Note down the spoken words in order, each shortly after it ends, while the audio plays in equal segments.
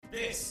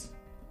This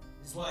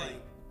is why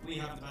we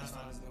have the best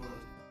fans in the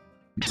world.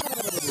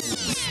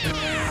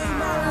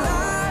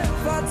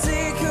 I'll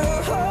take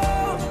her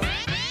home,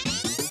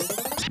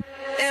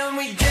 and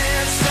we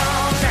dance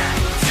all night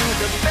to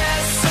the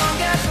best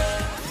song ever.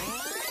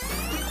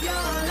 With your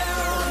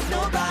love,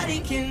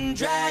 nobody can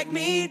drag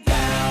me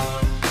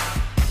down.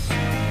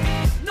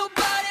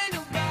 Nobody.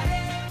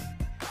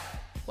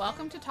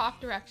 Welcome to Talk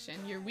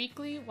Direction, your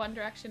weekly One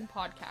Direction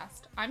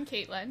podcast. I'm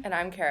Caitlin, And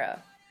I'm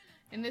Kara.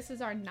 and this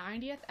is our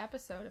 90th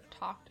episode of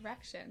Talk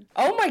Direction.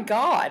 Oh my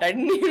god, I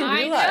didn't even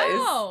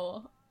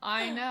realize.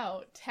 I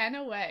know. 10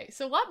 away.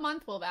 So what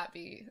month will that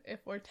be if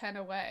we're 10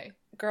 away?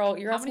 Girl,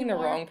 you're How asking many the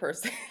more? wrong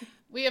person.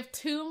 We have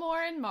 2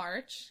 more in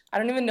March, I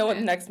don't even know what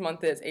And- next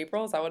month is.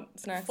 April? Is that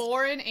what's next?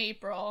 4 in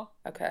April.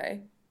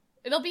 Okay.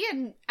 It'll be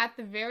at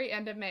the very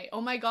end of May.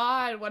 Oh my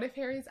god, what if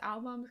Harry's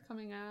album is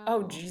coming out?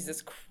 Oh,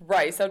 Jesus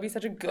Christ. That would be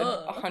such a good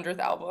Ugh. 100th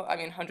album. I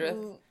mean, 100th.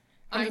 Ooh,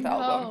 I 100th know.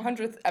 album.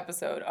 100th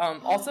episode.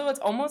 Also, it's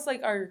almost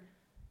like our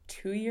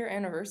 2-year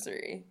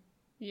anniversary.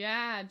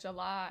 Yeah,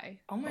 July.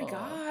 Oh my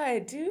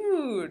god,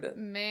 dude.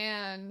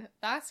 Man,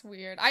 that's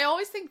weird. I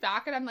always think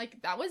back and I'm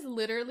like, that was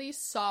literally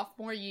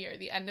sophomore year,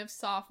 the end of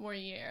sophomore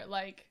year.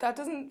 Like, That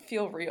doesn't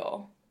feel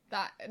real.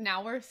 that,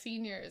 now we're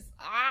seniors.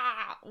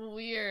 Ah,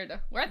 weird.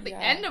 We're at the Yeah.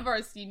 end of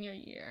our senior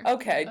year.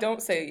 Okay,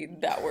 don't say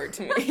that word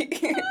to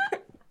me.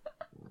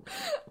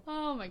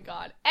 Oh my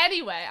god.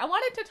 Anyway, I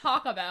wanted to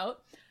talk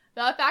about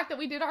the fact that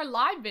we did our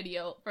live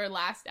video for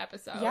last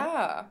episode.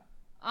 Yeah.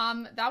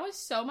 That was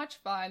so much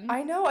fun.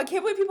 I know. I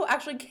can't believe people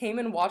actually came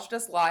and watched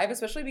us live,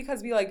 especially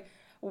because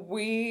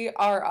we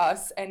are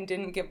us and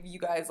didn't give you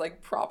guys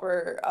like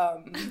proper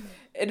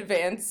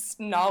advanced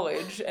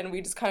knowledge, and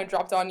we just kind of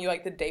dropped on you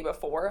like the day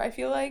before, I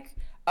feel like.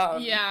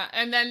 Yeah,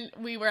 and then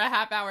we were a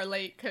half hour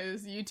late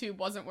because YouTube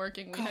wasn't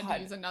working. We had to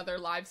God. use another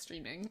live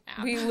streaming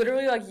app. We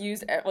literally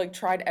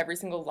tried every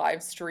single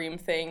live stream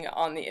thing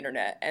on the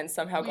internet and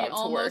somehow We got it to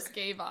almost work.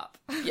 gave up.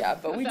 Yeah,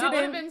 but we That would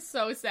have didn't. been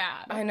so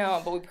sad. I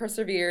know, but we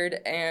persevered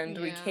and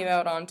we Yeah. came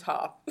out on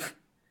top.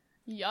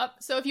 Yup.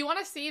 So if you want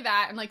to see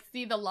that and like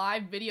see the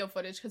live video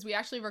footage, because we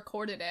actually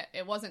recorded it,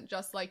 it wasn't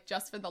just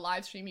for the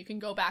live stream. You can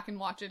go back and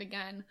watch it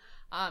again.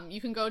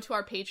 You can go to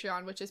our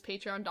Patreon, which is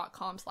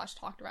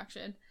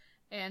patreon.com/talkdirection,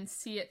 and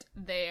see it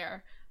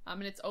there.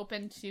 And it's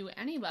open to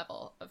any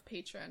level of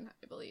patron,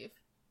 I believe.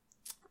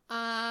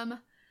 And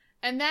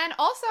then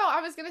also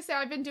I was gonna say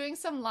I've been doing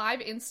some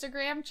live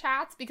Instagram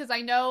chats because I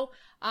know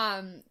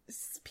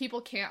people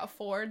can't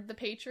afford the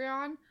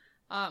Patreon,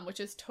 which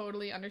is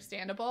totally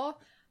understandable.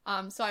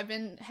 So I've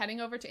been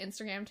heading over to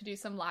Instagram to do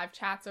some live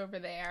chats over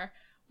there,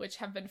 which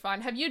have been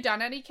fun. Have you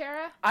done any,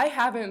 Kara? I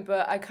haven't,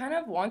 but I kind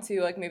of want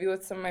to, like, maybe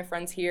with some of my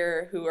friends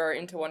here who are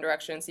into One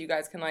Direction, so you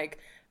guys can, like,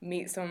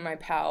 meet some of my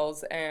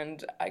pals,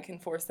 and I can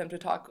force them to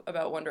talk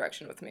about One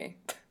Direction with me.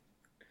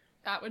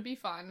 That would be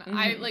fun.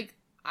 Mhm.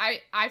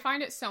 I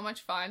find it so much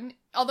fun.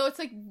 Although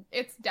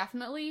it's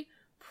definitely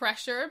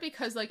pressure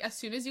because, like, as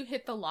soon as you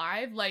hit the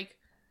live, like,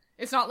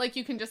 it's not like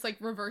you can just, like,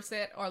 reverse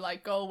it or,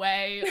 like, go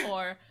away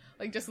or,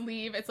 like, just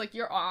leave. It's like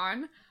you're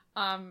on.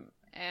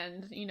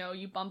 And, you know,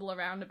 you bumble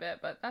around a bit,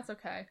 but that's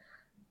okay.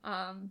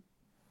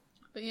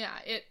 But yeah,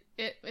 it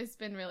has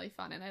been really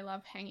fun, and I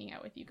love hanging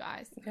out with you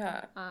guys.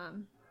 Yeah.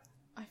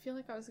 I feel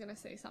like I was gonna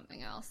say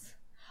something else.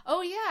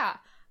 Oh yeah.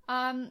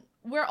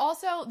 We're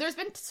also, there's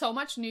been so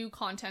much new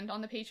content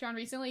on the Patreon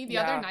recently. The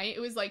other night, it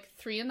was like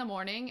 3 a.m,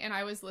 and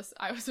I was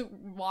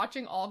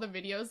watching all the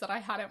videos that I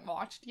hadn't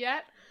watched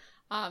yet.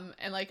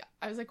 And like,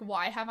 I was like,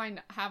 why have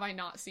I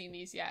not seen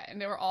these yet? And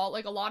they were all,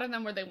 like, a lot of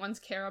them were the ones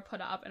Kara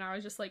put up, and I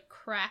was just, like,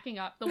 cracking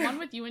up. The one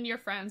with you and your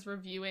friends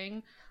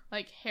reviewing,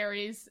 like,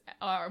 Harry's,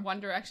 One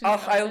Direction.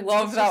 Oh, I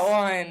love that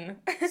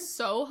one.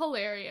 So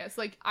hilarious.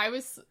 Like, I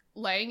was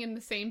laying in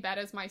the same bed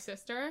as my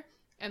sister,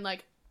 and,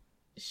 like,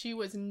 she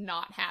was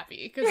not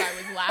happy, because I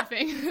was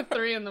laughing at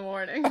 3 a.m.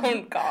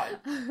 Oh, God.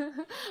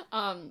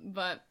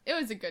 But it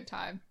was a good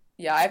time.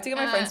 Yeah, I have to get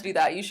my friends to do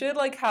that. You should,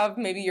 like, have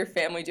maybe your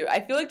family do it.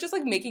 I feel like just,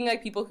 like, making,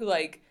 like, people who,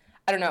 like,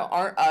 I don't know,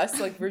 aren't us,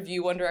 like,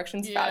 review One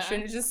Direction's Yeah.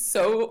 fashion is just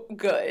so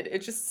good.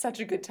 It's just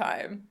such a good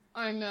time.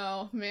 I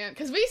know, man.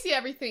 Because we see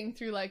everything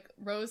through, like,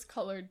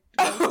 rose-colored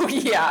Oh,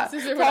 yeah.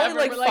 glasses or Probably, whatever.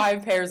 like, We're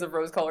 5 pairs of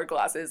rose-colored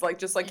glasses. Like,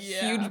 just, like,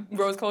 Yeah. huge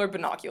rose-colored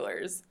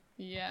binoculars.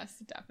 Yes,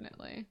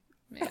 definitely.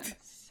 Man,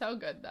 so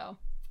good, though.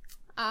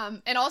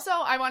 And also,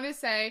 I wanted to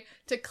say,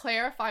 to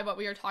clarify what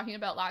we were talking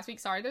about last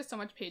week, sorry, there's so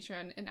much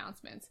Patreon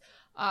announcements.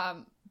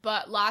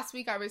 But last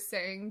week I was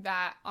saying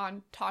that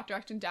on Talk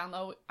Direct and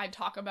Download, I'd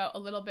talk about a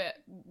little bit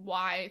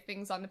why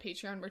things on the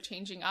Patreon were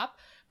changing up.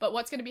 But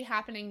what's going to be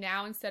happening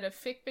now, instead of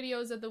fic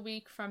videos of the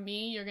week from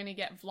me, you're going to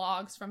get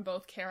vlogs from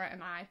both Kara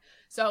and I.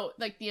 So,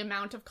 like, the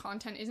amount of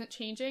content isn't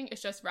changing.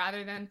 It's just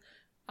rather than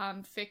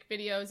fic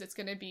videos, it's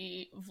going to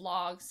be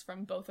vlogs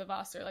from both of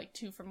us, or like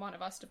 2 from one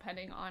of us,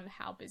 depending on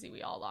how busy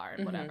we all are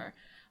and whatever.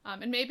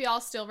 And maybe I'll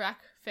still rec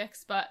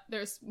fics, but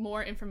there's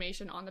more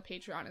information on the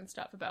Patreon and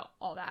stuff about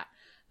all that.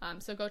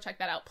 So go check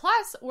that out.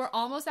 Plus, we're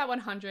almost at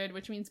 100,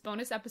 which means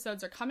bonus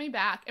episodes are coming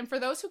back. And for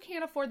those who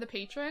can't afford the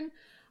Patreon,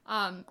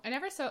 I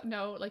never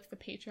know like the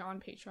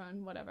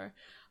Patreon, whatever.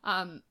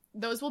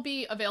 Those will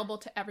be available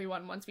to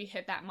everyone once we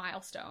hit that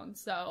milestone.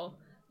 So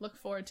look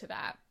forward to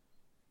that.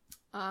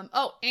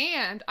 Oh,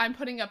 and I'm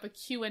putting up a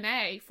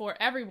Q&A for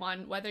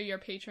everyone, whether you're a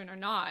patron or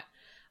not.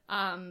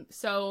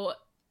 So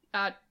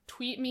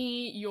tweet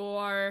me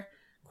your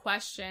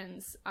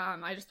questions.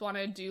 I just want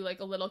to do like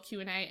a little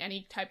Q&A,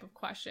 any type of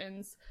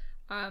questions.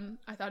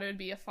 I thought it would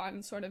be a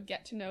fun sort of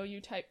get to know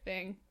you type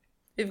thing.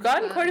 You've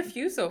gotten quite a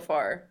few so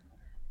far.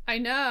 I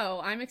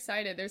know. I'm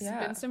excited. There's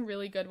been some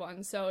really good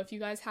ones. So if you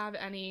guys have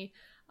any,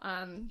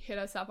 hit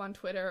us up on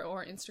Twitter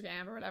or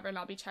Instagram or whatever, and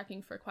I'll be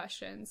checking for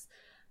questions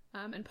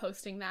and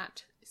posting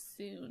that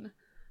soon.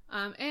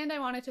 And I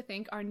wanted to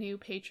thank our new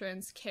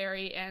patrons,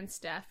 Carrie and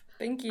Steph.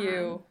 Thank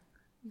you.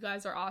 You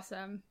guys are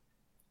awesome.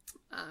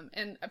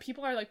 And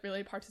people are like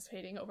really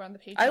participating over on the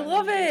Patreon. I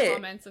love it.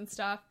 Comments and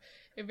stuff.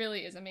 It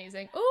really is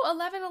amazing. Oh,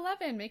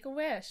 11/11, make a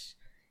wish.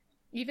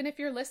 Even if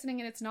you're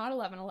listening and it's not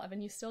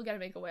 11/11, you still gotta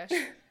make a wish.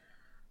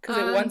 Because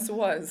it once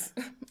was.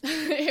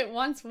 It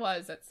once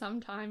was at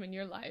some time in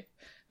your life.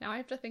 Now I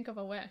have to think of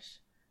a wish.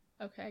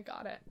 Okay,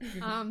 got it.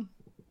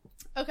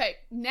 Okay,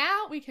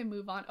 now we can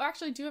move on. Oh,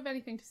 actually, do you have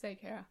anything to say,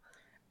 Kara?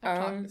 I've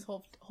talked this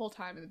whole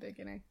time in the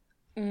beginning.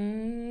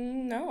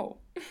 No.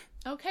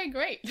 Okay,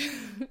 great.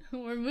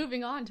 We're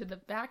moving on to the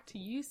Back to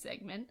You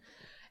segment.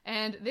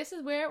 And this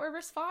is where we're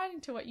responding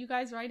to what you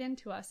guys write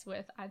into us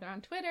with, either on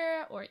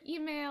Twitter or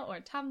email or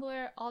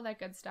Tumblr, all that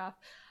good stuff.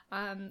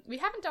 We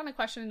haven't done a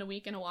question in a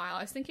week in a while.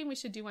 I was thinking we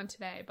should do one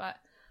today, but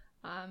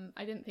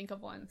I didn't think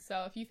of one.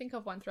 So if you think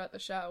of one throughout the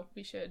show,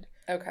 we should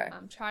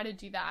try to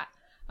do that.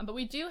 But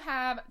we do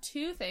have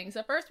two things.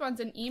 The first one's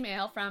an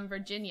email from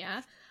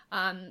Virginia,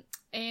 and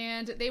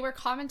they were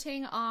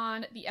commenting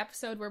on the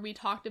episode where we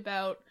talked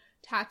about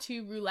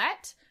tattoo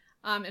roulette,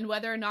 and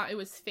whether or not it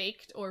was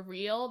faked or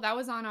real. That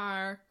was on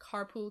our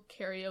carpool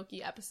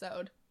karaoke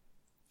episode,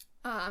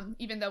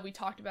 even though we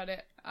talked about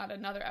it on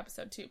another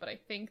episode too, but I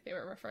think they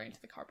were referring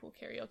to the carpool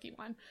karaoke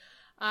one.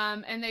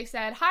 And they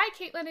said, hi,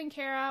 Caitlin and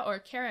Kara, or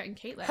Kara and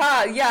Caitlin.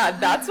 Yeah,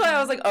 that's why I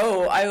was like,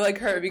 oh, I like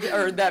her,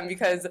 or them,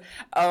 because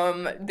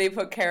they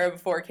put Kara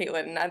before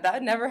Caitlin, and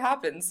that never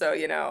happened, so,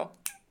 you know,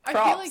 props.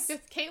 I feel like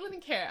this Caitlin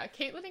and Kara,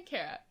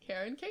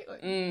 Kara and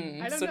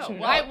Caitlin. I don't know.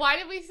 Why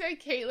did we say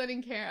Caitlin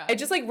and Kara? It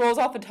just, like, rolls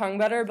off the tongue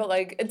better, but,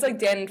 like, it's like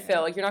Dan and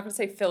Phil. Like, you're not going to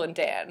say Phil and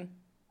Dan.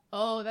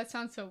 Oh, that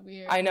sounds so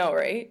weird. I know,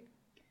 right?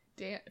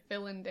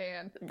 Phil and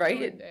Dan. Right?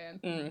 Phil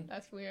and Dan.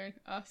 That's weird.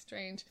 Oh,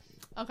 strange.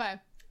 Okay.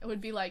 It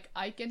would be like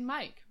Ike and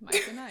Mike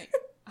and Ike.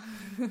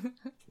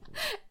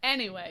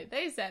 Anyway,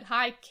 they said,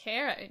 hi,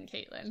 Kara and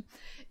Caitlin.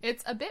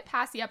 It's a bit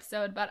past the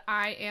episode, but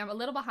I am a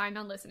little behind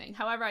on listening.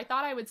 However, I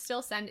thought I would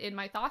still send in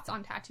my thoughts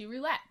on tattoo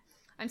roulette.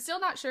 I'm still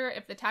not sure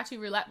if the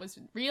tattoo roulette was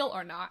real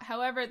or not.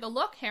 However, the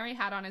look Harry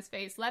had on his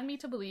face led me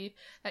to believe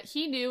that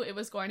he knew it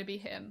was going to be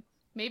him.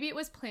 Maybe it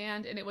was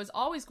planned and it was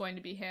always going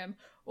to be him,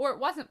 or it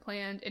wasn't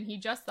planned and he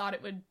just thought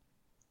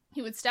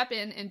he would step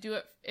in and do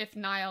it if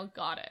Niall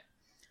got it.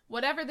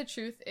 Whatever the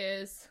truth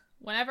is,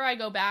 whenever I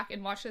go back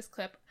and watch this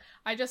clip,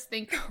 I just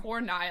think, poor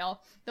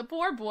Niall. The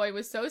poor boy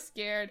was so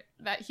scared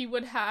that he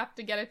would have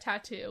to get a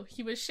tattoo.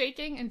 He was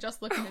shaking and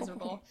just looked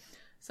miserable.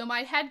 So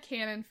my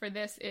headcanon for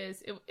this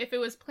is, if it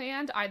was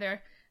planned,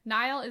 either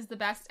Niall is the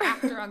best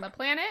actor on the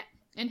planet,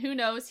 and who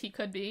knows, he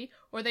could be,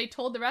 or they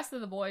told the rest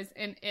of the boys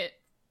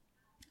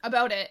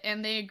about it,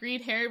 and they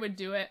agreed Harry would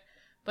do it,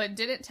 but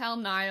didn't tell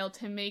Niall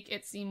to make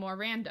it seem more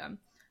random.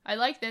 I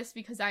like this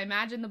because I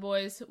imagine the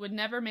boys would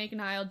never make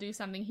Niall do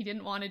something he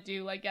didn't want to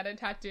do, like get a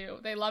tattoo.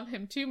 They love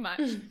him too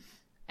much.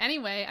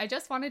 Anyway, I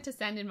just wanted to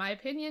send in my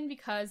opinion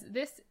because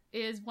this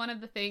is one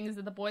of the things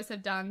that the boys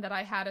have done that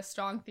I had a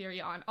strong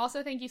theory on.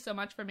 Also, thank you so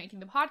much for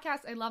making the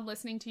podcast. I love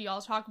listening to y'all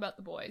talk about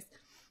the boys.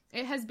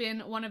 It has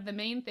been one of the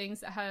main things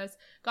that has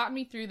gotten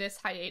me through this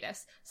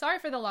hiatus. Sorry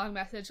for the long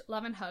message.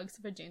 Love and hugs,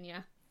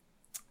 Virginia.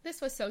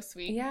 This was so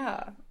sweet.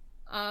 Yeah.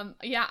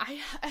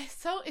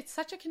 So it's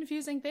such a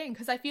confusing thing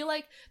because I feel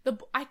like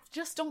I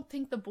just don't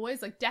think the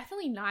boys, like,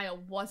 definitely Niall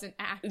wasn't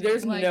acting.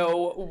 There's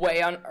no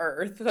way on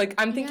earth. Like,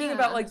 I'm thinking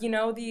about, like, you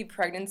know, the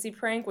pregnancy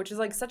prank, which is,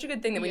 like, such a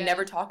good thing that we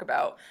never talk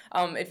about.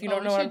 If you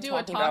don't know what I'm talking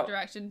about. We should do a Talk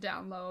Direction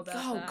down low about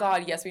that. Oh,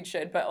 God, yes, we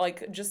should. But,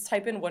 like, just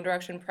type in One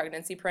Direction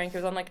pregnancy prank. It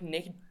was on, like,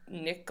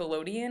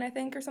 Nickelodeon, I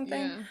think, or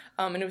something. Yeah.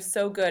 And it was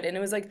so good. And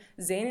it was, like,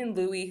 Zayn and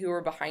Louis who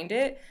were behind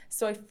it.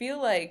 So I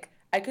feel like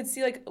I could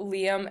see, like,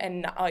 Liam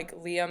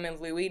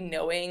and Louis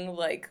knowing,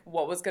 like,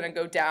 what was going to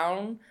go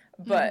down.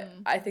 But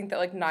I think that,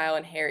 like, Niall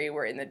and Harry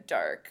were in the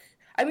dark.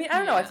 I mean, I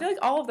don't know. I feel like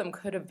all of them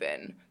could have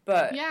been.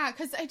 But yeah,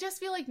 because I just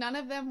feel like none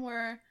of them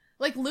were...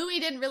 Like,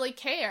 Louis didn't really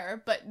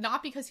care, but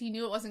not because he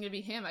knew it wasn't going to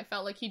be him. I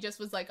felt like he just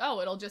was like,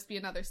 oh, it'll just be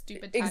another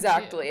stupid tattoo.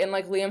 Exactly. And,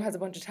 like, Liam has a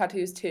bunch of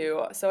tattoos,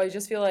 too. So I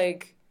just feel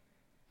like...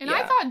 And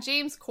I thought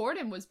James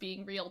Corden was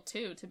being real,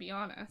 too, to be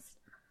honest.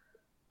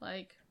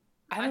 Like,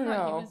 I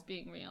thought he was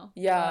being real.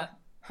 Yeah.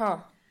 Huh.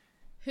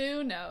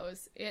 Who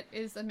knows? It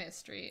is a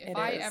mystery. If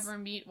I ever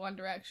meet One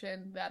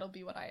Direction, that'll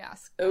be what I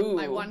ask. Ooh.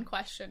 My one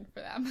question for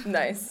them.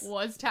 Nice.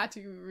 Was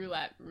tattoo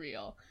roulette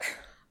real?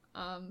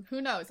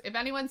 Who knows? If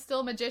anyone's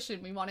still a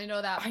magician, we want to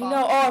know that. I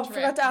know. Oh, I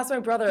forgot to ask my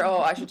brother. Oh,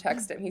 I should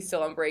text him. He's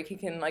still on break. He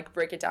can like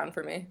break it down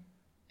for me.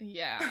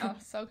 Yeah. Oh,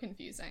 so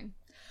confusing.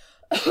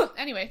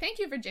 Anyway, thank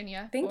you,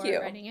 Virginia, Thank for you.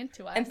 writing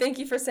into us. And thank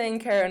you for saying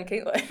Kara and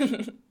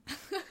Caitlin.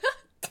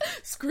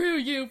 Screw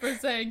you for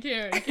saying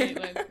Karen,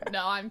 Caitlin.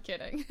 No, I'm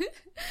kidding.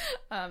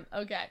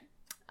 Okay.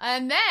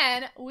 And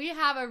then we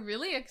have a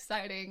really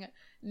exciting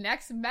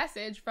next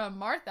message from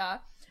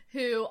Martha,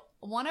 who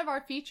one of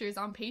our features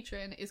on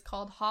Patreon is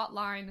called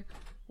Hotline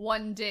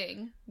One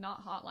Ding,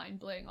 not Hotline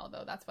Bling,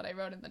 although that's what I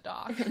wrote in the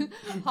doc.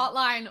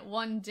 Hotline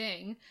One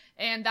Ding.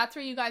 And that's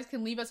where you guys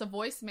can leave us a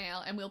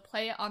voicemail and we'll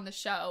play it on the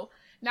show.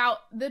 Now,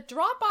 the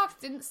Dropbox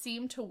didn't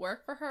seem to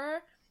work for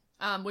her,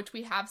 which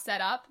we have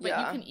set up, but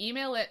you can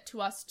email it to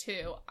us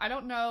too. I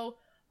don't know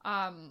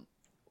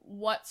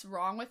what's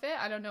wrong with it.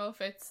 I don't know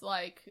if it's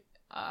like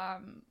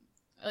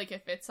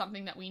if it's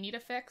something that we need to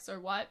fix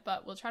or what,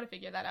 but we'll try to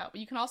figure that out.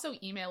 But you can also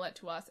email it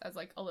to us as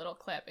like a little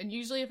clip, and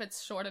usually if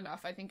it's short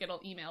enough, I think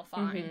it'll email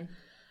fine.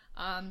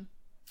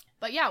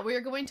 But yeah,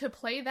 we're going to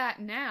play that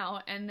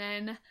now and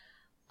then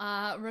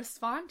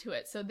respond to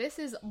it. So this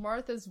is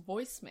Martha's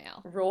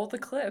voicemail. Roll the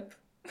clip.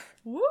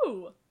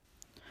 Woo!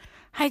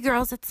 Hi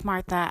girls, it's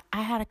Martha.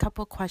 I had a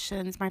couple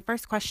questions. My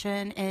first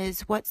question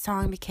is, what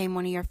song became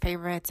one of your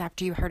favorites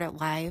after you heard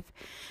it live?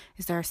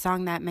 Is there a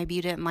song that maybe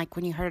you didn't like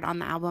when you heard it on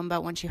the album,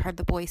 but once you heard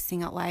the boys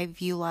sing it live,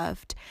 you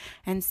loved?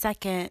 And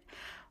second,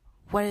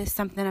 what is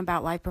something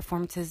about live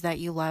performances that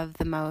you love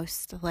the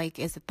most? Like,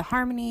 is it the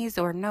harmonies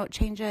or note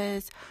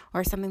changes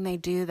or something they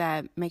do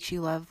that makes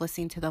you love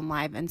listening to them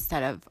live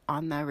instead of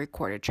on the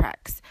recorded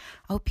tracks?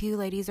 I hope you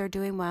ladies are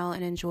doing well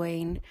and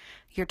enjoying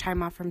your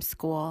time off from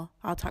school.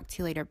 I'll talk to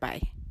you later.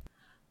 Bye.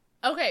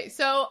 Okay,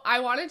 so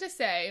I wanted to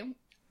say,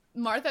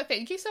 Martha,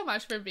 thank you so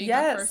much for being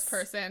the first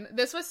person.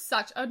 This was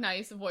such a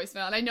nice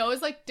voicemail, and I know it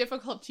was like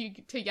difficult to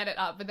get it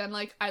up, but then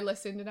like I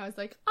listened and I was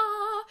like,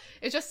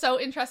 it's just so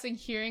interesting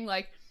hearing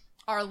like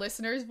our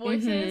listeners'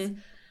 voices.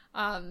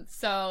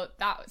 So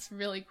that was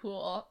really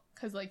cool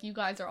because like you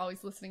guys are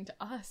always listening to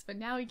us, but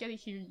now we get to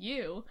hear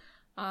you.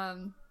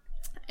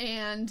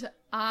 And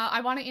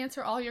I want to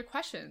answer all your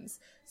questions.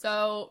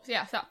 So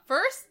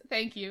first,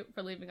 thank you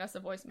for leaving us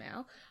a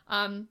voicemail.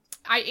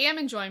 I am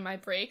enjoying my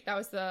break. That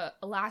was the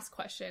last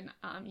question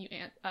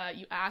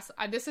you asked.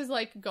 This is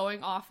like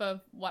going off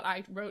of what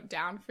I wrote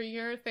down for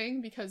your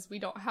thing because we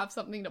don't have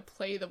something to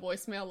play the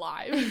voicemail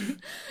live,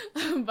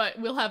 but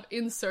we'll have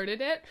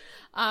inserted it.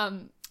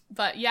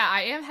 But yeah,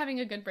 I am having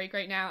a good break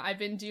right now. I've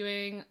been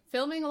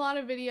filming a lot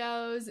of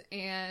videos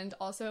and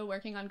also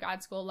working on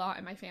grad school a lot,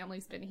 and my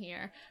family's been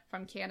here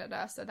from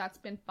Canada, so that's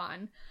been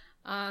fun.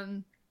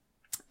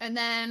 And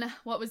then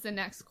what was the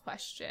next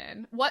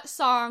question? What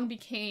song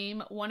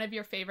became one of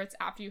your favorites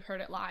after you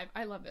heard it live?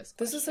 I love this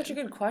question. This is such a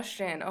good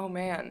question. Oh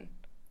man.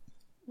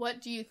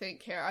 What do you think,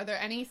 Kara? Are there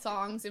any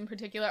songs in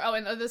particular? Oh,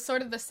 and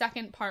the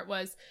second part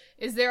was,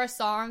 is there a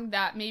song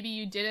that maybe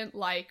you didn't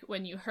like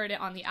when you heard it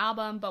on the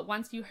album, but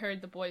once you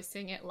heard the boys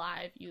sing it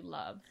live, you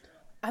loved?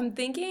 I'm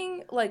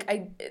thinking, like,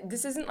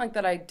 this isn't like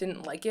that I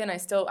didn't like it, and I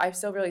still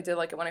really did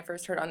like it when I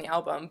first heard it on the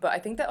album, but I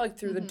think that, like,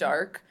 Through the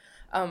Dark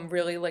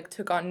really, like,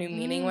 took on new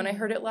meaning when I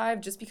heard it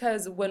live, just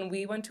because when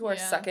we went to our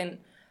second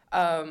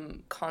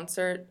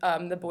concert,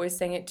 the boys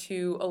sang it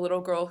to a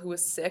little girl who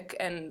was sick,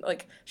 and,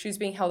 like, she was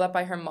being held up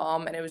by her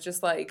mom, and it was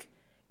just, like,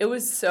 it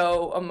was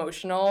so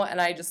emotional, and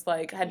I just,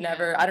 like, had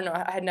never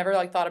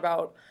like, thought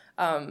about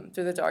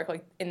Through the Dark,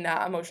 like, in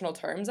that emotional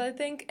terms, I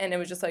think, and it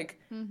was just, like,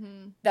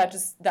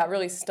 that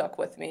really stuck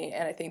with me,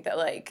 and I think that,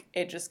 like,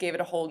 it just gave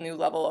it a whole new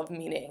level of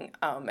meaning,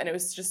 and it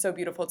was just so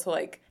beautiful to,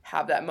 like,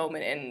 have that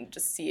moment and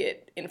just see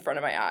it in front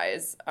of my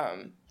eyes.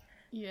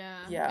 Yeah.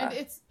 Yeah.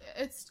 And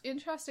it's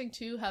interesting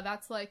too how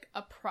that's like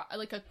a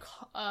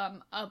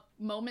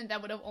moment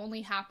that would have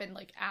only happened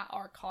like at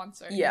our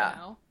concert. Yeah. You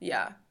know?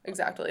 Yeah.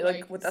 Exactly.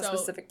 Like with that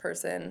specific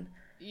person.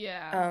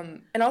 Yeah.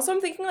 And also I'm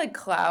thinking like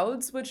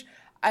Clouds, which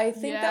I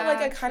think that like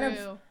I kind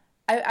of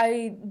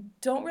I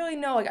don't really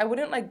know. Like I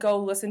wouldn't like go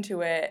listen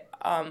to it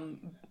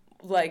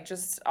like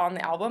just on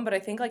the album, but I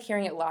think like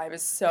hearing it live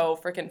is so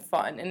freaking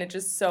fun, and it's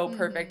just so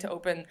perfect to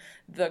open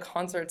the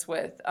concerts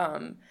with.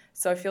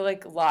 So I feel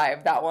like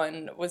live, that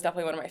one was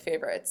definitely one of my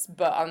favorites,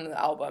 but on the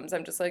albums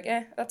I'm just like,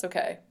 that's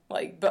okay.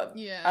 Like, but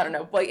I don't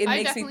know, like it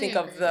makes me think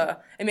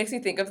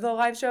of the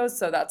live shows,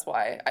 so that's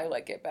why I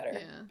like it better.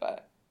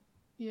 But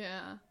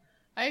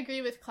I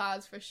agree with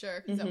Clouds for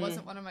sure, because it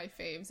wasn't one of my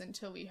faves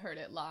until we heard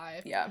it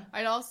live. Yeah.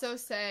 I'd also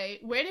say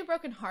Where Do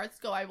Broken Hearts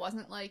Go? I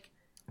wasn't like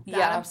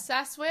that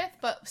obsessed with,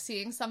 but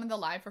seeing some of the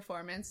live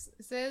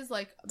performances,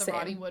 like the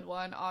Roddy Wood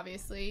one,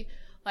 obviously,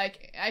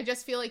 like I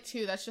just feel like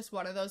too that's just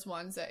one of those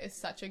ones that is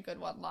such a good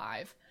one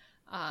live.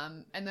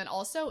 And then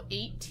also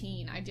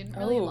 18 I didn't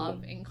really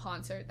love in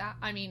concert,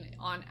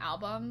 on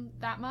album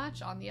that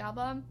much, on the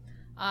album.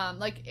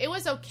 Like it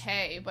was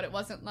okay, but it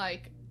wasn't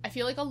like, I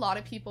feel like a lot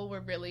of people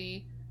were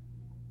really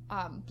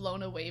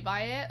blown away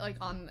by it, like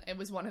it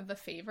was one of the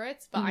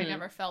favorites, but I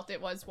never felt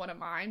it was one of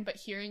mine. But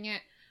hearing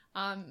it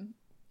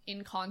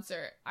in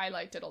concert, I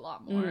liked it a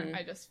lot more.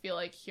 I just feel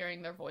like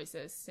hearing their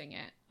voices sing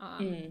it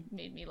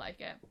made me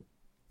like it.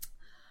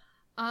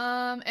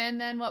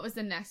 And then what was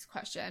the next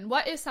question?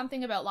 What is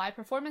something about live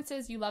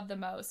performances you love the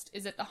most?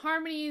 Is it the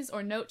harmonies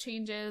or note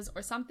changes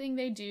or something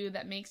they do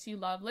that makes you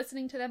love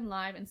listening to them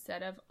live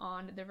instead of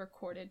on the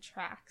recorded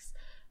tracks?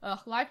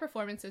 Live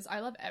performances. I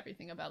love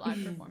everything about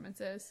live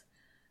performances.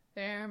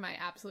 They're my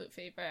absolute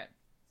favorite.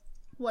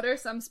 What are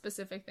some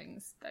specific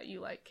things that you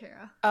like,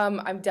 Kara?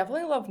 I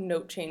definitely love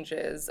note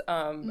changes.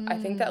 I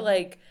think that,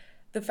 like,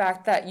 the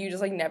fact that you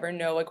just, like, never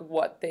know, like,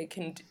 what they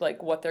can,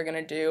 like, what they're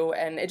gonna do,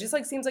 and it just,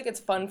 like, seems like it's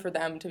fun for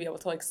them to be able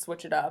to, like,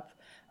 switch it up.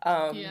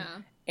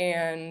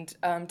 And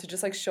to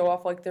just, like, show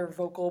off, like, their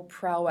vocal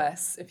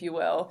prowess, if you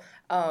will.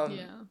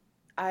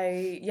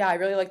 I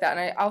really like that. And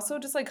I also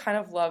just, like, kind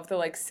of love the,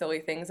 like, silly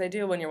things they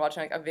do when you're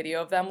watching, like, a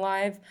video of them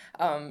live.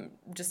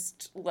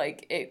 Just,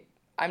 like,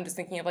 I'm just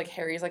thinking of, like,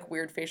 Harry's, like,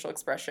 weird facial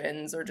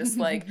expressions or just,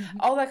 like,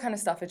 all that kind of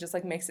stuff. It just,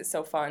 like, makes it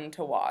so fun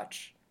to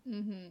watch.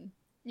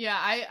 Yeah,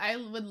 I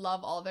would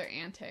love all their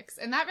antics.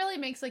 And that really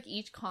makes, like,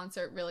 each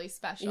concert really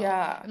special.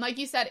 Yeah. And like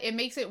you said, it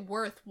makes it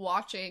worth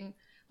watching,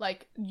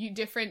 like,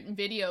 different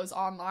videos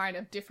online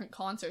of different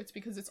concerts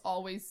because it's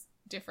always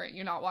different.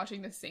 You're not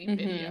watching the same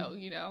video,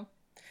 you know?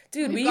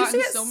 Dude, we We've used to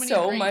gotten get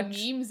so many much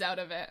great memes out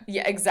of it.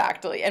 Yeah,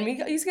 exactly. And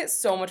we used to get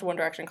so much One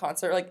Direction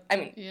concert, like, I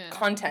mean,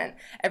 content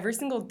every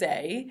single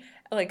day.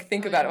 Like,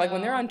 think about it. Like,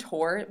 when they're on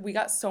tour, we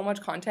got so much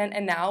content,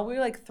 and now we,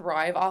 like,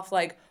 thrive off,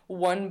 like,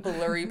 one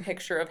blurry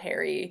picture of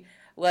Harry,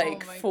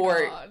 like,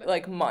 for,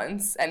 like,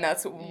 months, and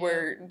that's what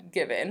we're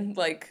given.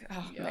 Like,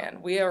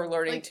 man, we are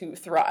learning, like, to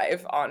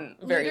thrive on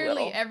very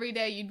literally little. Every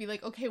day you'd be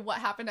like, okay, what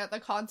happened at the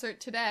concert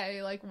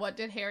today? Like, what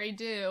did Harry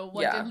do?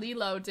 What did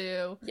Lilo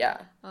do?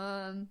 Yeah.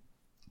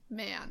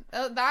 Man,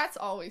 that's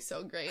always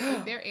so great.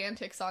 Like, their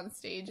antics on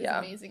stage is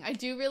amazing. I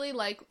do really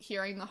like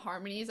hearing the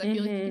harmonies. I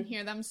feel like you can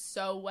hear them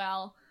so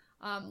well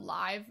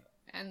live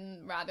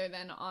and rather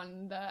than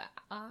on the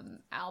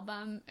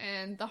album.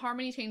 And the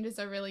harmony changes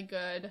are really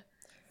good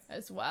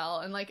as well.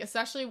 And, like,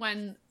 especially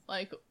when,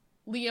 like,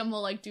 Liam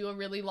will, like, do a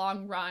really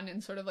long run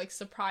and sort of, like,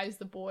 surprise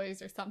the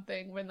boys or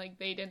something when, like,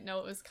 they didn't know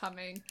it was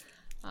coming.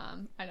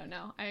 I don't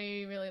know.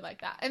 I really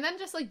like that. And then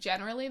just, like,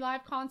 generally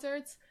live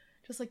concerts,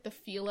 just, like, the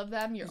feel of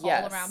them. You're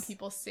all around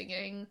people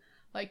singing.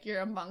 Like,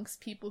 you're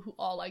amongst people who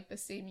all like the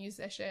same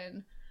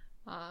musician.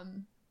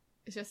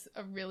 It's just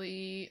a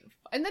really...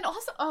 And then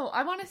also,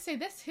 I want to say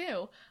this,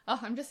 too.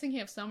 I'm just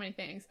thinking of so many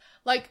things.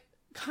 Like,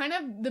 kind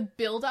of the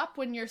build-up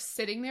when you're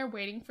sitting there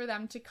waiting for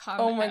them to come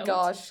Oh, my out.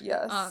 gosh,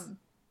 yes.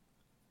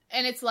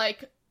 And it's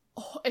like...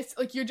 it's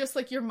like you're just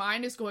like your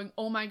mind is going,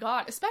 oh my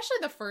god, especially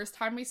the first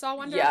time we saw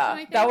One Direction. I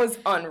think that was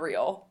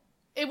unreal.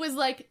 It was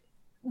like,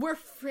 we're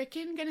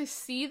freaking gonna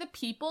see the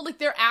people, like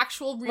they're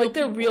actual real like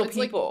they're people. real it's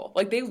people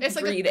like they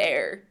breathe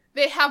air,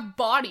 they have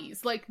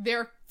bodies, like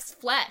their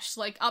flesh,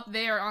 like up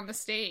there on the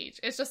stage.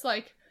 It's just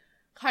like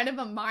kind of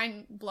a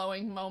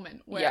mind-blowing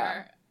moment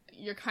where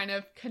you're kind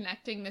of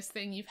connecting this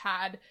thing you've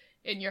had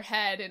in your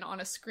head and on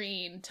a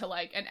screen to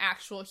like an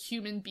actual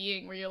human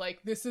being where you're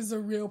like, this is a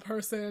real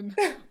person.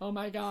 Oh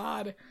my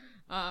god.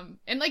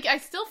 And like I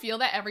still feel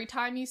that every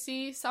time you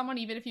see someone,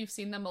 even if you've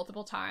seen them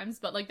multiple times,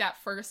 but like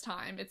that first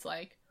time it's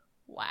like,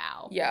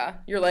 wow. Yeah,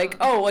 you're like,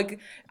 oh,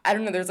 like, I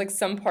don't know, there's like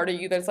some part of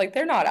you that's like,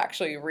 they're not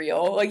actually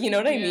real, like, you know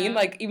what I mean?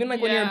 Like, even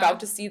like when you're about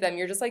to see them,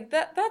 you're just like,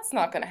 that's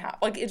not gonna happen.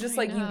 Like, it's just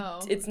like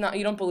it's not,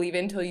 you don't believe it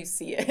until you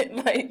see it.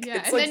 Like,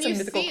 it's and like some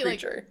mythical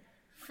creature. Like,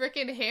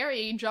 freaking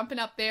Harry jumping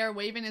up there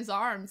waving his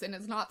arms and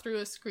it's not through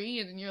a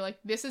screen and you're like,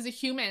 this is a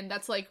human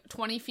that's like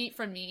 20 feet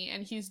from me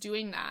and he's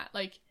doing that.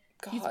 Like,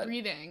 God. He's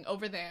breathing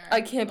over there.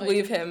 I can't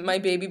believe him. My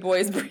baby boy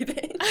is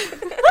breathing.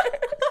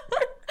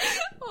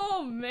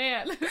 Oh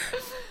man.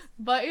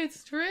 But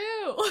it's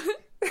true.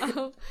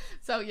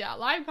 So yeah,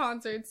 live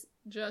concerts,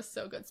 just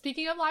so good.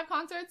 Speaking of live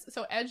concerts,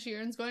 so Ed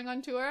Sheeran's going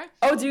on tour.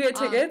 Oh, do you get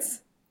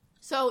tickets?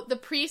 So the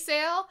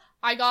pre-sale,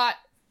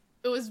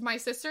 it was my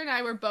sister and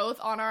I were both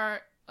on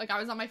our, like I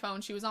was on my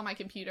phone, she was on my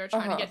computer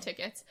trying to get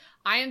tickets.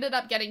 I ended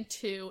up getting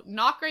 2.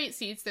 Not great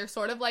seats. They're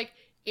sort of like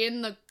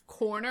in the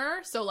corner.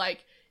 So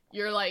like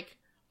you're like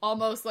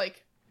almost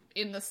like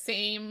in the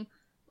same,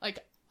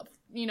 like,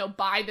 you know,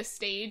 by the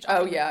stage.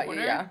 Oh yeah,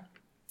 corner. Yeah.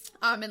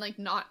 And like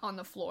not on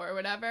the floor or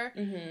whatever.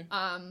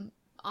 Mm-hmm.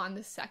 On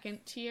the second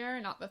tier,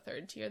 not the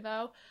third tier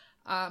though.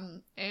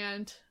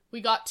 And we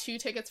got 2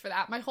 tickets for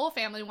that. My whole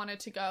family wanted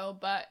to go,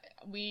 but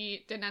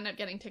we didn't end up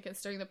getting tickets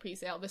during the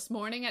pre-sale. This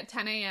morning at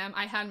 10 a.m.,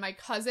 I had my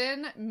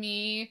cousin,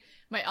 me,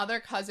 my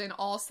other cousin,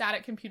 all sat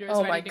at computers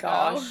ready to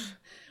go.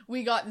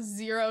 We got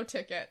 0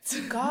 tickets.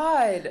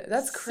 God,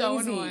 that's crazy. So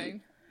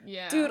annoying.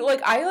 Yeah. Dude,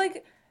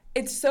 like,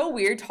 it's so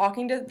weird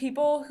talking to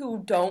people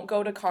who don't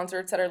go to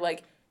concerts that are,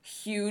 like,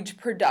 huge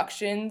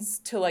productions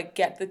to like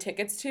get the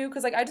tickets to,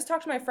 because like I just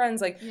talked to my friends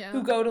like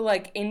who go to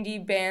like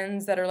indie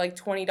bands that are like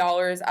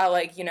 $20 at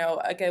like, you know,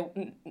 like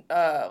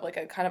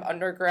a kind of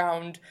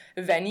underground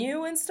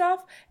venue and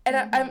stuff, and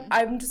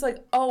I'm just like,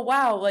 oh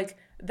wow, like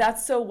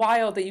that's so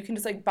wild that you can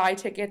just like buy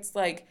tickets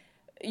like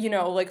you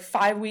know, like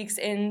 5 weeks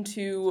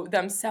into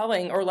them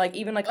selling, or like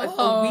even like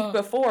a week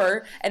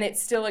before, and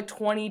it's still like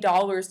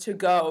 $20 to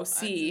go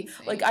see.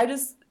 Like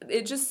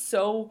it's just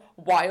so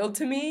wild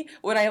to me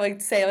when I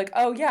like say like,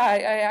 oh yeah,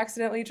 I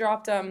accidentally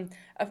dropped kind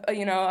of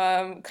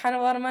a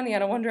lot of money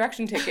on a One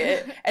Direction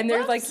ticket, and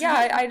they're like,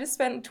 yeah, I just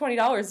spent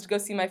 $20 to go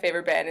see my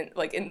favorite band,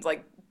 and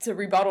like to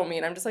rebuttal me,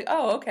 and I'm just like,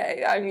 oh,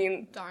 okay. I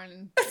mean,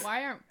 darn,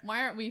 why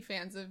aren't we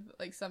fans of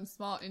like some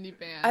small indie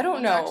band? I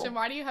don't know.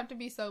 Why do you have to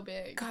be so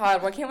big?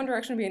 God, why can't One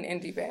Direction be an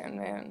indie band,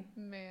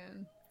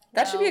 man?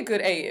 That should be a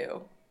good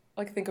AU.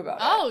 Like, think about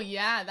it. Oh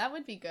yeah, that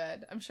would be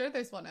good. I'm sure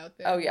there's one out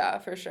there. Oh yeah,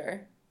 for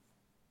sure.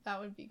 That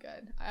would be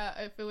good.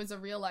 If it was a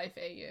real life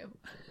AU.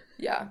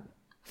 Yeah.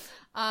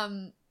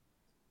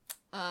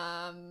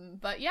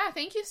 But yeah,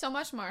 thank you so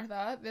much,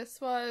 Martha.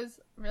 This was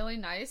really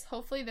nice.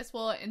 Hopefully this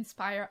will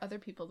inspire other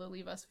people to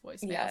leave us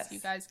voicemails. Yes. You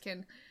guys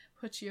can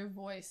put your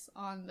voice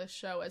on the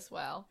show as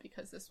well,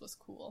 because this was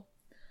cool.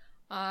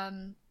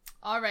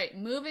 All right,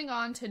 moving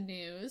on to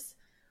news.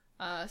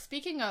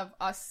 Speaking of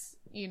us,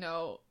 you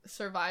know,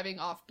 surviving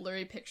off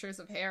blurry pictures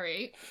of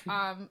Harry,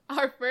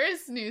 our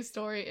first news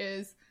story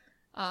is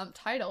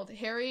titled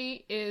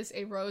 "Harry is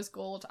a Rose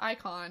Gold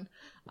Icon,"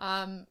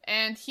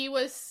 and he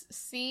was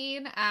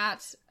seen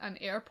at an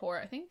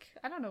airport.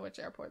 I don't know which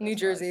airport. New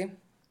Jersey.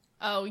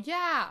 Oh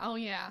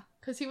yeah,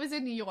 because he was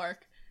in New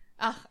York.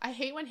 Ugh, I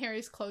hate when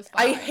Harry's close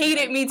by. I hate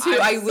it. Me too.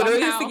 I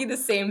literally was thinking the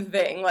same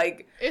thing.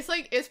 Like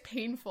it's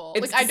painful.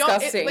 It's like,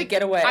 disgusting.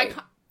 Get away.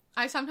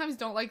 I sometimes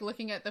don't like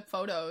looking at the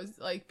photos,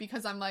 like,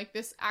 because I'm like,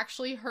 this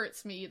actually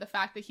hurts me, the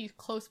fact that he's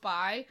close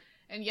by,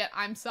 and yet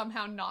I'm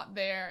somehow not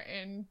there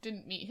and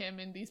didn't meet him,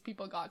 and these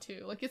people got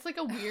to. Like, it's like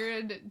a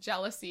weird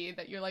jealousy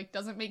that you're like,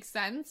 doesn't make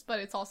sense, but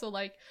it's also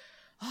like,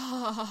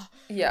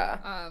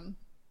 yeah.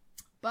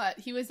 But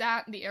he was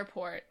at the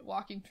airport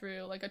walking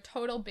through, like a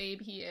total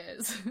babe he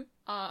is.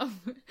 Do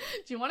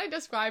you want to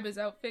describe his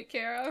outfit,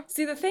 Kara?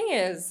 See, the thing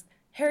is,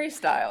 Harry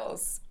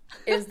Styles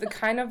is the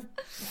kind of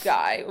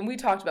guy, when we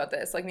talked about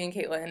this, like me and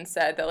Caitlin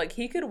said that like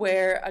he could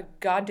wear a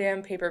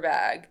goddamn paper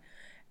bag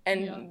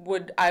and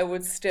I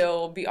would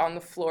still be on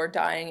the floor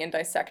dying and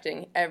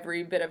dissecting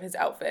every bit of his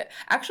outfit.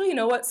 Actually, you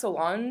know what?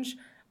 Solange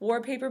wore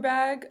a paper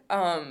bag,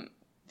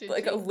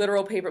 like a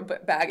literal paper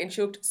bag, and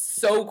she looked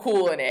so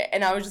cool in it.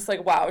 And I was just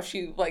like, wow,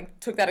 she like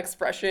took that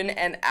expression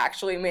and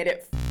actually made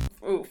it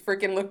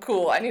freaking look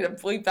cool. I need to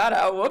bleep that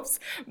out. Whoops.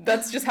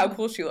 That's just how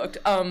cool she looked.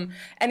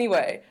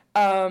 Anyway,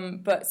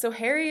 but so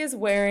Harry is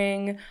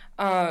wearing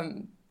a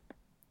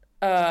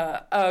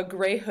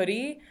gray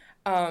hoodie,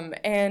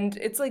 and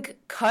it's like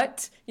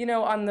cut, you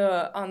know, on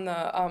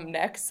the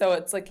neck, so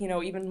it's like, you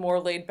know, even more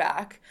laid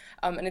back,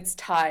 and it's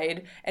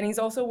tied, and he's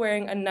also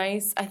wearing a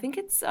nice, I think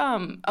it's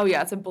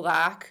it's a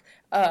black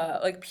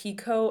like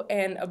peacoat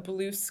and a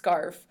blue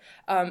scarf,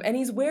 and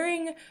he's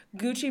wearing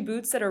Gucci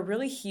boots that are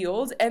really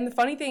heeled. And the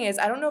funny thing is,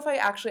 I don't know if I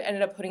actually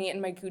ended up putting it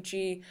in my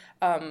Gucci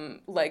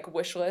like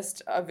wish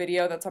list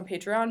video that's on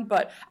Patreon,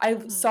 but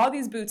I saw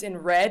these boots in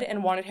red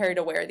and wanted Harry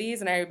to wear these,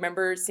 and I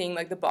remember seeing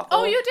like the buckle.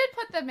 Oh, you did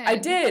put them in. I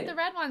did. You put the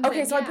red ones in.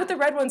 Okay, so I put the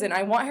red ones in.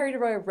 I want Harry to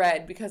wear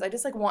red because I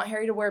just like want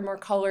Harry to wear more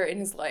color in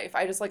his life.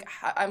 I just like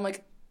I'm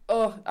like,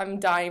 oh, I'm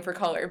dying for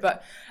color.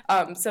 But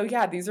so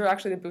yeah, these are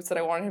actually the boots that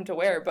I wanted him to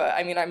wear, but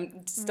I mean,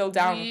 I'm still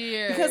down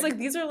because like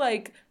these are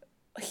like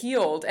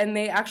heeled, and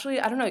they actually,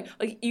 I don't know,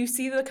 like you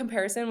see the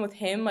comparison with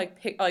him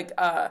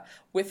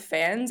with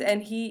fans,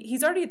 and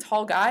he's already a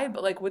tall guy,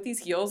 but like with these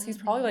heels he's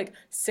probably like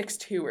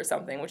 6'2" or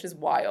something, which is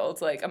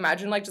wild. Like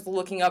imagine like just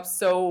looking up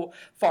so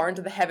far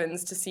into the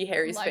heavens to see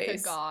Harry's face. Like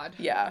a god.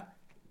 Yeah.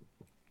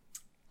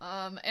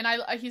 And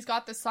he's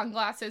got the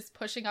sunglasses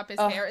pushing up his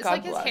hair. It's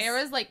like his hair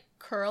is like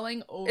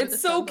curling over the sunglasses.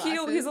 It's so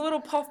cute. He's a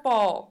little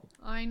puffball.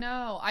 I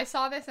know. I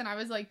saw this and I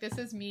was like, this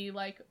is me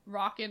like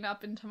rocking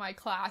up into my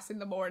class in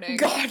the morning.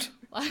 God.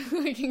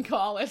 Like in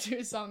college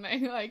or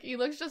something. Like he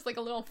looks just like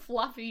a little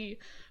fluffy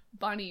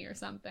bunny or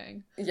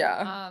something.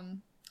 Yeah.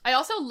 I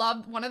also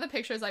loved one of the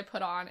pictures I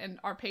put on, and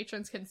our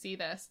patrons can see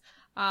this.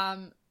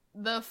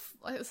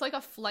 It's like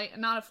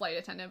not a flight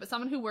attendant, but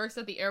someone who works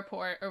at the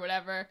airport or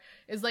whatever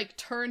is like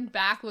turned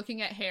back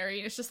looking at Harry,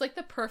 and it's just like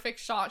the perfect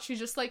shot. She's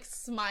just like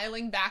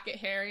smiling back at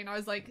Harry, and I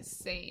was like,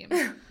 same.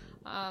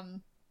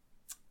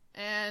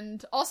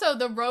 And also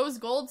the rose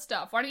gold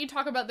stuff. Why don't you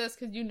talk about this,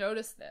 because you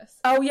noticed this?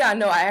 Oh yeah,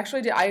 no, I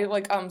actually did. I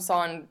like saw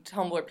on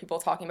Tumblr people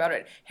talking about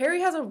it. Harry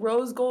has a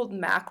rose gold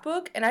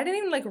MacBook, and I didn't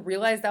even like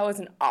realize that was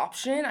an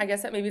option. I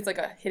guess that maybe it's like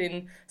a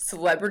hidden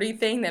celebrity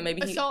thing that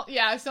maybe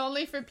it's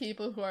only for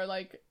people who are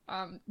like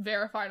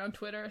verified on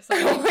Twitter or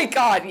something. Oh my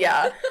god,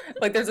 yeah.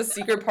 Like there's a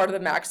secret part of the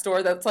Mac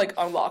store that's like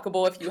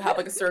unlockable if you have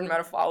like a certain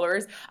amount of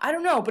followers. I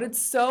don't know, but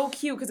it's so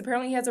cute because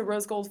apparently he has a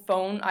rose gold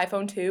phone,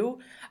 iPhone 2.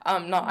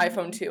 Not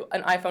iPhone 2,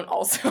 an iPhone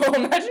also.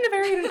 Imagine if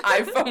Harry had an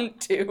iPhone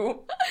 2.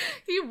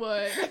 He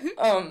would.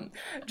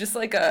 Just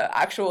like a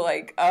actual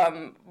like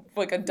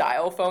a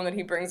dial phone that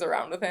he brings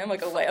around with him,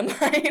 like a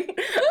landline.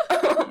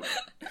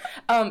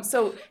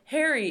 So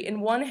Harry, in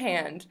one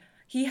hand,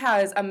 he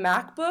has a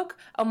MacBook,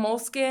 a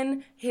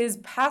Moleskine, his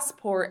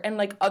passport, and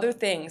like other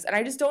things. And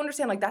I just don't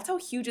understand. Like, that's how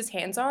huge his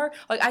hands are.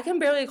 Like, I can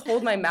barely like,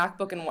 hold my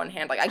MacBook in one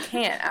hand. Like, I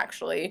can't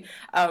actually,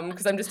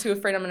 because I'm just too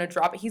afraid I'm gonna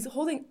drop it. He's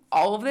holding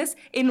all of this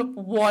in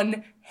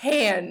one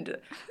hand.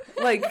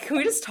 Like, can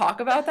we just talk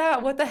about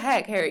that? What the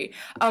heck, Harry?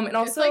 And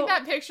also, it's like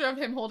that picture of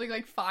him holding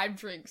like 5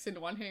 drinks in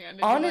one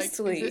hand. And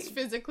honestly, you're like, is this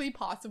physically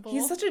possible?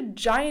 He's such a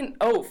giant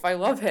oaf. I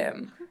love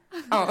him.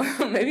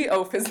 Maybe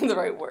oaf isn't the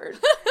right word.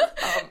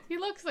 He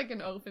looks like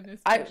an oaf in this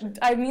I picture.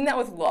 I mean that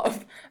with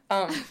love.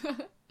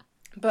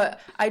 But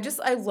I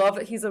love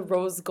that he's a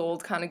rose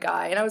gold kind of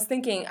guy. And I was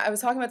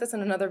talking about this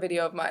in another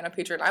video of mine on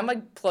Patreon. I'm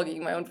like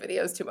plugging my own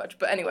videos too much.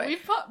 But anyway.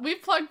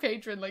 We've plugged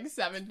Patreon like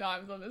 7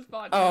 times on this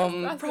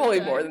podcast. That's Probably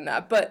okay. more than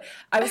that. But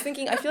I was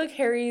thinking, I feel like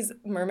Harry's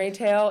mermaid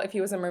tail, if he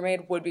was a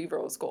mermaid, would be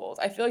rose gold.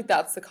 I feel like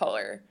that's the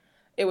color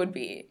it would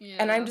be. Yeah.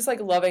 And I'm just like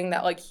loving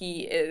that like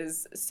he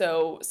is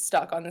so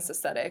stuck on this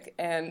aesthetic.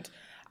 And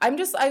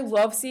I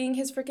love seeing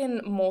his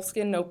freaking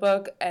Moleskine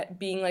notebook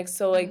being like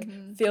so like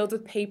filled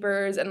with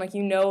papers and like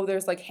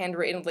there's like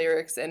handwritten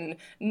lyrics and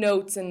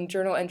notes and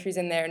journal entries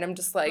in there, and I'm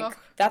just like,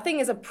 that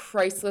thing is a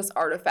priceless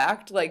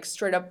artifact, like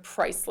straight up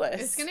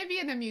priceless. It's gonna be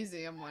in a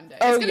museum one day.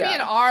 Oh, it's gonna be in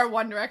our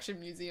One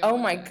Direction museum. Oh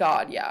one my day.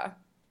 god, yeah.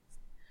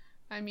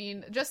 I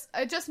mean,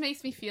 it just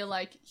makes me feel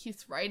like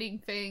he's writing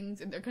things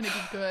and they're gonna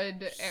be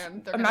good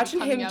and they're Imagine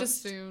gonna be coming him out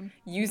just soon.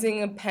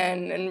 using a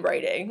pen and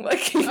writing.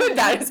 Like, even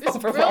that is It's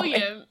overwhelming.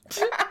 brilliant.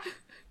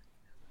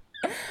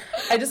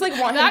 I just like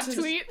want That him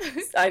to tweet.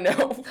 I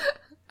know.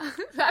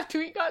 That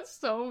tweet got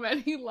so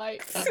many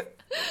likes.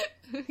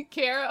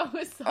 Kara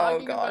was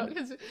talking about,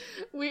 because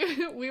we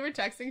were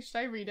texting. Should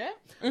I read it?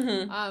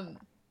 Mm-hmm.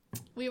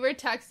 We were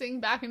texting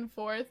back and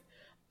forth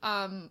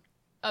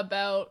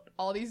about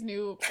all these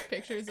new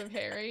pictures of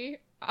Harry.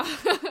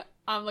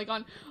 Like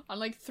on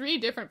like 3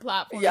 different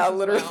platforms. Yeah, as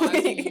well, as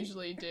literally. we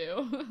usually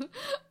do.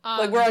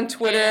 Like, we're on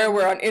Twitter,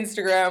 we're on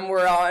Instagram,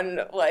 we're on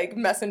like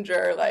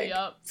Messenger, like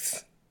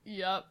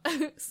Yep.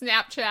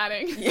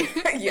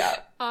 Snapchatting. yeah.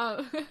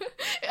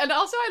 And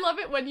also I love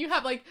it when you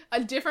have like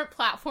a different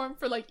platform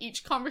for like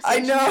each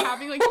conversation I know. you're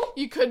having. Like,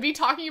 you could be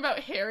talking about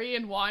Harry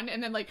in one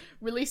and then like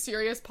really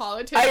serious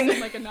politics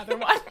in like another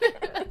one.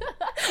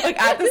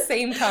 Like at the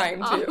same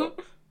time too.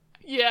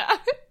 Yeah.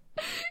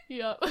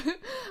 Yep.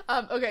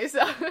 Okay,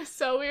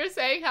 so we were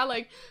saying how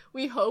like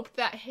we hope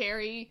that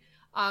Harry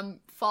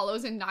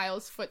follows in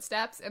Niall's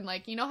footsteps, and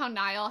like, you know how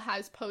Niall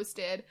has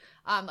posted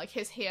like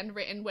his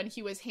handwritten, when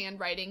he was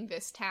handwriting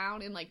this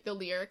town, and like the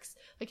lyrics,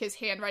 like his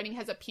handwriting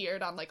has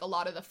appeared on like a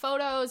lot of the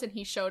photos, and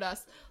he showed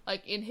us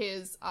like in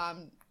his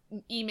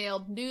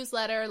emailed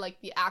newsletter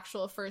like the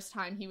actual first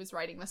time he was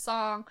writing the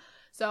song.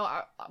 So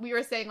we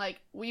were saying,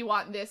 like, we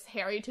want this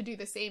Harry to do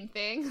the same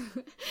thing.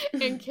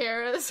 And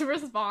Kara's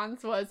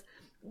response was,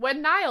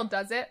 when Niall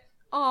does it,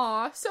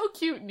 aw, so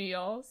cute,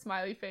 Neil,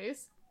 smiley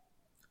face.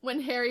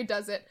 When Harry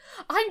does it,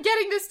 I'm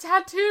getting this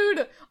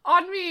tattooed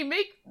on me.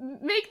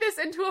 Make this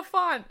into a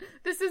font.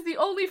 This is the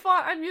only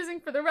font I'm using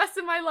for the rest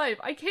of my life.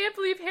 I can't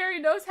believe Harry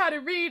knows how to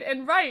read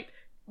and write.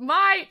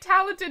 My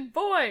talented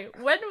boy.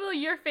 When will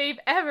your fave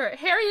ever?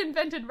 Harry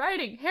invented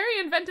writing. Harry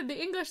invented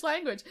the English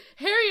language.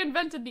 Harry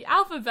invented the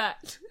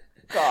alphabet.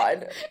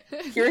 God.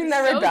 Hearing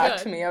that So read back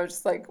good. to me, I was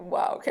just like,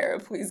 wow, Kara,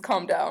 please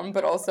calm down.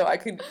 But also I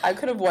could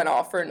have went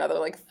off for another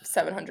like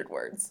 700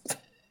 words.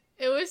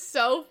 It was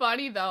so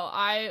funny, though.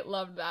 I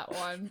loved that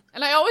one.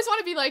 And I always want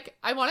to be like,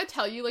 I want to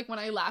tell you, like, when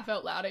I laugh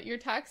out loud at your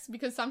text,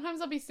 because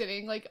sometimes I'll be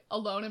sitting, like,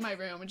 alone in my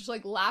room and just,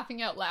 like,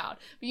 laughing out loud.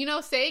 But, you know,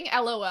 saying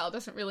LOL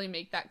doesn't really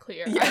make that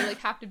clear. Yeah. I, like,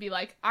 have to be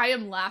like, I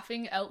am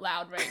laughing out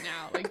loud right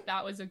now. Like,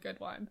 that was a good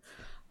one.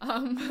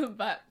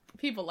 But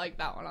people like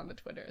that one on the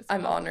Twitters.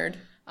 I'm honored.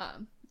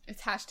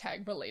 It's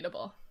hashtag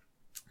relatable.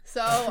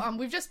 So,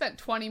 we've just spent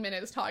 20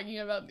 minutes talking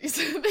about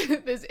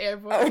this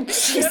airport. Oh,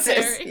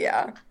 Jesus.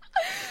 Yeah.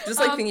 Just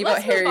like thinking about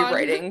let's move Harry on.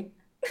 writing.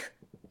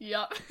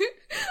 Yep.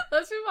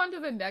 Let's move on to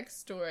the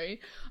next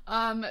story.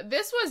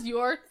 This was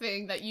your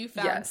thing that you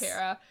found, Yes.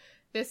 Kara.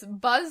 This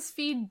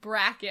BuzzFeed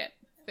bracket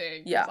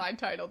thing, Yeah. as I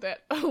titled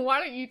it.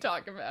 Why don't you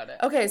talk about it?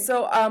 Okay,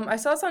 so I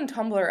saw this on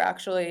Tumblr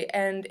actually,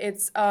 and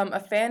it's a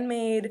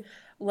fan-made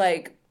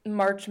like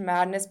March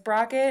Madness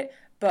bracket,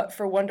 but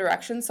for One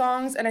Direction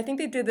songs, and I think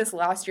they did this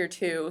last year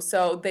too.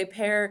 So they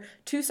pair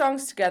 2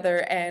 songs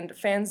together, and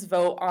fans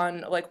vote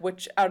on like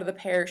which out of the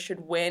pair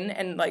should win,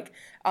 and like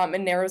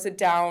it narrows it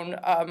down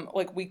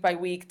like week by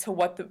week to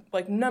what the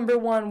like number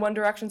 1 One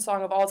Direction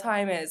song of all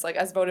time is, like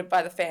as voted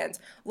by the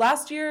fans.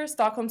 Last year,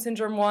 Stockholm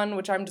Syndrome won,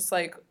 which I'm just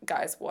like,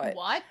 guys, what?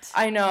 What?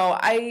 I know.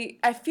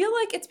 I feel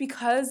like it's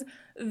because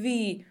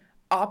the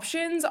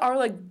options are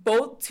like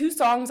both 2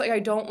 songs like I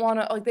don't want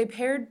to like they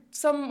paired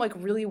some like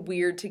really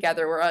weird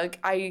together where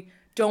like I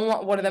don't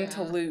want one of them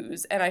to Yeah.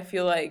 lose, and I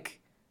feel like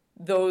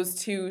those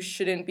 2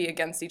 shouldn't be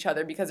against each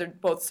other because they're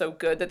both so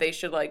good that they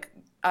should like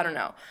I don't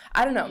know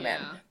man,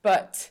 Yeah.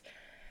 but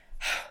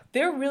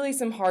there are really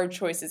some hard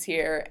choices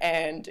here,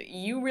 and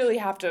you really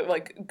have to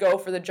like go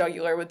for the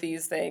jugular with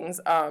these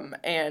things.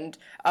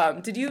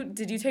 Did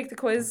you take the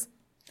quiz?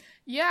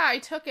 Yeah, I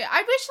took it.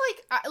 I wish,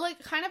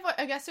 like kind of what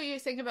I guess what you were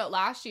saying about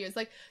last year is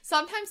like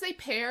sometimes they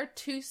pair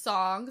two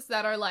songs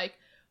that are like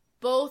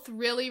both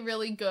really,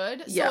 really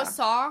good. So Yeah. a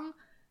song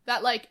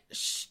that like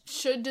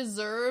should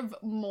deserve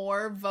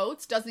more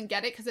votes doesn't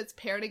get it because it's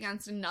paired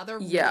against another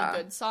really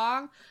good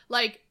song.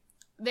 Like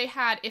they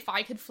had If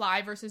I Could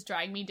Fly versus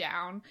Drag Me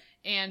Down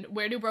and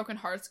Where Do Broken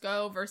Hearts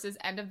Go versus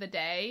End of the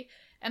Day.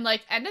 And,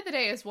 like, End of the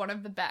Day is one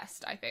of the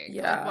best, I think.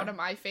 Yeah. Like, one of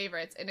my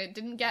favorites. And it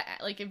didn't get,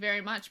 like, it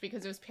very much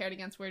because it was paired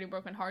against Where Do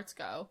Broken Hearts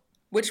Go.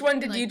 Which one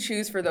did like, you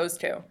choose for those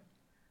two?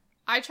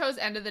 I chose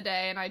End of the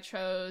Day, and I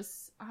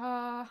chose,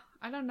 I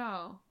don't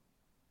know.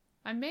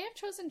 I may have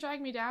chosen Drag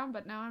Me Down,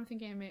 but now I'm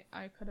thinking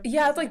I could have.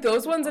 Yeah, it's like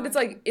those ones, and it's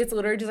like, it's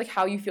literally just like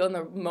how you feel in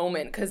the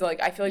moment. Because,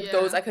 like, I feel like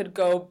those I could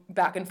go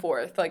back and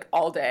forth, like,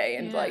 all day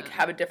and, like,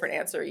 have a different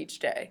answer each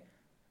day.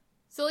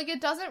 So, like,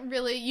 it doesn't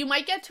really... You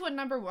might get to a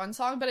number one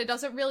song, but it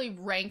doesn't really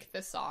rank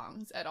the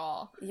songs at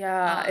all.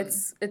 Yeah,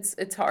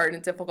 it's hard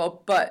and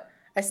difficult, but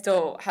I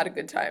still had a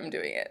good time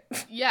doing it.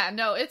 Yeah,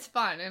 no, it's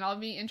fun, and I'll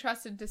be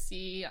interested to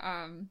see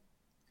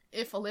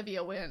if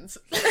Olivia wins.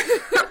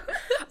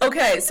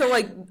 Okay, so,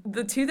 like,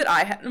 the two that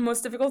I had the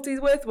most difficulties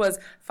with was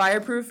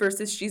Fireproof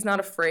versus She's Not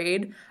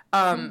Afraid.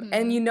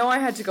 And you know I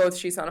had to go with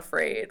She's Not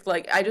Afraid.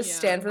 Like, I just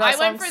stand for that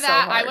song so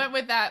hard. I went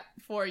with that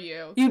for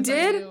you. You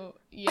did?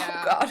 Yeah.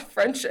 Oh, God,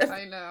 friendship.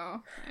 I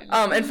know.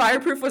 And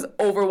Fireproof was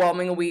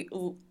overwhelmingly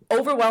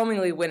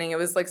winning. It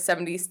was, like,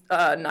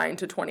 79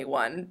 to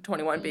 21.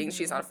 21 being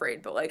She's Not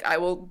Afraid. But, like, I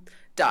will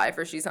die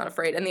for She's Not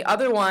Afraid. And the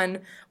other one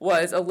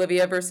was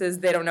Olivia versus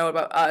They Don't Know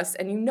About Us.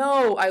 And you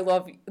know I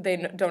love They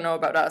Don't Know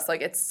About Us.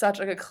 Like, it's such,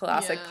 like, a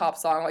classic pop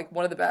song. Like,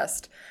 one of the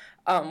best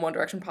One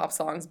Direction pop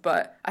songs.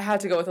 But I had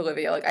to go with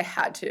Olivia. Like, I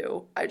had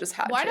to. I just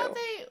had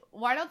to.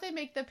 Why don't they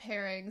make the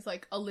pairings,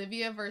 like,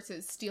 Olivia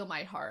versus Steal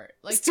My Heart?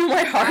 Like, Steal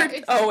My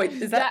Heart? Oh, wait.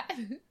 Is that...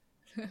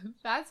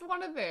 That's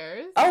one of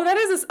theirs. Oh, that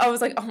is... I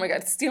was like, oh, my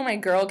God. Steal My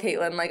Girl,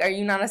 Caitlin. Like, are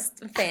you not a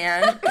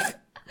fan?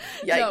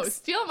 Yikes. No,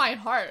 Steal My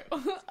Heart.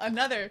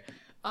 Another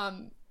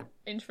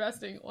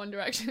interesting One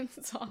Direction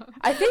song.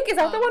 I think, is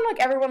that the one,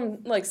 like,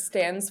 everyone, like,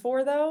 stands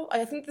for, though?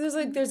 I think there's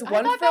one I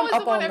from thought that was Up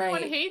the one All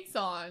everyone Night. hates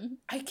on.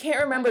 I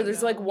can't remember.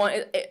 There's, like,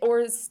 one...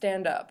 or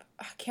Stand Up.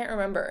 I can't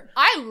remember.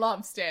 I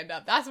love Stand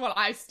Up. That's what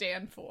I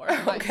stand for.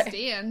 Okay. I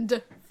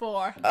stand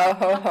for. Oh,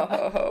 ho, ho,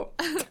 ho,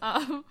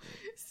 ho.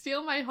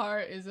 Steal My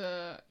Heart is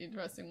a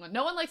interesting one.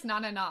 No one likes Na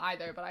Na Na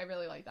either, but I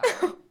really like that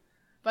one.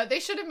 But they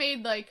should have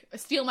made, like, a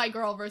Steal My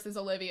Girl versus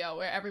Olivia,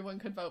 where everyone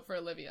could vote for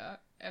Olivia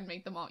and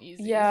make them all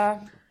easy. Yeah.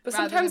 But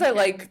rather sometimes than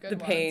I picking like the the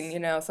good pain, ones. you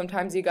know?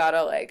 Sometimes you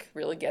gotta, like,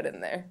 really get in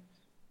there.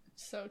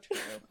 So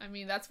true. I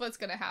mean, that's what's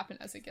gonna happen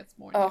as it gets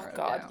more Oh, narrowed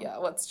God, down. yeah.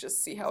 Let's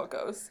just see how it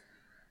goes.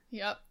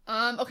 Yep.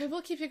 Okay,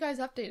 we'll keep you guys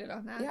updated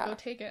on that. Yeah. Go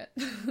take it.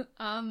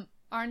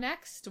 Our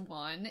next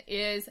one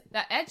is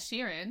that Ed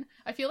Sheeran.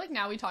 I feel like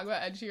now we talk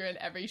about Ed Sheeran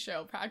every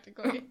show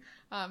practically.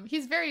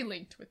 He's very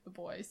linked with the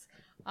boys.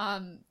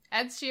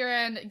 Ed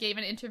Sheeran gave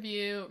an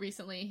interview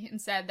recently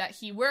and said that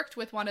he worked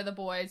with one of the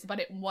boys, but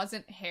it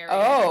wasn't Harry.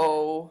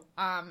 Oh.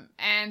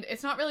 And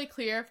it's not really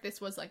clear if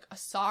this was like a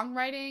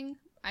songwriting.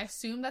 I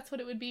assume that's what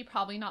it would be.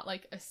 Probably not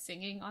like a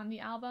singing on the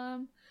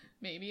album.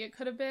 Maybe it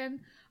could have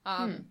been.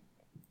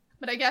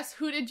 But I guess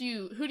who do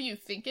you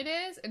think it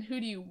is, and who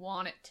do you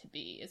want it to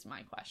be? Is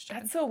my question.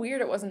 That's so weird.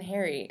 It wasn't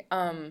Harry.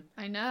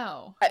 I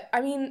know.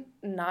 I mean,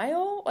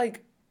 Niall,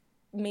 like,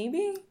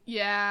 maybe?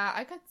 Yeah,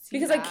 I could see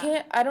Because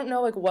that. I don't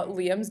know, like, what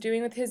Liam's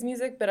doing with his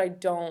music, but I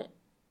feel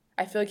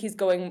like he's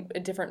going a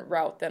different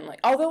route than,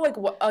 like, although,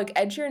 like,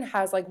 Ed Sheeran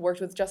has, like,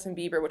 worked with Justin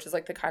Bieber, which is,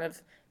 like, the kind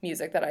of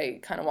music that I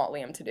kind of want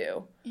Liam to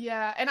do.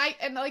 Yeah,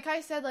 and like I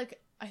said, like,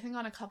 I think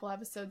on a couple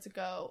episodes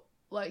ago,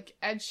 like,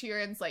 Ed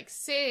Sheeran's, like,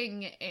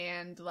 sing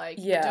and, like,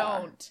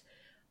 don't.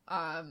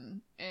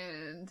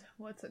 And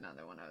what's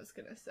another one I was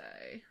gonna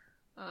say?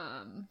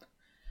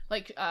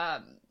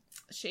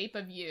 Shape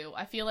of You.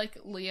 I feel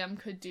like Liam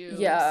could do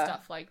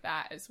stuff like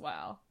that as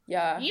well.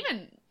 Yeah.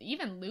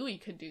 Even Louis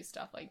could do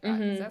stuff like that,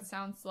 because that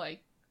sounds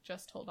like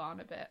Just Hold On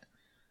a bit.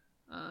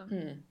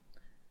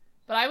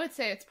 But I would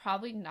say it's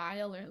probably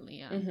Niall or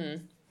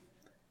Liam.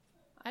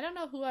 I don't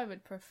know who I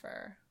would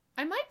prefer.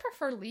 I might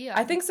prefer Liam.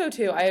 I think so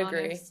too. I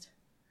agree.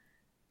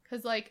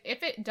 Because, like,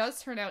 if it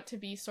does turn out to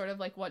be sort of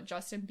like what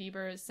Justin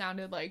Bieber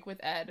sounded like with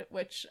Ed,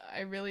 which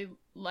I really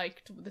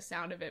liked the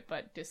sound of it,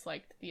 but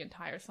disliked the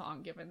entire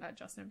song given that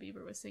Justin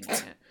Bieber was singing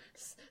it.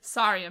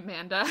 Sorry,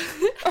 Amanda.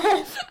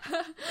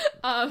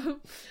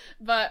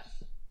 But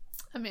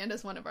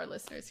Amanda's one of our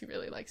listeners who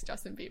really likes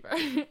Justin Bieber.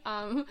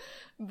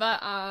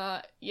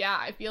 Yeah,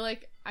 I feel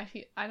like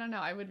I don't know,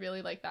 I would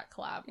really like that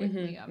collab with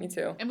Liam. Me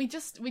too. And we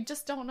just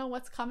don't know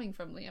what's coming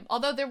from Liam.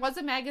 Although there was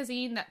a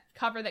magazine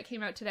cover that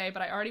came out today,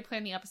 but I already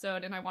planned the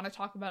episode and I want to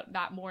talk about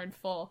that more in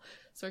full.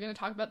 So we're going to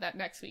talk about that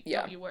next week.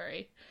 Yeah. Don't you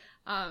worry.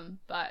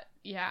 But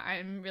yeah,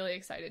 I'm really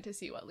excited to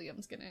see what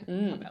Liam's going to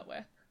come out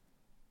with.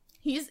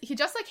 He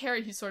just like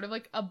Harry, he's sort of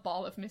like a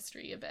ball of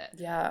mystery a bit.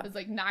 Yeah. Because,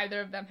 like,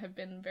 neither of them have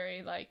been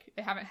very, like,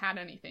 they haven't had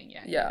anything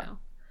yet. Yeah. You know?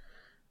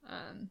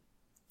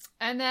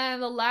 And then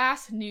the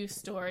last news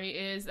story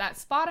is that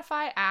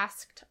Spotify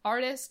asked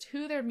artists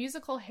who their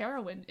musical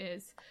heroine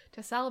is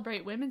to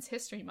celebrate Women's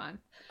History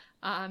Month.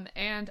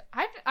 And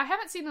I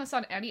haven't seen this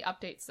on any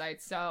update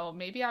sites, so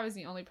maybe I was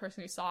the only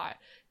person who saw it.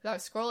 Because I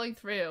was scrolling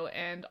through,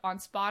 and on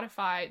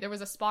Spotify, there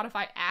was a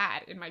Spotify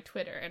ad in my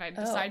Twitter, and I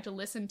decided to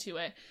listen to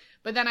it.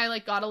 But then I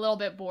got a little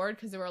bit bored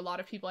because there were a lot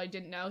of people I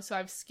didn't know, so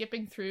I was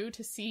skipping through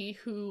to see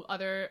who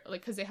other,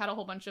 because they had a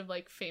whole bunch of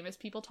famous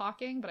people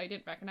talking, but I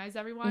didn't recognize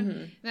everyone. Mm-hmm.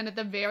 And then at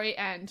the very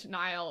end,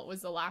 Niall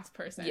was the last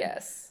person.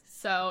 Yes.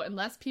 So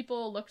unless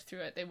people looked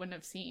through it, they wouldn't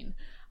have seen.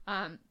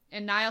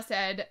 And Niall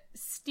said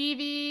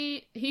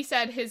he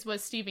said his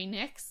was Stevie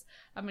Nicks.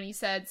 And he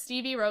said,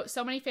 Stevie wrote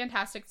so many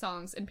fantastic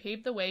songs and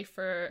paved the way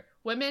for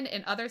women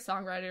and other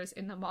songwriters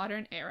in the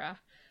modern era.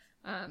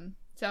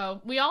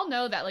 So we all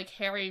know that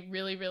Harry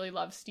really, really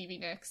loves Stevie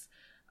Nicks.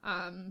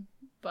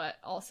 But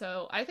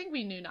also I think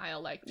we knew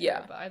Niall liked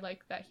her, but I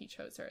like that he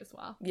chose her as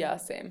well. Yeah,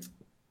 same.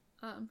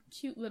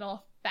 Cute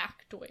little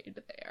factoid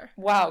there.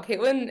 Wow,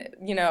 Caitlin,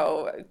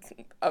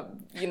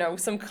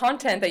 some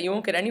content that you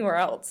won't get anywhere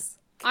else.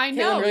 I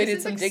know. Caitlin really this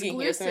did some is digging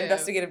here, some exclusive.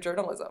 investigative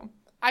journalism.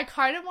 I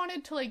kind of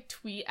wanted to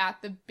tweet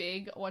at the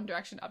big One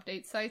Direction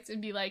update sites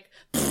and be like,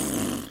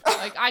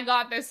 I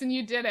got this and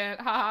you didn't.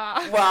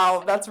 Ha.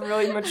 Wow, that's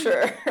really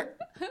mature.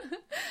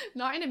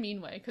 Not in a mean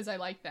way, because I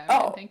like them.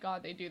 Oh. And thank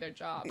God they do their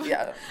job.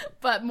 Yeah.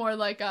 But more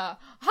like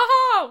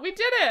ha, we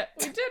did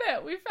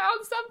it. We found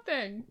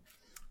something.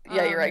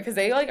 Yeah, you're right, because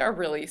they are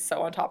really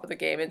so on top of the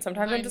game, and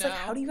sometimes I I'm just know.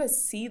 how do you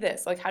guys see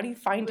this? How do you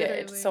find it?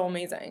 Literally. It's so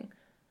amazing.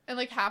 And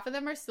half of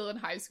them are still in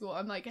high school.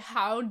 I'm like,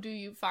 how do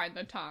you find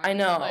the time? I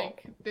know.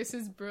 This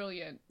is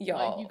brilliant.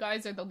 Y'all. You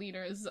guys are the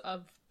leaders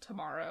of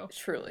tomorrow.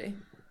 Truly.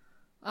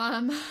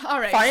 All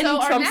right. Finding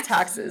so Trump's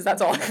taxes,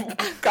 that's all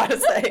I've got to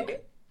say.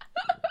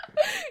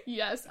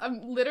 Yes,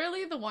 I'm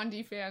literally the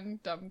 1D fan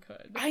dumb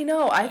could. I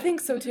know, I think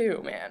so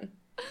too, man.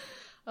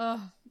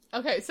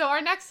 Okay, so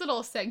our next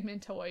little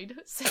segmentoid.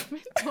 It's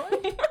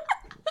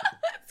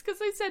because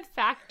I said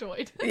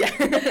factoid. Yeah.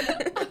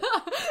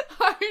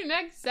 Our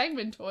next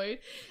segmentoid,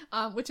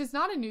 which is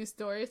not a news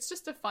story, it's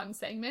just a fun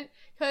segment,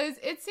 because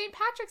it's St.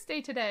 Patrick's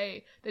Day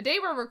today, the day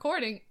we're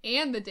recording,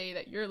 and the day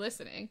that you're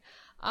listening.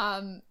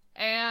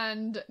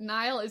 And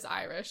Niall is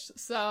Irish,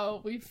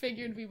 so we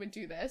figured we would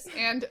do this.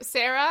 And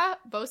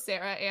both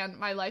Sarah and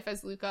My Life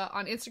as Luca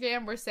on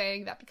Instagram were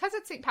saying that because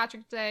it's St.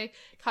 Patrick's Day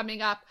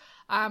coming up,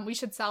 we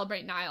should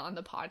celebrate Niall on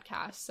the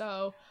podcast.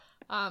 So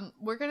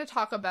we're going to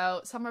talk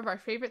about some of our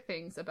favorite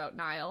things about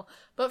Niall.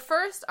 But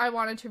first, I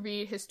wanted to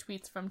read his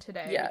tweets from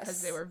today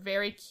because they were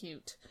very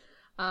cute.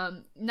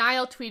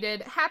 Niall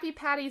tweeted, "Happy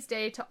Paddy's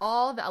Day to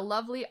all the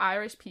lovely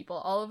Irish people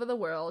all over the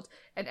world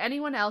and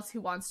anyone else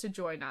who wants to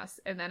join us."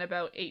 And then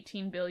about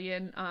 18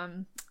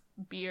 billion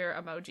beer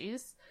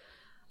emojis.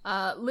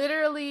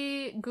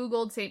 Literally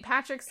Googled St.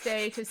 Patrick's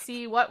Day to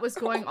see what was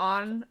going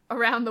on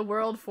around the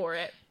world for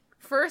it.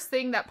 First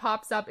thing that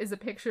pops up is a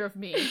picture of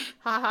me.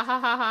 Ha ha ha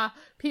ha ha.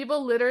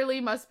 People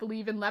literally must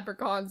believe in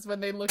leprechauns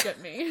when they look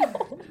at me.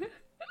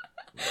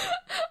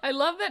 I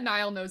love that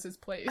Niall knows his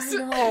place. I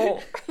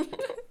know.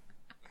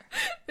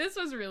 This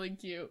was really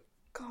cute.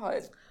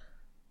 God.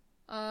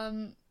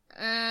 And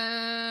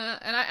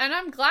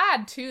I'm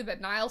glad too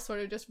that Niall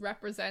sort of just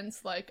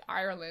represents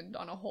Ireland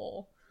on a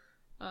whole.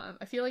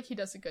 I feel like he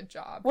does a good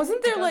job.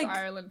 Wasn't there he does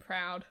Ireland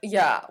proud?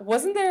 Yeah,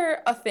 wasn't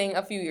there a thing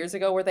a few years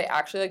ago where they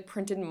actually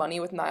printed money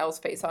with Niall's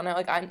face on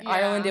it?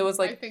 Ireland, it was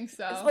I think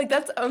so. It's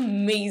that's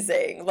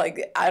amazing.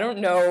 I don't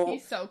know.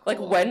 He's so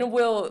cool. When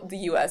will the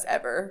U.S.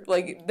 ever?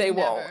 They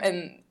won't,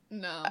 and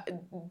no,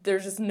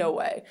 there's just no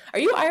way. Are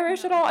you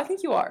Irish at all? I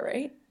think you are,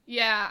 right?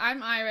 Yeah,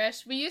 I'm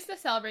Irish. We used to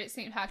celebrate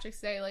St.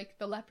 Patrick's Day.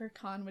 The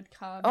leprechaun would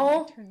come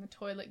and turn the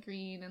toilet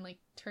green and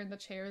turn the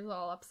chairs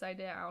all upside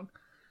down.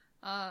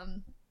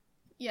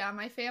 Yeah,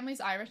 my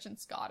family's Irish and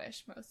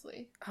Scottish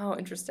mostly. Oh,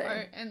 interesting.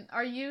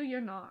 Are you?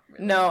 You're not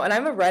really. No, and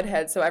I'm a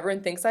redhead, so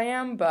everyone thinks I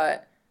am,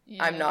 but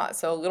I'm not.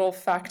 So a little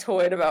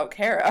factoid about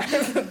Cara.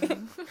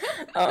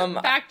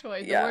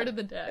 Factoid, the word of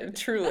the dead.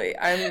 Truly.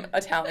 I'm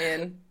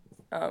Italian,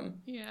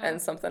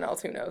 and something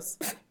else, who knows?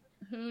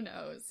 Who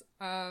knows?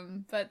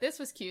 But this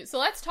was cute. So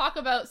let's talk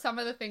about some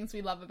of the things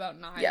we love about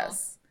Niall.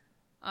 Yes.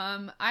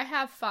 I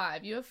have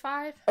 5. You have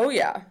 5? Oh,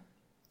 yeah.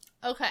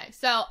 Okay,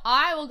 so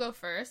I will go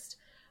first.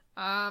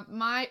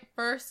 My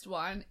first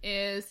one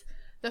is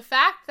the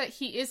fact that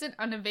he isn't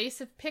an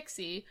evasive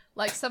pixie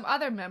like some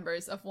other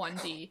members of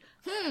 1D.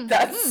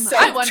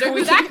 I wonder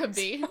who that could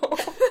be.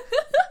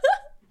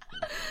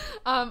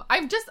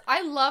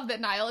 I love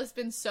that Niall has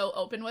been so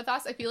open with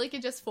us. I feel like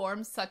it just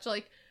forms such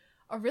a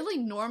really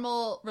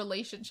normal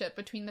relationship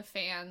between the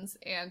fans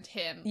and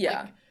him.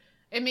 Yeah.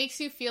 It makes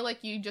you feel like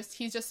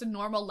he's just a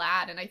normal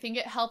lad, and I think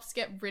it helps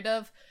get rid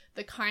of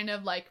the kind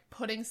of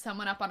putting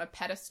someone up on a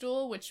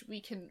pedestal, which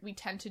we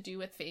tend to do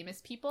with famous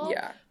people.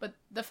 Yeah. But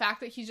the fact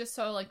that he's just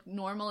so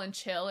normal and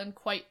chill and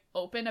quite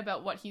open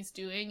about what he's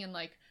doing and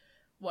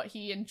what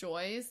he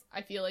enjoys,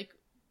 I feel like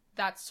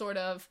that's sort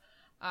of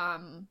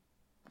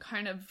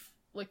kind of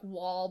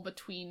wall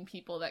between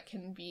people that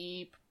can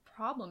be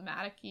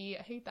problematic-y.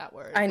 I hate that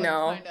word. I but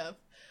know. Kind of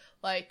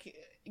like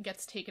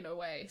gets taken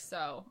away.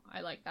 So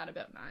I like that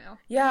about Niall.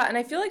 Yeah, and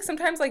I feel like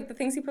sometimes, like, the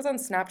things he puts on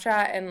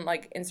Snapchat and,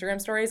 like,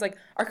 Instagram stories, like,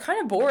 are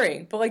kind of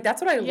boring. But, like,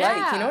 that's what I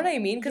like. You know what I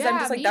mean? Because I'm Yeah,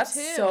 just like, me that's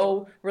too.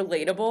 so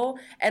relatable.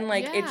 And,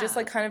 like, it just, Yeah.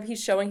 like, kind of,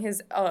 he's showing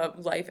his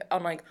life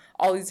on, like,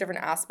 all these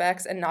different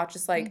aspects and not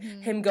just, like,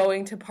 him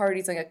going to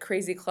parties, like, at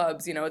crazy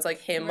clubs. You know, it's,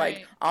 like, him, like,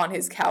 Right. on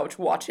his couch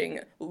watching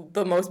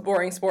the most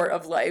boring sport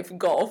of life,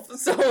 golf.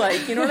 So,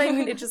 like, you know what I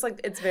mean? It's just, like,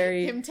 it's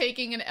very... Him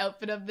taking an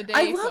outfit of the day.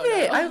 I love photo.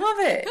 it. I love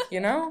it, you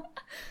know?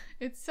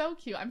 It's so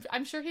cute.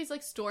 I'm sure he's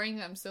like storing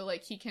them so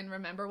like he can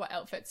remember what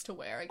outfits to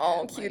wear again.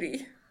 Oh, Like,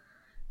 cutie.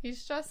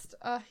 he's just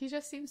he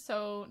just seems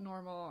so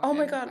normal. Oh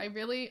my and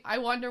God. I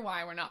wonder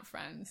why we're not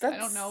friends. I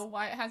That's- don't know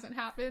why it hasn't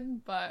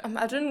happened, but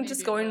Imagine maybe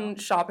just it going will.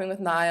 shopping with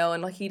Niall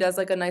and, like, he does,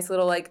 like, a nice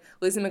little, like,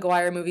 Lizzie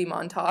McGuire movie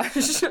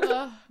montage.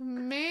 Oh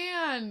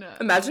man.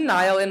 Imagine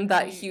Niall in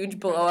that Be huge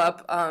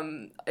blow-up,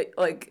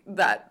 like,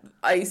 that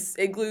ice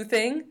igloo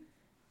thing.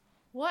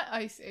 What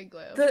ice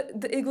igloo?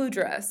 The igloo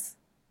dress.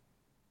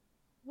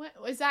 What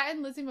was that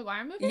in Lizzie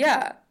McGuire movie?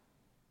 Yeah.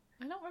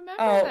 I don't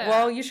remember Oh, that.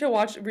 well, you should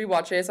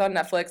rewatch it. It's on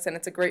Netflix, and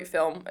it's a great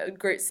film. A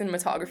great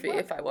cinematography,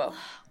 if I will.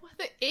 What,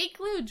 the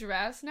igloo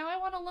dress? Now I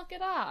want to look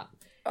it up.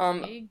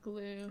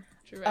 Igloo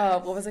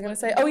dress. What was I going to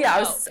say? Oh, yeah, I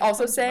was it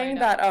also comes saying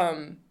right up.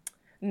 that,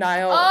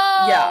 Niall...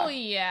 Oh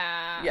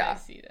yeah. yeah. I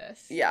see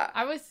this. Yeah.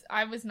 I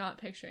was not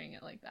picturing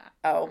it like that.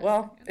 Oh,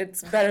 well,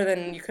 it's better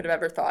than you could have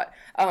ever thought.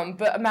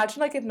 But imagine,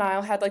 like, if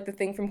Niall had, like, the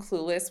thing from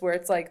Clueless where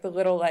it's, like, the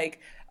little,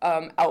 like,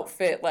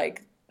 outfit,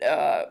 like,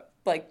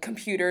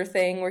 computer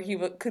thing where he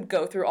could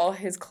go through all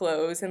his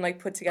clothes and, like,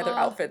 put together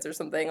outfits or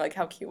something. Like,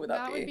 how cute would that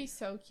That be? would be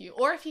so cute.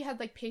 Or if he had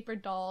like paper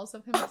dolls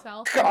of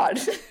himself. God.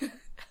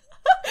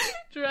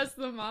 Dress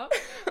them up.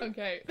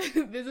 Okay,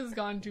 this has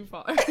gone too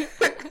far.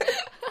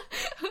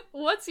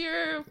 What's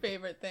your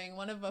favorite thing?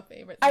 One of a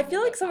favorite I things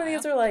feel like about some of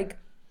these Niall? are, like,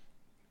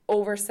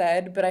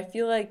 oversaid, but I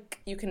feel like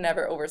you can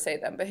never oversay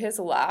them. But his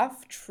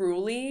laugh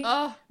truly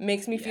Oh,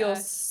 makes me feel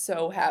yes.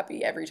 so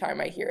happy every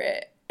time I hear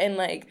it. And,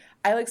 like,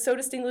 I, like, so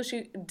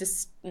distinctly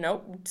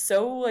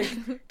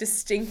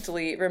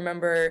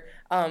remember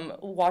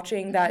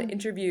watching that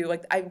interview.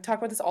 Like, I talk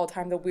about this all the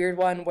time, the weird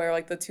one where,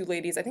 like, the two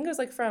ladies, I think it was,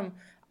 like, from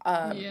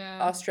Yeah.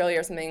 Australia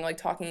or something, like,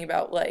 talking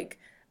about, like,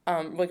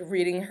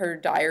 reading her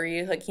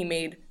diary. Like,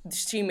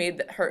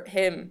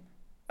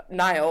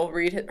 Niall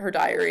read her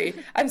diary.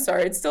 I'm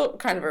sorry, it's still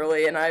kind of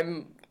early and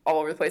I'm all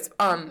over the place.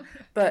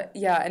 But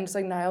yeah, and just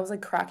like Niall was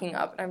like cracking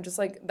up, and I'm just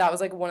like, that was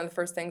like one of the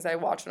first things I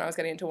watched when I was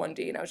getting into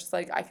 1D, and I was just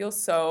like, I feel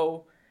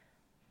so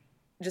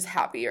just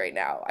happy right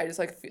now. I just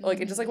like feel like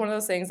it's just like one of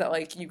those things that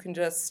like you can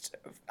just,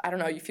 I don't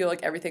know, you feel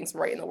like everything's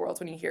right in the world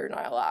when you hear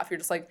Niall laugh. You're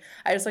just like,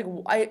 I feel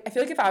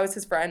like if I was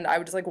his friend, I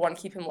would just like want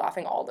to keep him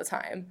laughing all the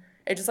time.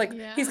 It just like,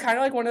 Yeah. he's kind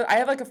of like I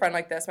have like a friend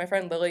like this. My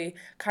friend Lily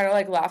kind of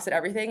like laughs at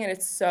everything, and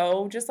it's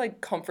so just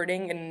like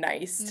comforting and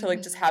nice to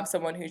like just have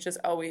someone who's just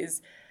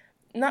always,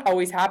 not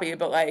always happy,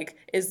 but like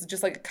is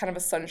just like kind of a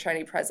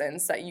sunshiny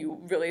presence that you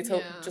really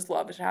just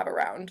love to have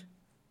around.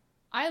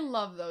 I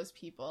love those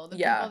people. The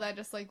Yeah. people that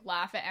just like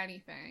laugh at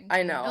anything.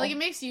 I know. And, like it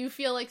makes you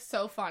feel like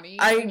so funny.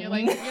 I And you're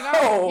like,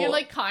 know. you're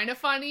like kind of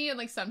funny, and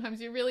like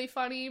sometimes you're really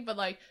funny, but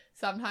like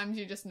sometimes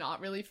you're just not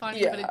really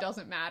funny. But Yeah. it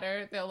doesn't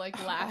matter. They'll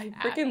like laugh. I at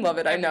freaking love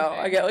it. I know. I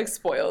everything. get like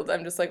spoiled.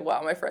 I'm just like,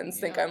 wow, my friends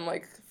think Yeah. I'm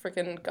like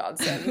freaking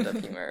godsend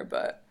of humor,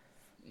 but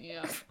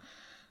Yeah.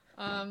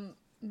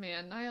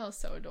 Man, Niall is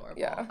so adorable.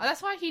 Yeah.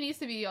 That's why he needs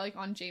to be like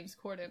on James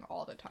Corden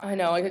all the time. I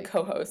know, like a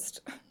co-host.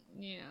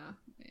 Yeah,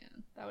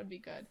 man, that would be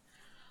good.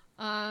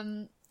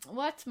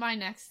 What's my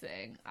next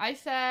thing? I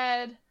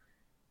said,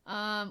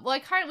 well,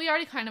 we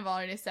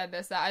already said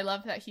this, that I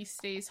love that he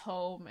stays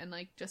home and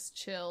like just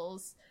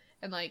chills,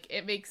 and like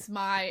it makes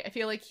I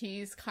feel like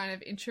he's kind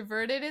of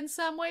introverted in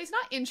some ways.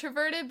 Not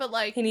introverted, but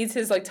like He needs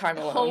his like time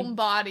alone.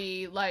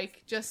 homebody,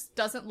 like just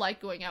doesn't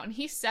like going out. And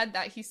he said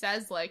that. He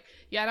says like,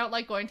 yeah, I don't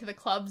like going to the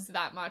clubs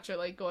that much or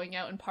like going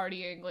out and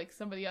partying like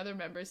some of the other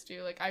members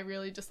do. Like I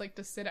really just like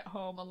to sit at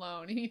home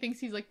alone. And he thinks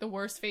he's like the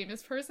worst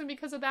famous person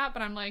because of that,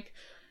 but I'm like,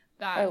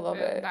 I love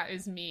it. That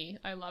is me.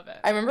 I love it.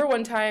 I remember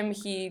one time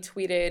he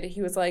tweeted,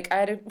 he was like, I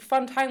had a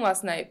fun time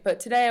last night, but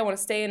today I want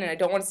to stay in and I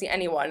don't want to see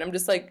anyone. I'm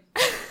just like,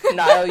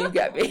 Niall, you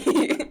get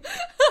me.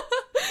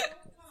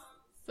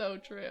 So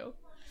true.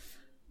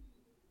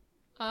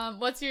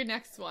 What's your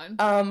next one?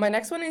 My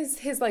next one is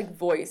his like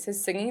voice,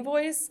 his singing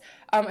voice.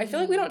 I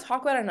feel like we don't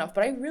talk about it enough,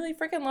 but I really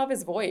freaking love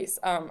his voice.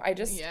 I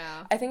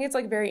think it's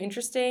like very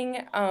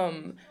interesting.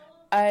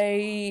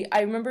 I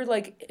remember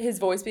like his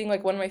voice being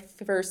like one of my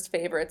first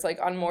favorites, like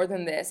on More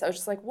Than This. I was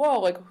just like, whoa,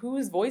 like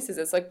whose voice is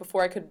this? Like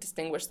before I could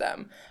distinguish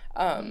them.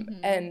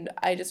 And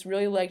I just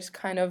really liked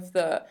kind of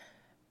the,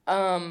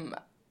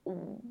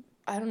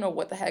 I don't know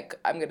what the heck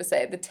I'm going to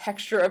say, the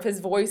texture of his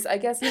voice, I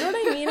guess. You know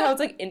what I mean? How it's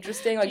like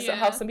interesting, like so,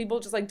 how some people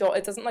just like don't,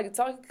 it's not like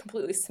a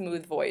completely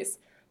smooth voice,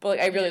 but like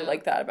I really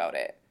like that about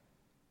it.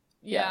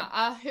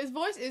 Yeah, his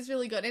voice is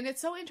really good, and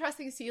it's so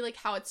interesting to see like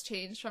how it's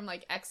changed from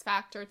like X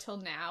Factor till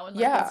now, and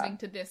like listening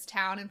to This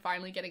Town and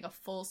finally getting a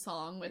full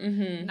song with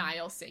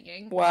Niall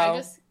singing.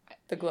 Wow,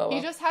 the glow up.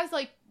 He just has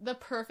like the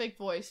perfect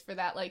voice for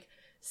that like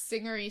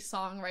singery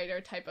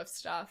songwriter type of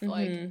stuff.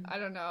 Like I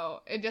don't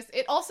know,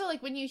 it also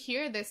like when you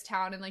hear This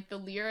Town and like the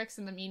lyrics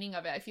and the meaning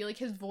of it, I feel like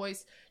his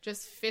voice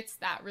just fits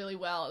that really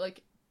well.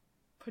 Like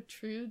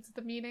protrudes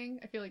the meaning.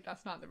 I feel like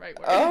that's not the right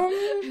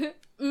word.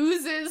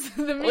 Oozes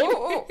the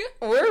meaning.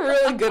 We're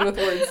really good with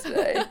words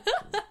today.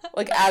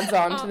 Like adds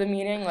on to the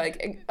meaning,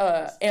 like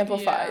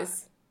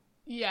amplifies.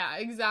 Yeah,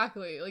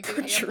 exactly. Like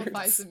it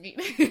amplifies the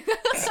meaning.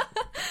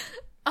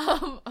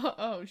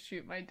 Oh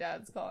shoot, my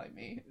dad's calling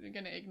me. I'm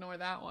gonna ignore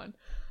that one.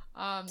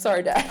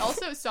 Sorry, Dad.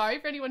 Also, sorry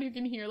for anyone who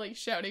can hear like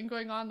shouting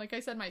going on. Like I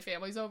said, my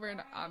family's over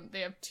and they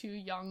have 2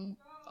 young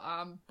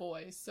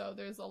boys, so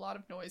there's a lot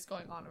of noise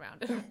going on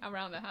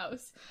around the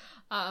house.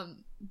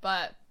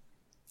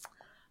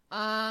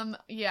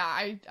 Yeah,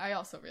 I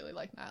also really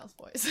like Niall's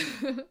voice.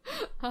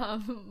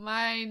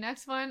 My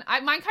next one,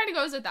 mine kind of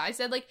goes with that. I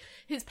said like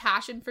his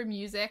passion for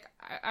music.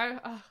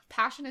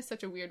 Passion is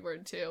such a weird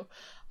word too.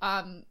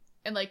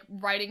 And like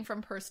writing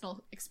from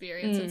personal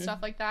experience and stuff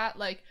like that.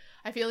 Like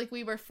I feel like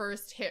we were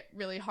first hit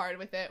really hard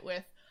with it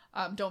with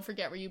Don't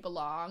Forget Where You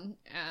Belong.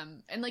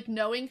 And like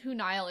knowing who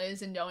Niall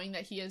is and knowing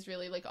that he is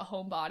really like a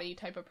homebody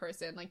type of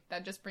person, like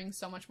that just brings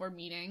so much more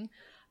meaning.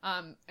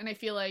 And I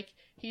feel like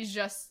he's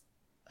just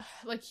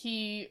like,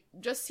 he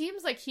just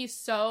seems like he's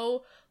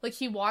so like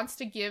he wants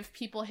to give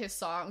people his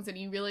songs and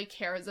he really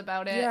cares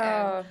about it.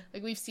 And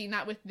like we've seen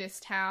that with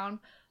This Town.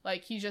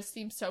 Like he just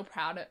seems so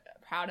proud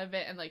of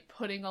it and like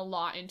putting a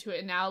lot into it.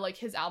 And now like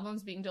his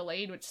album's being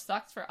delayed, which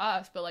sucks for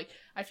us, but like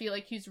I feel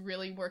like he's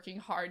really working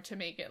hard to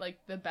make it like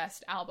the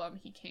best album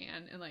he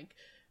can and like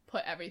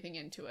put everything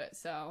into it.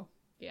 So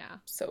yeah,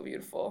 so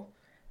beautiful.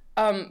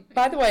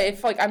 By the way,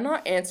 if like I'm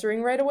not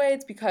answering right away,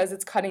 it's because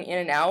it's cutting in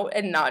and out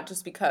and not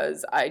just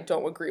because I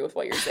don't agree with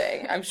what you're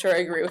saying. I'm sure I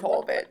agree with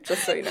all of it,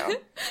 just so you know.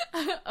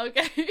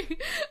 Okay.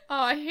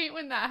 Oh, I hate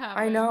when that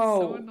happens. I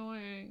know. It's so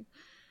annoying,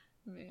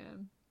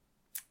 man.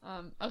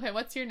 Okay,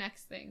 what's your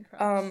next thing,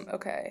 Cross?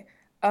 Okay.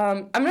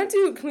 Can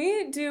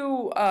we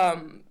do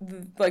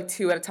like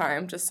 2 at a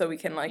time just so we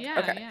can like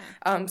okay.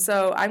 Yeah.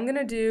 So I'm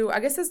gonna do, I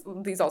guess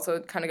these also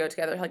kind of go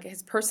together, like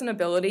his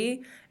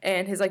personability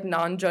and his like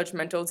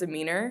non-judgmental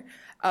demeanor.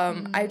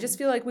 I just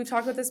feel like we've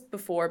talked about this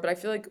before, but I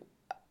feel like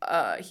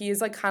he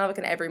is like kind of like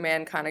an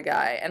everyman kind of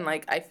guy, and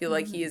like I feel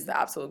like he is the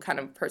absolute kind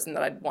of person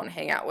that I'd want to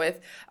hang out with.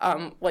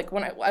 Like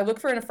when I look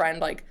for in a friend,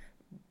 like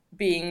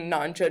being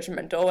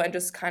non-judgmental and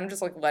just kind of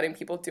just like letting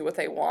people do what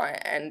they want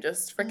and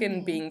just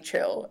freaking being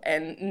chill,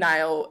 and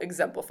Niall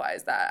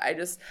exemplifies that. I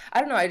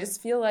don't know, I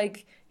just feel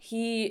like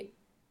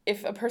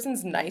if a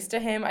person's nice to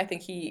him, I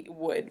think he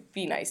would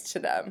be nice to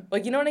them.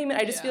 Like, you know what I mean?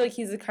 I just feel like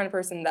he's the kind of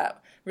person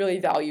that really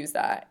values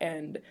that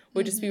and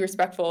would just be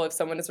respectful if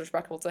someone is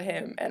respectful to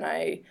him. And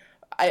I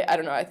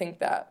don't know, I think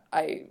that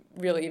I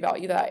really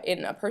value that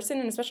in a person,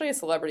 and especially a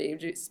celebrity,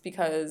 just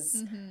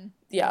because,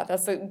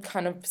 that's the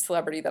kind of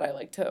celebrity that I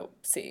like to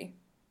see.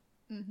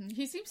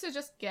 He seems to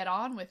just get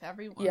on with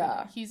everyone.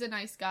 Yeah. He's a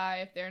nice guy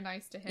if they're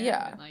nice to him,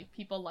 and like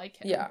people like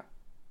him. Yeah.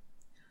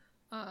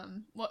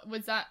 What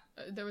was that?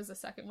 There was a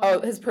second one. Oh,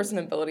 his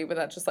personability, but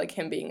that's just like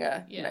him being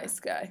a nice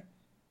guy.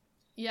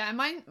 Yeah, and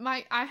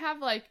I have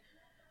like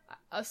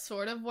a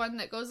sort of one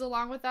that goes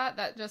along with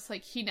that just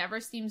like he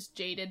never seems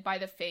jaded by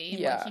the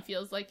fame. Like he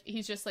feels like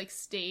he's just like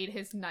stayed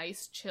his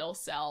nice chill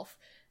self,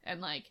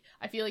 and like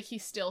I feel like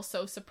he's still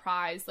so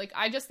surprised. Like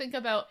I just think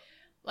about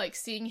like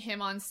seeing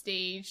him on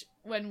stage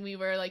when we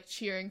were like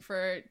cheering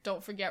for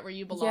Don't Forget Where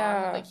You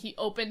Belong. Like he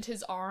opened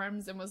his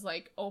arms and was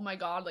like, oh my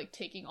god, like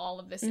taking all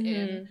of this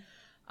in.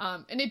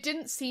 And it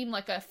didn't seem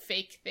like a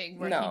fake thing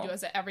where he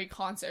does at every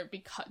concert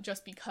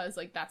because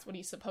like that's what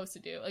he's supposed to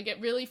do. Like it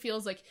really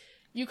feels like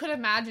you could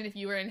imagine if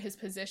you were in his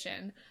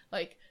position,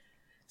 like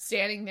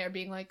standing there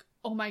being like,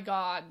 oh my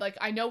god, like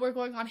I know we're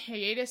going on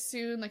hiatus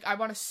soon, like I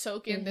want to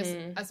soak in this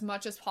as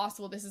much as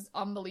possible. This is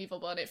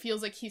unbelievable. And it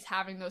feels like he's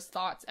having those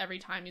thoughts every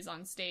time he's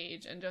on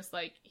stage, and just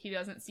like he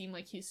doesn't seem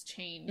like he's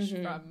changed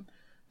from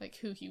like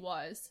who he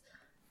was.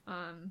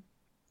 And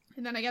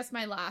then I guess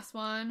my last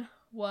one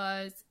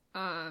was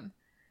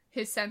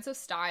his sense of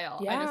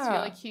style. I just feel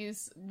like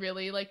he's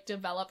really like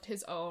developed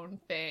his own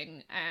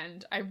thing,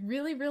 and I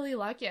really, really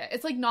like it.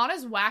 It's like not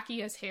as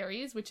wacky as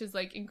Harry's, which is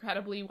like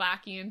incredibly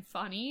wacky and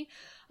funny.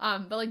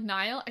 But like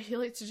Niall, I feel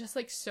like it's just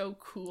like so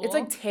cool. It's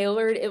like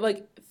tailored. It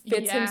like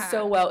fits him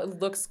so well. It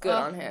looks good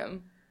on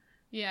him.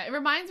 Yeah, it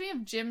reminds me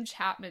of Jim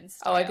Chapman's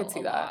style. Oh, I could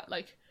see that.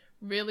 Like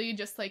really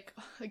just like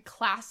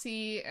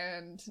classy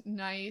and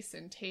nice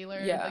and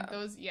tailored. Like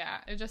those,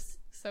 it's just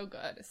so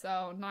good.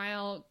 So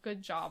Niall,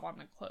 good job on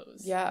the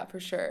clothes. Yeah, for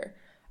sure.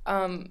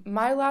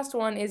 My last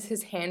one is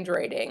his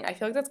handwriting. I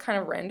feel like that's kind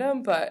of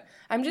random, but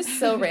I'm just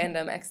so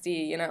random,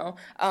 XD, you know.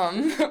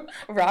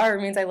 Rar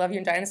means I love you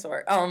in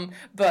dinosaur.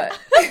 But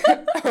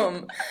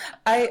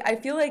I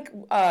feel like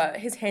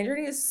his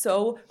handwriting is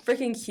so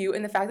freaking cute,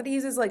 and the fact that he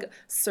uses like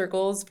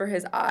circles for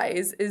his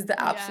eyes is the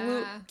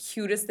absolute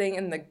cutest thing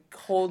in the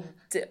whole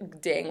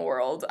dang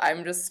world.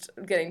 I'm just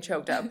getting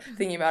choked up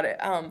thinking about it.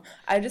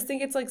 I just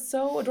think it's like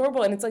so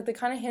adorable, and it's like the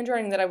kind of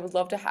handwriting that I would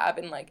love to have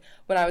in like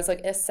when I was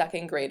like a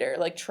second grader,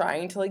 like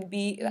trying to like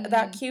be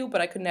that cute, but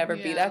I could never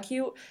be that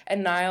cute.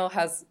 And Niall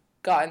has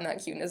gotten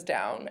that cuteness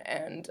down,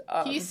 and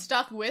he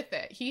stuck with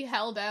it. He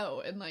held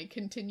out and like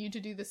continued to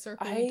do the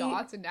circle and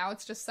dots, and now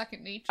it's just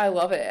second nature. I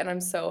love it, and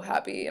I'm so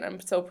happy, and I'm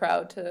so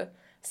proud to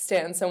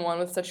stand someone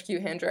with such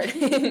cute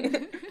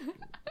handwriting.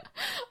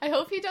 I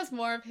hope he does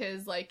more of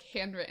his like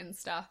handwritten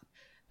stuff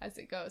as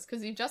it goes,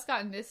 because you've just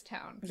gotten this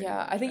town.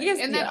 Yeah, I think he has,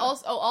 and then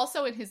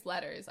also in his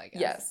letters, I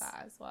guess. Yes,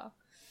 that as well.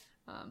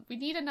 We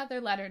need another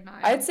letter,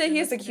 Niall. I'd say he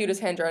has the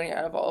cutest handwriting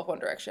out of all of One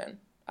Direction.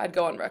 I'd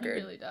go on record.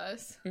 He really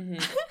does. Mm-hmm.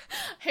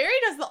 Harry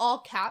does the all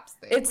caps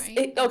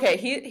thing. Okay.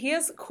 He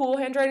has cool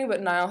handwriting,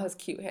 but Niall has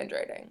cute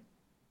handwriting.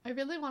 I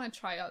really want to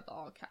try out the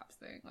all caps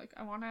thing. Like,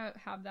 I want to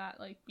have that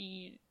like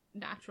be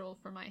natural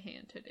for my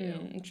hand to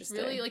do. Interesting.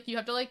 Really, like you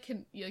have to like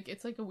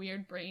it's like a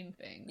weird brain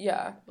thing.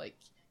 Yeah. Like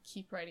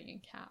keep writing in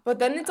caps. But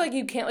then it's like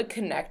you can't like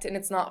connect, and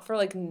it's not for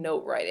like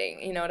note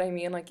writing. You know what I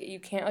mean? Like you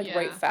can't like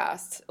write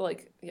fast.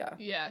 Like yeah.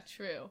 Yeah,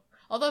 true.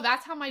 Although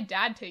that's how my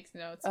dad takes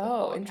notes. With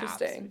all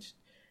interesting. Caps, which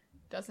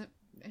doesn't.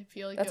 I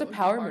feel like that's a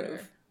power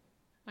move.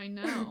 I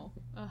know.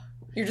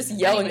 You're just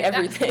yelling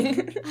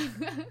everything.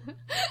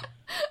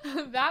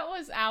 That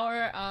was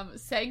our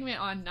segment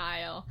on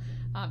Niall.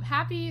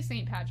 Happy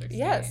St. Patrick's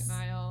Day,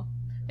 Niall.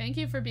 Thank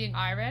you for being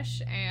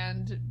Irish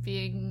and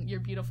being your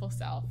beautiful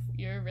self.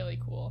 You're really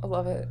cool. I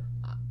love it.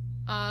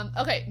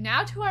 Okay,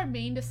 now to our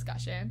main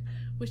discussion,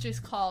 which is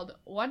called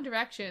One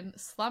Direction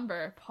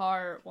Slumber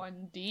Part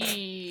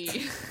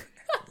 1D.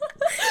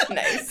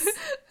 Nice.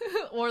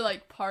 Or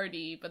like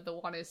party, but the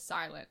one is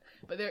silent.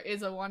 But there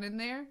is a one in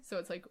there, so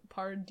it's like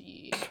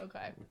party.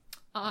 Okay.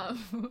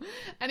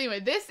 Anyway,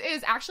 this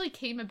actually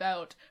came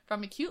about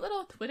from a cute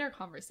little Twitter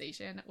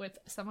conversation with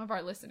some of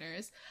our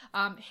listeners.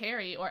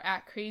 Harry, or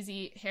at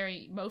Crazy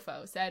Harry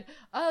Mofo, said,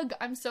 "Ugh,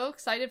 I'm so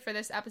excited for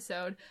this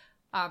episode,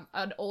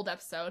 an old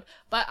episode,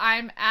 but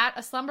I'm at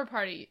a slumber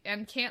party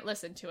and can't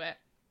listen to it."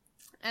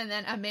 And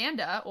then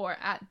Amanda, or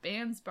at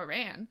Bands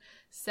Baran,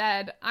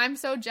 said, "I'm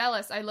so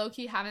jealous. I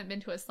low-key haven't been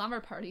to a slumber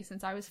party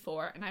since I was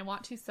 4, and I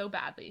want to so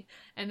badly."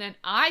 And then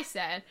I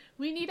said,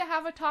 "We need to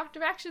have a Talk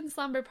Direction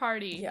slumber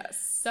party."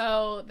 Yes.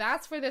 So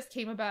that's where this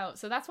came about.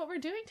 So that's what we're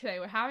doing today.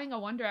 We're having a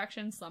One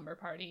Direction slumber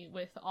party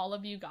with all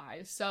of you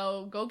guys.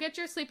 So go get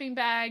your sleeping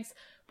bags,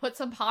 put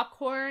some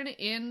popcorn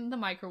in the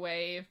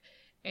microwave,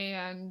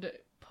 and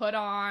put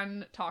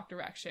on Talk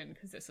Direction,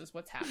 because this is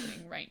what's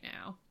happening right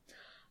now.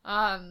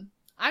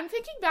 I'm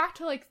thinking back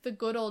to, like, the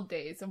good old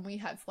days when we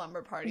had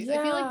slumber parties. Yeah.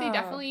 I feel like they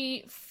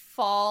definitely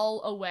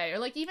fall away. Or,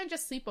 like, even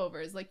just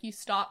sleepovers. Like, you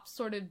stop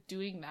sort of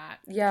doing that.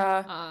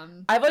 Yeah.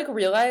 I've, like,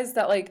 realized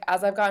that, like,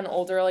 as I've gotten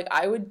older, like,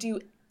 I would do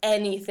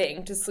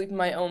anything to sleep in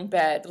my own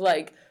bed.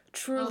 Like,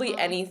 truly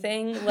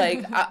anything.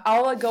 Like,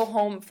 I'll, like, go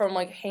home from,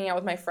 like, hanging out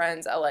with my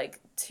friends at,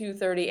 like,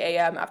 2:30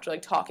 a.m. after,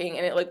 like, talking.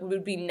 And it, like,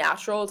 would be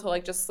natural to,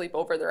 like, just sleep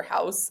over their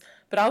house.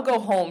 But I'll go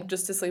home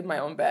just to sleep in my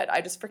own bed. I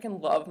just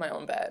freaking love my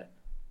own bed.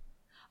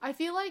 I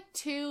feel like,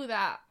 too,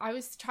 that I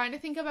was trying to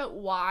think about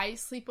why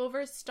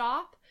sleepovers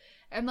stop.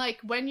 And, like,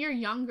 when you're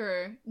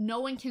younger,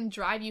 no one can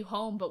drive you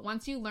home. But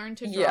once you learn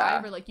to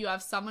drive, or, like, you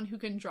have someone who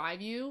can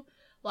drive you,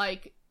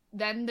 like,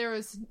 then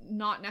there's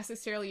not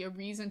necessarily a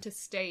reason to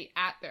stay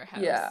at their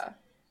house. Yeah.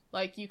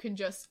 Like, you can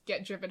just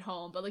get driven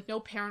home. But, like,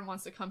 no parent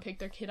wants to come pick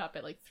their kid up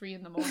at, like, 3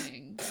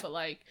 a.m. But,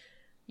 like,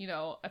 you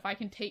know, if I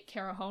can take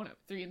Cara home at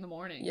 3 a.m,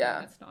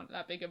 then it's not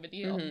that big of a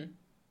deal.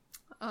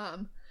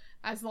 Mm-hmm.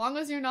 As long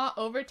as you're not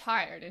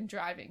overtired and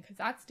driving, because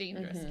that's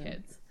dangerous,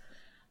 kids.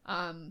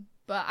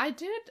 But I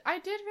did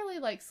really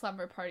like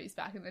slumber parties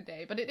back in the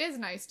day. But it is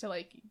nice to,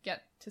 like,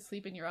 get to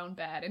sleep in your own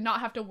bed and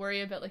not have to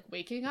worry about, like,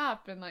 waking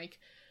up and, like,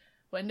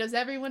 when does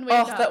everyone wake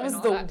up? Oh, that was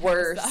the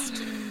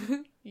worst.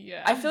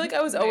 Yeah. I feel like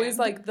I was always,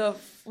 like, the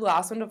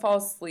last one to fall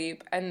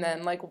asleep, and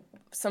then, like,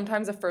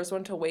 sometimes the first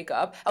one to wake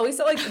up. At least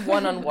at, like,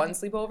 one-on-one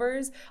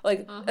sleepovers.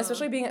 Like,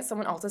 especially being at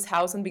someone else's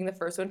house and being the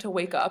first one to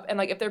wake up. And,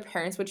 like, if their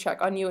parents would check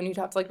on you and you'd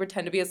have to, like,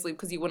 pretend to be asleep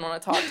because you wouldn't want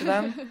to talk to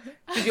them.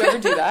 Did you ever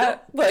do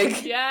that?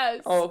 Like,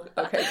 yes. Oh,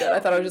 okay, good. I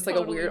thought I was just, like,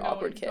 totally a weird,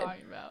 awkward kid.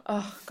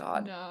 Oh,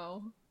 God.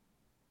 No.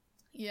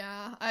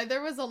 Yeah.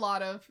 There was a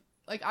lot of,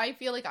 like, I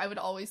feel like I would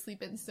always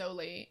sleep in so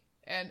late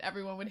and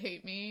everyone would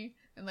hate me.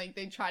 And, like,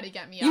 they'd try to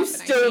get me up. You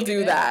still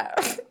do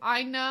that.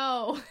 I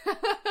know.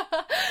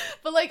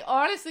 But, like,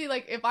 honestly,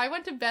 like, if I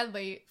went to bed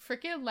late,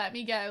 freaking let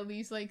me get at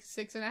least, like,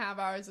 6.5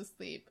 hours of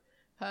sleep.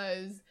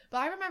 But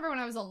I remember when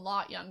I was a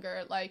lot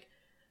younger, like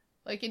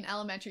in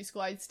elementary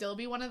school, I'd still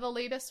be one of the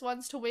latest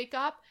ones to wake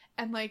up.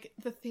 and like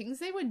the things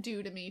they would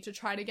do to me to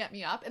try to get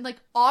me up, and like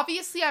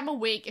obviously I'm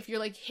awake if you're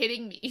like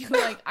hitting me.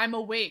 Like I'm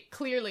awake,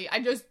 clearly.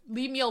 I just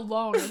leave me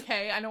alone,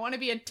 okay? I don't want to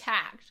be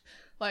attacked.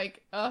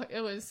 Like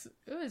it was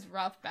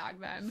rough back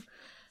then.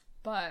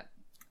 But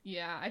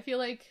yeah, I feel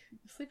like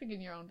sleeping in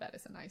your own bed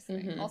is a nice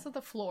thing. Also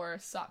the floor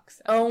sucks.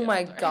 as you Oh get my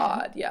older.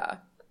 god, yeah.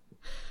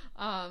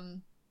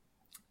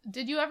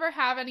 Did you ever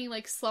have any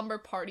like slumber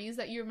parties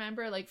that you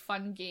remember, like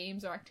fun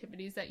games or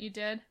activities that you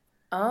did?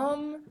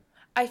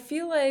 I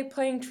feel like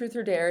playing Truth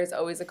or Dare is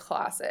always a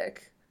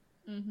classic.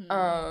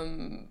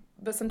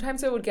 But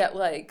sometimes it would get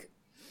like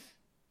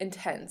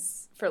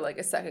intense for like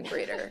a second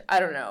grader. I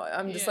don't know.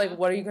 I'm just like,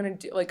 what are you gonna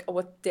do? Like,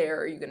 what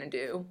dare are you gonna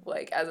do?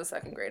 Like, as a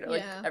second grader,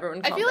 like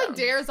everyone. I feel calm like down.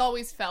 dares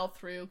always fell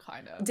through,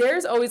 kind of.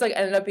 Dares always like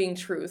ended up being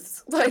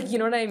truths. Like, you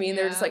know what I mean?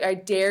 They're just Yeah. like, I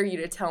dare you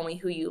to tell me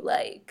who you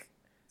like.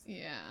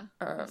 Yeah,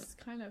 it's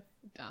kind of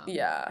dumb.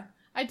 Yeah.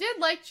 I did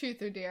like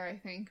Truth or Dare, I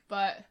think,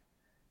 but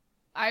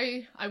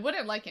I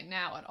wouldn't like it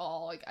now at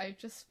all. Like, I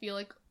just feel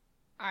like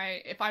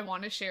if I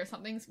want to share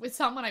something with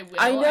someone, I will.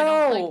 I know.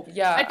 don't, like,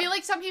 yeah. I feel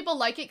like some people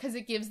like it because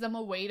it gives them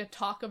a way to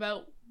talk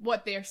about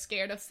what they're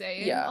scared of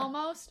saying,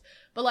 almost.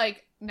 But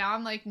like now,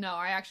 I'm like, no,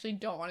 I actually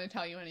don't want to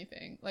tell you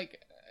anything.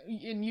 Like,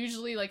 and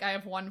usually, like, I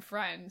have one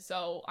friend,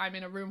 so I'm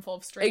in a room full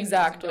of strangers.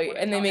 Exactly,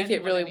 and they make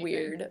it really anything.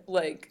 weird.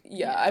 Like,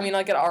 I mean,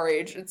 like, at our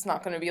age, it's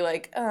not going to be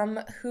like,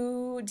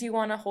 who do you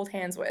want to hold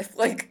hands with?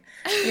 Like,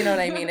 you know what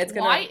I mean? It's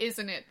gonna. Why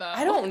isn't it, though?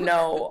 I don't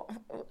know.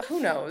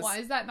 Who knows? Why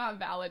is that not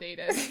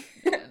validated?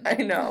 I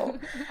know.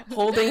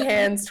 Holding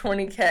hands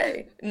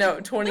 20K. No,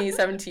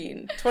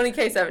 2017.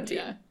 20K 17.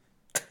 Yeah.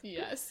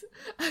 Yes.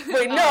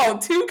 Wait, no,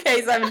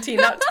 2K 17,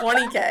 not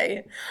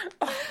 20K.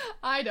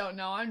 I don't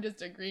know. I'm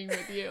just agreeing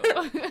with you.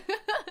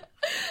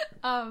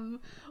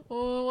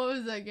 What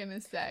was I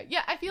gonna say?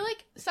 Yeah, I feel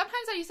like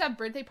sometimes I used to have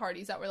birthday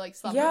parties that were like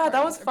slumber Yeah, that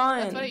parties, was or- fun.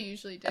 That's what I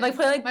usually did. And like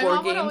play like My board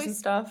mom would games always- and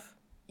stuff.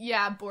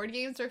 Yeah, board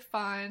games are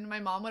fun. My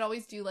mom would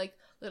always do like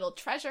little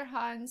treasure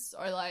hunts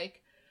or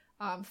like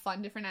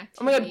fun different activities.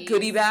 Oh my god,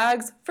 goodie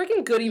bags.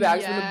 Freaking goodie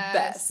bags were the Yes.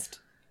 best.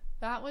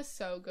 That was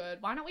so good.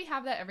 Why don't we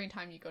have that every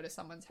time you go to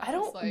someone's house? I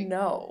don't like,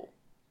 know.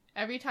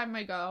 Every time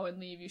I go and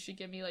leave, you should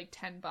give me like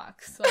 $10.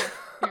 Like,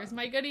 here's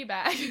my goodie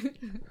bag.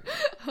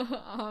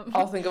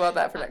 I'll think about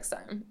that for next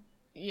time.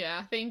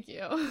 Yeah, thank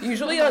you.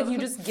 Usually, like, you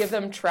just give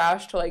them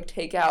trash to, like,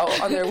 take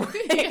out on their way.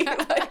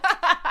 Yeah.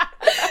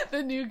 Like,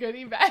 The new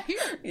goodie bag.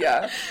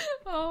 yeah.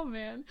 Oh,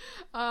 man.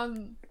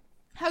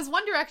 Has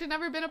One Direction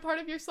ever been a part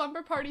of your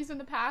slumber parties in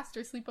the past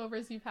or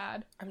sleepovers you've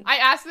had? I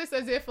ask this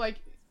as if,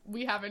 like,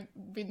 we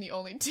haven't been the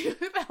only two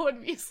that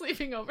would be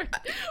sleeping over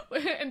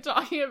and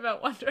talking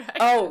about One Direction.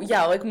 Oh,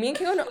 yeah, like, me and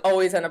Keelan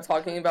always end up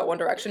talking about One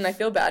Direction. I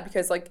feel bad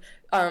because, like,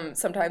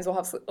 sometimes we'll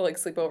have, like,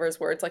 sleepovers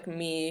where it's, like,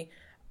 me,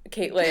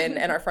 Caitlin,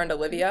 and our friend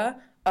Olivia.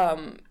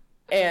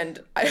 And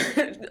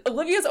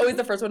Olivia's always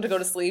the first one to go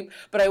to sleep,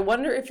 but I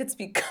wonder if it's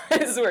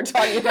because we're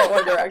talking about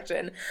One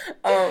Direction.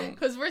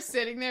 Because we're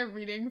sitting there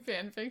reading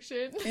fan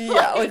fiction.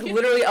 Yeah, like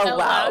literally out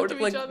aloud. to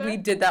each Like other. we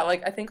did that.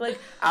 Like I think like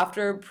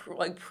after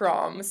like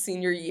prom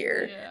senior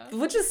year, Yeah.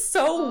 which is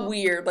so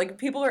weird. Like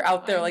people are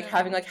out there I like know.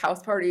 having like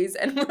house parties,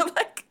 and we're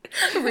like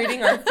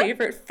reading our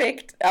favorite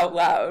fic out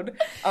loud.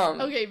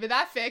 Okay, but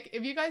that fic,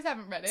 if you guys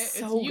haven't read it,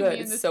 So it's you, good. me,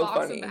 in It's this so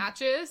box funny. of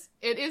matches.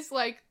 It is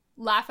like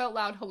laugh out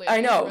loud hilarious.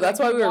 I know, where, that's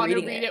like, why you we were wanna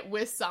reading read it. it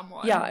with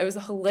someone. Yeah, it was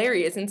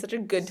hilarious and such a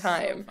good So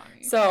time.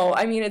 funny. So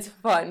I mean, it's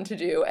fun to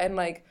do, and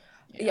like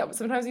yeah, but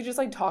sometimes you just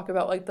like talk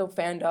about like the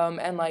fandom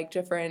and like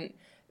different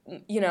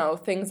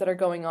things that are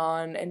going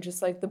on and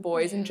just like the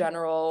boys in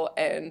general,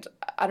 and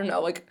I don't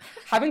know, like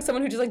having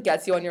someone who just like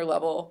gets you on your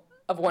level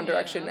of One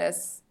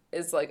Direction-ness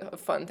is like a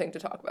fun thing to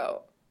talk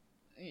about.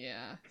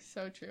 Yeah,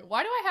 so true.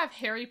 Why do I have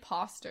Harry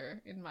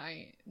Poster in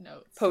my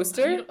notes?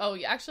 Poster?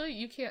 Actually,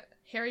 you can't.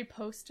 Harry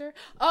Poster?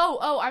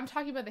 Oh, I'm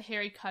talking about the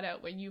Harry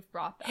cutout when you've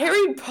brought that.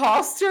 Harry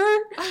Poster?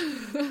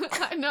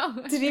 I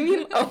know. Did you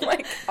mean? Oh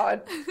my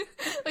god.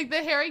 Like the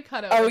Harry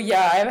cutout. Oh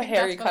yeah, I have a think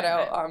Harry that's what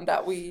I cutout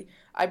that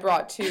I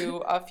brought to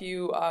a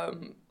few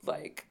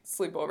like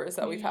sleepovers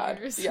that we've had.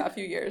 Years. Yeah, a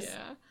few years.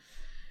 Yeah.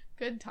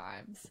 Good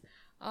times.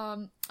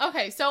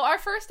 Okay, so our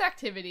first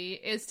activity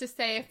is to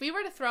say if we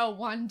were to throw a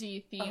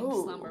 1D themed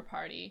slumber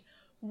party,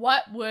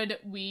 what would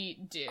we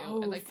do?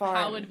 Oh, and like fun.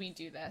 how would we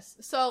do this?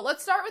 So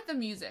let's start with the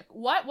music.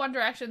 What One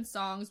Direction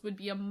songs would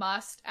be a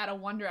must at a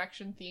One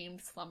Direction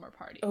themed slumber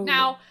party? Oh.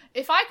 Now,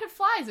 If I Could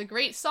Fly is a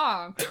great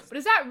song, but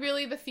is that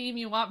really the theme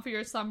you want for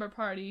your slumber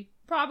party?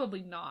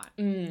 Probably not.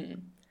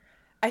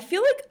 I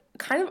feel like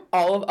kind of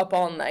all of Up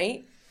All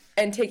Night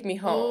and Take Me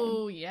Home.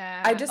 Oh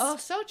yeah. I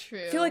just so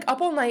true. I feel like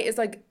Up All Night is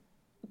like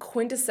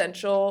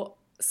quintessential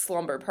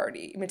slumber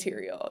party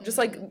material. Just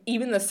like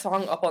even the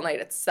song Up All Night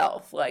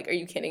itself. Like, are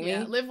you kidding me?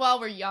 Live While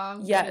We're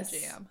Young. Yes.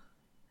 What a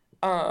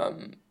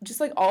jam. Just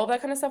like all of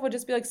that kind of stuff would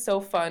just be like so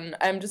fun.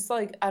 I'm just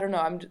like, I don't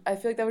know, I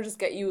feel like that would just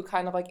get you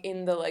kind of like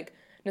in the like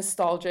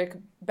nostalgic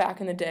back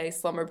in the day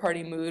slumber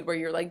party mood where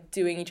you're like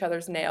doing each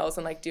other's nails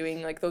and like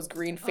doing like those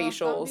green Oh, that would be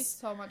facials.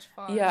 so much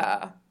fun.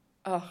 Yeah.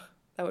 Oh,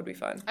 that would be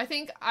fun.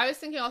 I was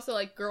thinking also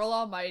like Girl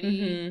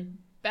Almighty.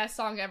 best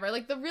song ever.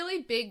 Like the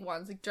really big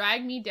ones, like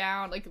Drag Me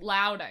Down, like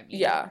Loud, I mean.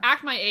 Yeah.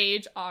 Act My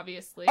Age,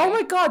 obviously. Oh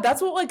my god,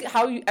 that's what like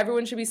how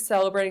everyone should be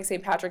celebrating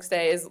St. Patrick's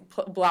Day is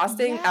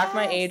blasting Act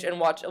My Yes. Age and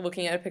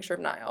looking at a picture of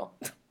Niall.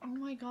 Oh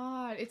my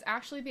god, it's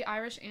actually the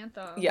Irish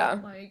anthem. Yeah.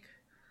 Like,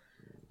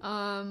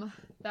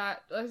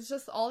 that it's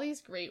just all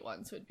these great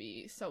ones would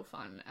be so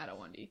fun at a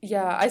 1D.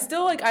 Yeah, I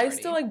still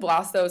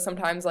blast those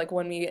sometimes, like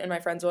when me and my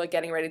friends are like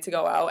getting ready to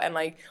go out and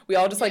like we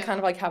all just like Yeah. kind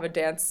of like have a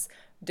dance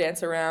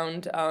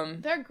around.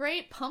 They're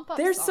great pump up.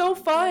 They're so songs.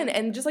 fun, Like,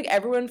 and just like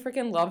everyone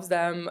freaking loves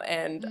them,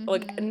 and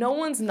like no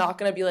one's not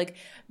gonna be like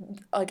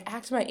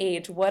Act My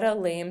Age, what a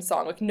lame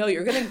song. Like no,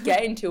 you're gonna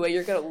get into it,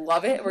 you're gonna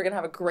love it, we're gonna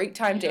have a great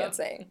time Yep.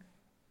 dancing.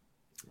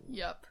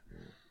 Yep.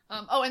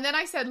 Oh, and then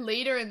I said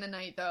later in the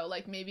night though,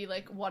 like maybe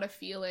like What a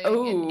Feeling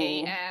Ooh. and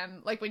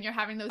AM, like when you're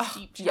having those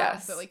deep chats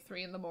yes. at like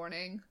 3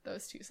 a.m.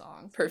 Those two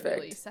songs Perfect.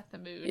 really set the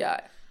mood. Yeah.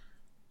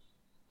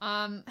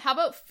 How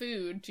about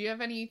food? Do you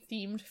have any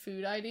themed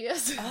food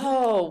ideas?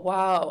 Oh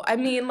wow! I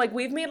mean, like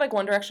we've made like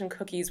One Direction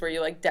cookies where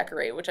you like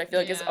decorate, which I feel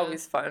like is Yeah.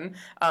 always fun,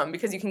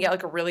 because you can get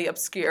like really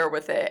obscure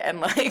with it and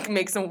like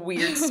make some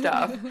weird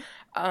stuff.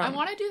 I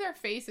want to do their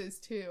faces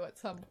too at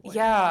some point.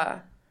 Yeah,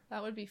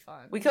 That would be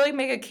fun. we could like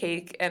make a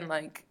cake and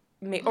like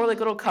make or like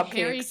little A cupcakes.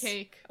 hairy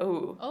cake.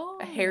 Oh, a Oh,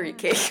 hairy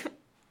nice. cake.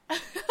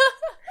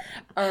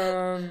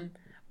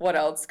 What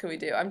else could we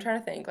do? I'm trying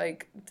to think.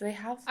 Like, do they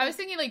have? I was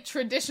thinking like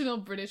traditional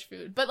British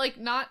food, but like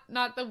not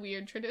the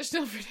weird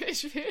traditional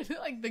British food,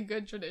 like the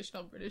good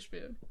traditional British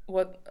food.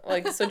 What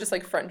like so just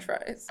like French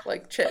fries,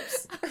 like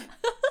chips,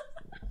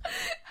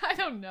 I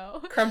don't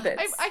know.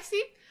 crumpets.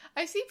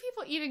 I see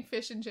people eating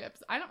fish and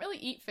chips. I don't really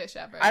eat fish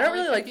ever. I don't but,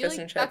 really I like feel fish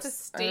and That's a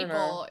chips. I don't know.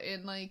 staple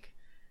in like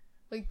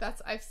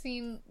that's I've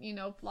seen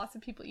lots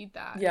of people eat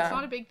that. Yeah. It's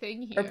not a big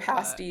thing here. or but-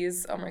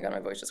 pasties. Oh my god, my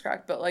voice just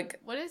cracked. But like.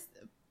 What is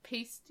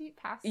pasty?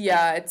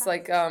 Yeah, it's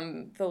like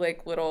the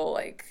like little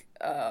like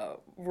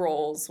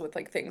rolls with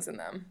like things in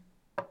them.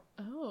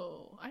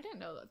 Oh, I didn't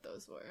know that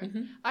those were.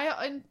 Mhm.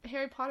 In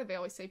Harry Potter they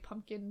always say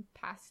pumpkin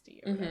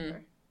pasty or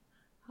whatever.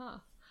 Huh.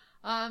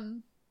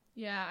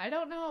 Yeah, I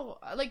don't know.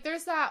 Like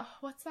there's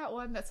what's that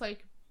one that's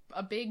like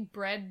a big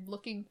bread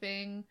looking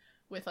thing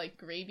with like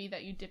gravy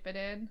that you dip it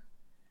in?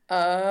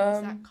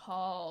 What's that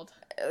called?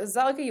 Is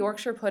that like a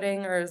Yorkshire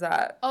pudding or is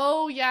that?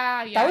 Oh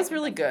yeah. That I was think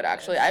really that's good what it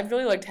actually. is. I've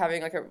really liked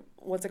having like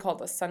what's it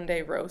called? A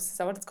Sunday roast. Is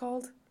that what it's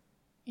called?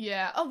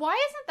 Yeah. Oh, why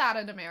isn't that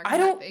an American I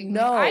don't thing?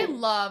 know. Like,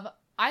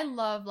 I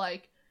love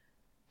like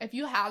if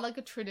you had like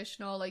a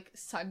traditional like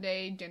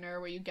Sunday dinner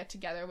where you get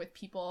together with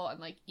people and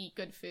like eat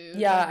good food.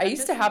 Yeah, like, I used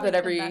just to have seems that like the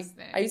every. best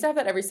thing. I used to have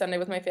that every Sunday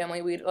with my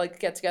family. We'd like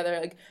get together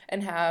like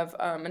and have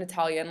an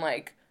Italian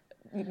like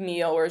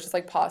meal where it's just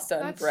like pasta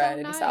and That's bread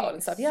so and salad and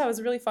nice. stuff. Yeah, it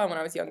was really fun when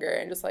I was younger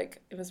and just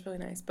like it was really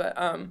nice. But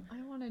I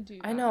want to do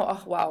that. I know.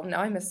 Oh wow!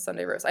 Now I miss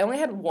Sunday roast. I only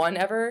had one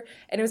ever,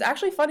 and it was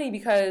actually funny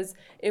because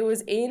it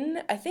was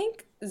in I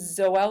think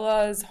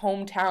Zoella's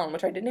hometown,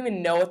 which I didn't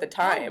even know at the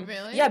time.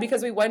 really? Yeah,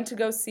 because we went to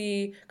go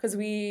see because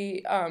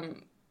we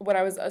when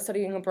I was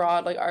studying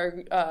abroad, like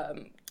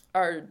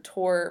our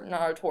tour,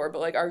 not our tour, but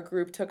like our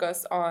group took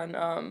us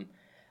on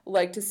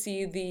like to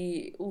see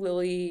the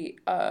Lily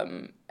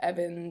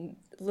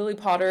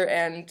Potter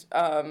and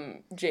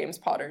James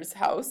Potter's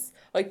house,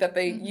 like that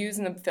they use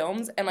in the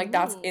films, and like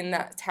that's Ooh. in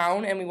that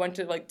town, and we went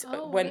to like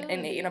Oh, went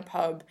and really? ate in a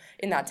pub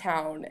in that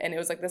town, and it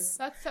was like this.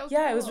 That's so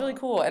Yeah, it was really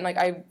cool, and like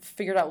I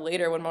figured out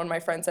later when one of my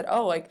friends said,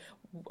 "Oh, like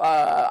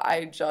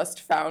I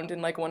just found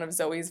in like one of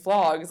Zoe's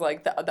vlogs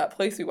like that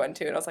place we went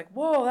to," and I was like,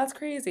 "Whoa, that's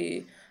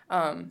crazy."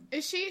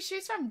 Is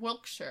she's from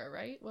Wiltshire,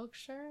 right?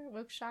 Wiltshire?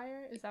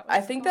 Is that what I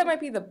it's think called? that might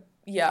be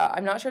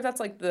I'm not sure if that's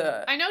like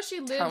the I know she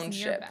lives near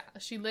township. Bath.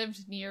 She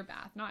lived near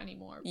Bath, not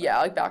anymore. But yeah,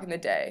 like back in the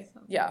day.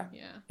 something. Yeah.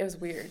 Yeah. It was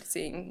weird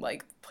seeing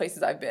like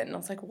places I've been. And I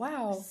was like,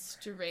 wow.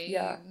 Strange.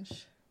 Yeah.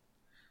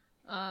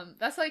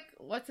 That's like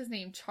what's his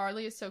name?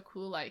 Charlie is so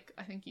cool. Like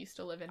I think used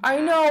to live in. I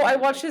Bath, know. and I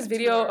did, watched like, his a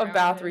video tour of around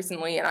Bath it.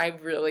 recently, and I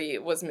really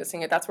was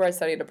missing it. That's where I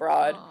studied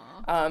abroad.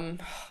 Aw.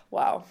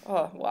 Wow.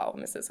 Oh, wow. I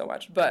miss it so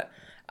much. But,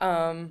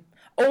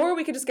 or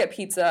we could just get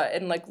pizza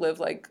and like live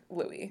like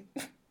Louis.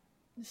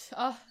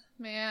 Oh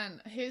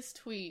man, his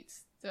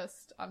tweets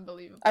just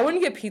unbelievable. I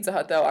wouldn't get Pizza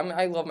Hut though.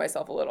 I love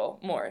myself a little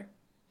more.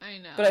 I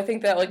know. But I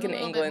think that like I'm in a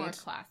little bit more England,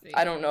 classy.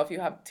 I don't know if you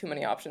have too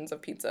many options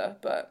of pizza,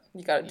 but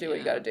you gotta do what you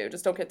Yeah. gotta do.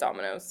 Just don't get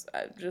Domino's.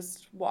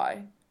 Just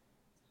why?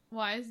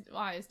 Why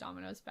is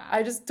Domino's bad?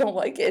 I just don't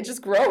like it. It's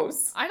just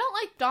gross. I don't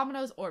like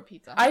Domino's or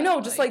Pizza Hut. I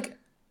know. Just like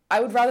I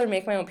would rather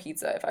make my own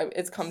pizza if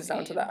it comes down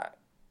to Same. that.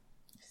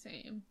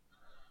 Same.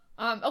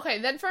 Okay,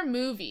 then for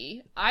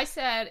movie, I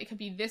said it could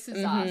be This Is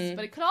Mm-hmm. Us,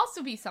 but it could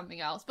also be something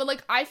else. But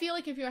like, I feel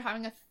like if you're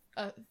having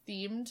a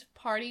themed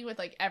party with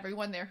like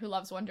everyone there who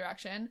loves One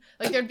Direction,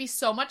 like there'd be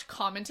so much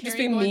commentary Just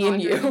be going me on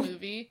and during you. the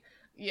movie.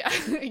 Yeah,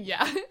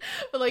 yeah.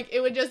 But like,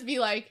 it would just be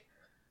like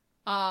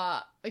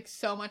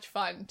so much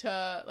fun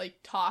to like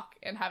talk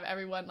and have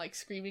everyone like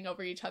screaming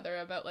over each other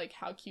about like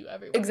how cute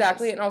everyone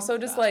Exactly, is and also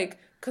and just stuff. like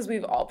because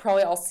we've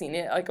probably all seen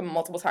it like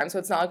multiple times, so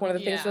it's not like one of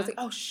the things where Yeah. it's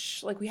like, oh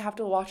shh, like we have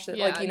to watch it,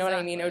 Yeah, like, you know what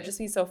I mean? It would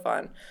exactly. just be so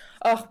fun.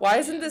 Ugh, why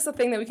isn't this a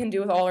thing that we can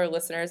do with all our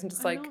listeners and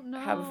just I like don't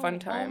have a fun know.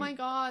 time? Oh my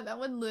god, that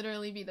would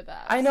literally be the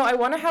best. I know. I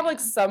want to have like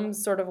Yeah. some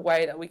sort of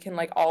way that we can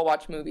like all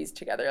watch movies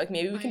together. Like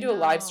maybe we can I do a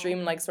live know. stream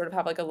and like sort of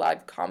have like a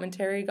live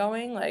commentary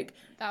going. Like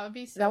That would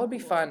be so that would be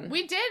cool. fun.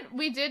 We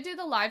did do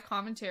the live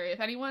commentary. If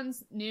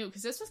anyone's new,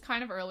 because this was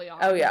kind of early on.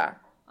 oh yeah,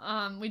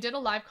 We did a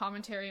live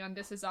commentary on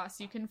This Is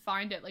Us. You can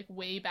find it like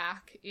way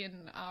back in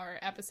our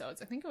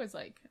episodes. I think it was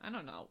like, I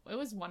don't know. It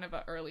was one of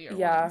the earlier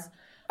yeah. ones.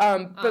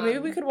 But maybe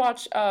we could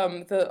watch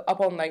the Up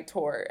All Night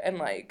tour and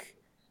like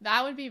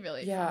That would be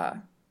really yeah,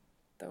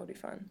 that would be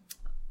fun.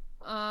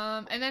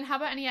 fun. And then how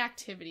about any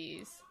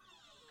activities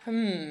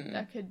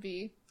that could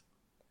be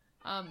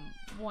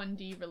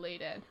 1D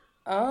related?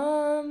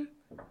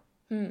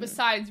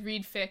 Besides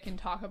read fic and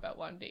talk about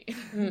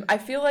 1D. I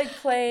feel like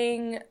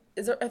playing.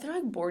 Are there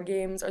like board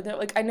games? Are there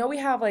like I know we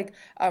have like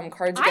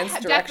Cards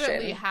Against definitely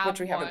Direction, have which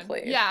we haven't one.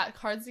 played. Yeah,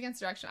 Cards Against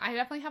Direction. I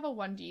definitely have a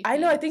 1D. I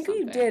know. I themed think we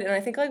something. did, and I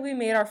think like we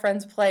made our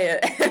friends play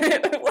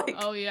it. like,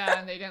 Oh yeah,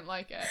 and they didn't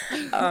like it.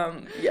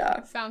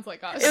 yeah. Sounds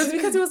like us. It was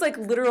because it was like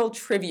literal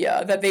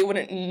trivia that they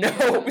wouldn't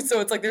know,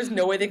 so it's like there's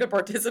no way they could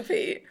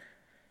participate.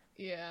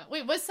 Yeah.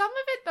 Wait, was some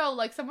of it though?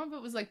 Like some of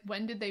it was like,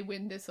 when did they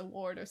win this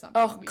award or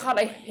something? Oh We God, had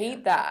I no idea.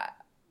 hate that.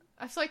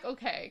 I was like,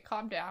 okay,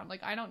 calm down.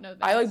 Like I don't know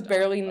that. I like stuff,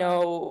 barely but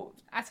know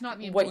That's not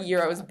the what important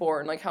year I was stuff.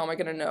 born. Like, how am I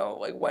gonna know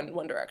like when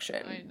One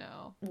Direction I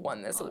know.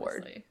 won this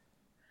award? Honestly.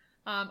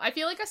 I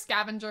feel like a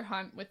scavenger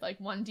hunt with like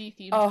 1D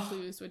themed Oh,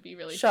 clues would be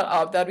really Shut fun.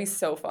 up, that'd be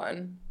so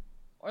fun.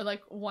 Or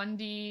like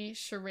 1D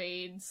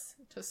charades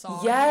to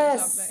songs or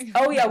Yes. something.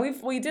 Oh yeah,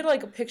 we did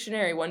like a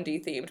Pictionary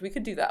 1D themed. We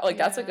could do that. Like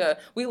that's like Yeah.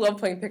 we love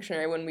playing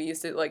Pictionary when we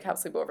used to like have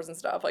sleepovers and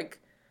stuff.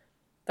 Like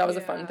that was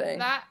a fun Yeah. thing.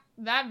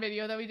 That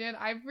video that we did,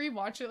 I've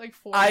rewatched it like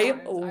 4 I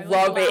times.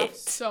 love laughed it.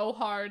 so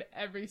hard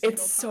every single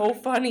It's time. so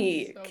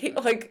funny. So Kate,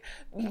 good. like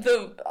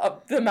the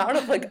amount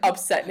of like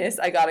upsetness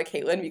I got at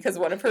Caitlin because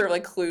one of her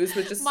like clues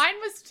was just Mine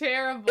was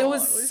terrible. it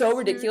was so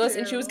ridiculous,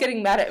 and she was terrible.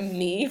 getting mad at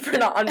me for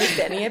not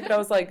understanding it. But I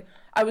was like,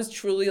 I was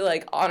truly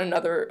like on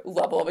another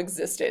level of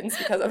existence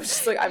because I was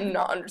just like, I'm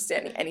not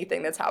understanding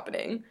anything that's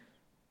happening.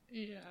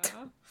 Yeah.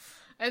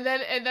 And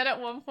then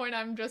at one point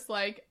I'm just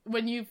like,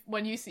 when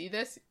you see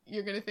this,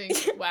 you're gonna think,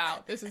 wow,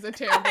 this is a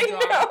terrible I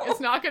drawing. know.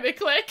 It's not gonna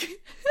click.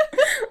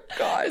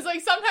 God. It's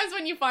like sometimes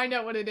when you find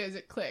out what it is,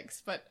 it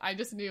clicks, but I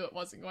just knew it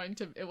wasn't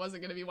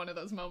gonna be one of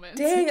those moments.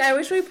 Dang, I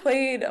wish we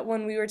played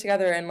when we were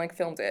together and like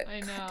filmed it. I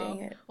know. God dang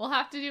it. We'll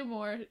have to do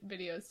more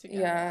videos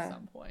together Yeah. at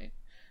some point.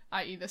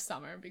 I.e. this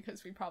summer,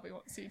 because we probably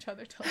won't see each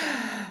other till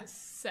then.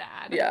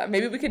 Sad. Yeah,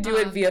 maybe we could do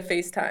it via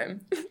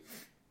FaceTime.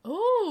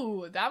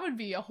 Ooh, that would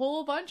be a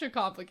whole bunch of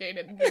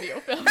complicated video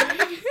filming.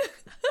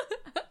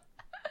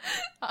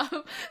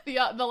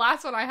 The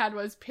last one I had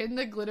was pin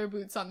the glitter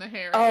boots on the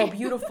Harry. Oh,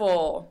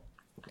 beautiful.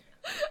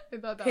 I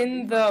thought that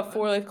Pin would be the fun.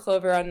 four-leaf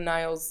clover on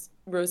Niall's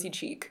rosy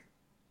cheek.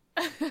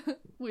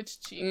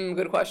 Which cheek?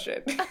 Good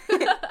question.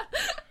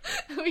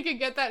 We could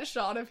get that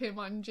shot of him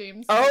on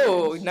James.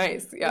 Oh, Corden.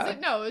 nice. Yeah.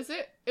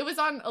 It was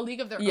on A League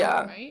of Their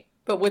Yeah. Own, right?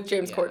 But with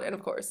James Yeah. Corden,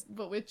 of course.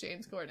 But with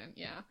James Corden,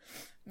 yeah.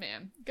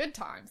 Man, good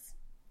times.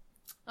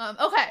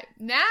 Okay,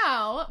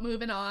 now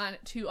moving on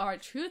to our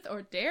Truth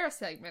or Dare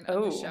segment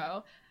of the Oh.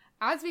 show.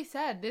 As we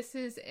said, this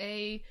is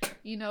a,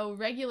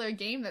 regular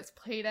game that's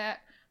played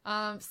at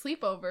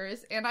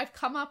sleepovers, and I've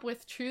come up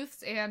with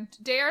truths and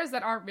dares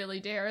that aren't really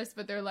dares,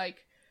 but they're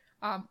like,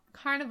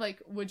 kind of like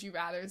would you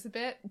rathers a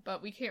bit,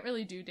 but we can't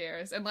really do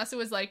dares unless it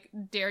was like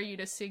dare you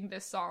to sing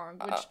this song,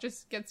 which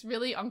just gets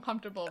really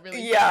uncomfortable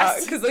really Yeah,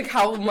 fast. because like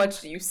how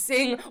much do you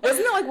sing?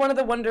 Wasn't that like one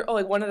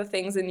of the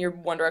things in your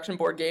One Direction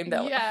board game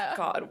that Yeah,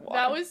 God, why?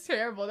 that was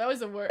terrible. That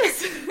was the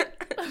worst.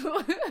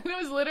 It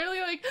was literally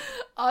like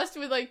us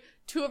with like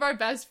two of our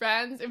best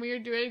friends, and we were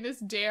doing this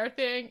dare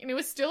thing, and it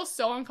was still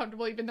so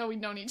uncomfortable even though we'd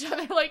known each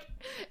other like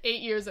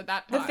 8 years at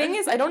that time. The thing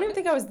is, I don't even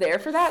think I was there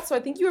for that, so I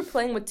think you were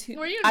playing with two.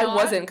 Were you I not?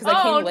 wasn't because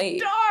I came late.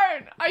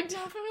 Darn! I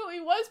definitely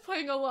was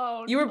playing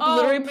alone. You were Oh,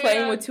 literally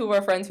playing man. with two of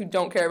our friends who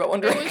don't care about One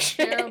It was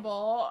Direction.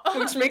 terrible.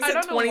 Which makes I it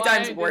don't know 20 why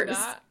times I did worse.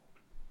 that.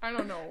 I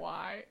don't know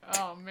why.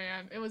 Oh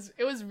man, it was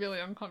really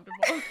uncomfortable.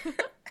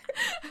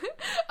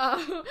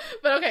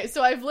 But okay,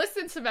 so I've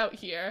listed some out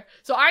here.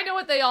 So I know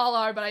what they all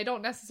are, but I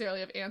don't necessarily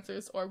have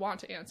answers or want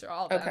to answer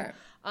all of them.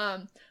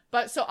 Okay.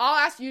 But so I'll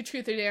ask you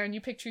truth or dare, and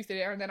you pick truth or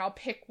dare, and then I'll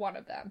pick one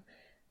of them.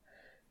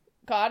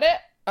 Got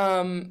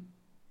it?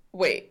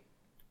 Wait.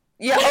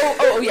 Yeah.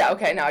 Oh, yeah.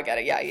 Okay. Now I get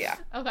it. Yeah.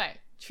 Okay.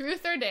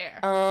 Truth or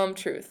dare?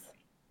 Truth.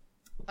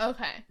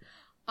 Okay.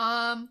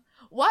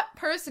 What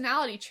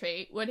personality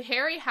trait would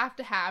Harry have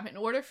to have in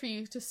order for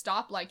you to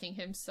stop liking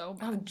him so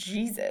much? Oh,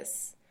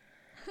 Jesus.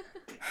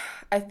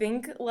 I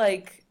think,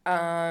 like,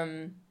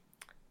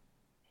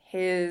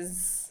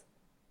 his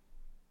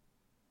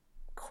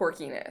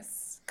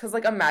quirkiness. Because,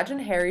 like, imagine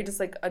Harry just,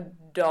 like, a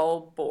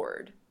dull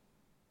bored.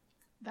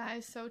 That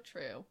is so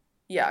true.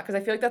 Yeah, because I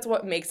feel like that's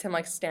what makes him,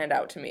 like, stand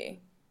out to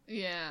me.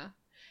 Yeah.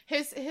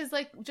 his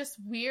like just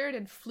weird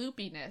and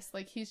floopiness.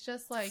 Like he's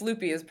just like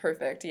Floopy is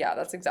perfect. Yeah,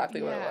 that's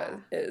exactly what Yeah.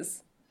 it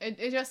is.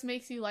 it just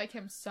makes you like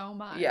him so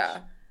much. Yeah.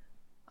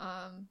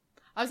 I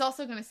was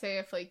also gonna say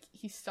if like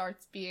he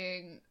starts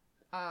being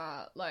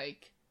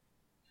like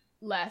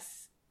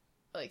less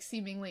like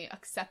seemingly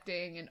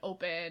accepting and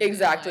open.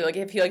 Exactly. And, Like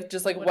if he like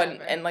just like went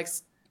whatever. and like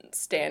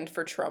stand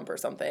for Trump or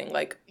something,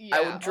 like I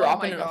Yeah. would drop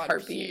Oh my it in a God,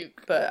 heartbeat.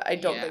 puke. But I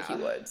don't think he Yeah.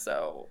 would.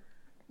 So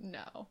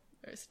no,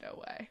 there's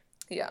no way.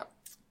 yeah.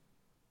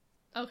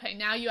 Okay,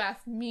 now you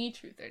ask me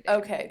truth or dare.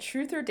 Okay.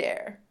 Truth or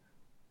dare?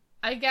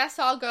 I guess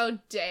I'll go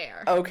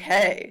dare.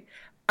 Okay.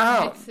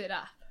 Mix it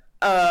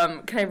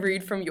up. Can I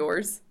read from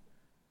yours?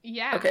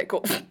 Yeah. Okay,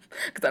 cool.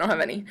 Because I don't have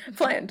any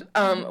planned.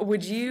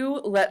 Would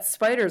you let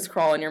spiders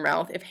crawl in your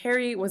mouth if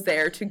Harry was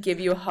there to give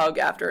you a hug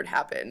after it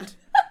happened?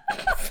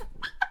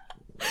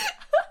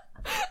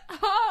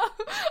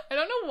 I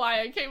don't know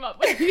why I came up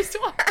with these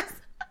ones.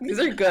 These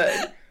are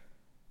good.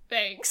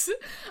 Thanks.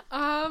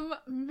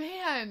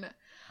 Man,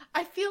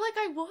 I feel like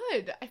I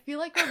would. I feel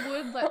like I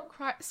would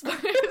let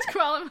spiders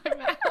crawl in my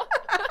mouth.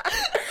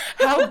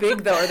 How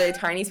big though? Are they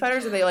tiny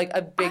spiders or are they like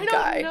a big I don't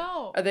guy?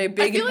 know. Are they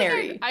big I feel and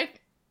like hairy?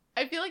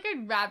 I feel like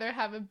I'd rather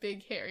have a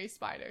big hairy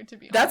spider, to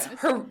be That's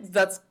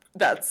honest.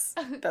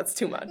 that's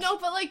too much. No,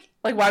 but like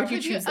Like, why would you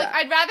could choose like, that?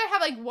 I'd rather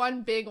have like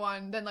one big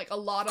one than like a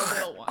lot of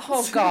little ones.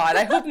 Oh God,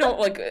 I hope no.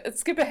 Like,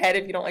 skip ahead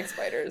if you don't like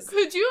spiders.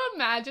 Could you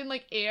imagine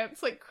like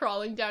ants like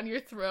crawling down your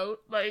throat?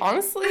 Like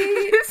Honestly,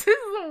 this is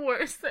the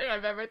worst thing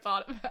I've ever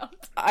thought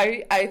about.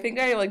 I think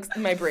I like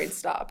my brain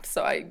stopped,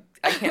 so I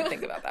can't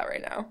think about that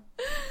right now.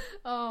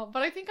 Oh,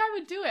 but I think I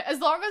would do it as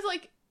long as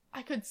like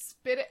I could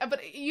spit it.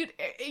 But you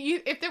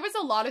if there was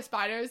a lot of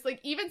spiders, like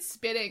even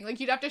spitting, like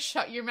you'd have to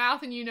shut your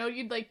mouth, and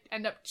you'd like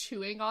end up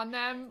chewing on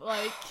them,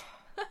 like.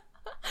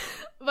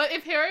 But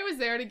if Harry was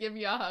there to give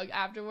me a hug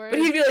afterwards,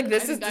 But he'd be like,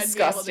 "This I is think I'd be able to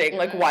disgusting. do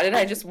Like, it." why did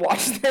I just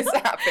watch this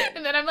happen?"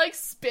 And then I'm like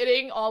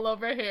spitting all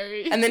over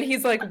Harry. And then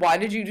he's like, "Why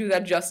did you do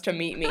that just to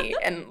meet me?"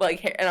 And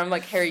like, and I'm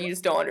like, "Harry, you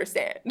just don't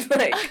understand.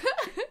 Like,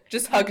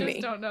 just hug I me."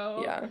 just don't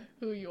know Yeah.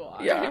 who you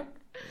are. Yeah.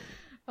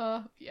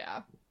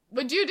 Yeah.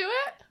 Would you do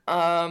it?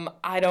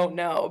 I don't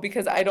know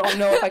because I don't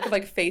know if I could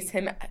like face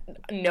him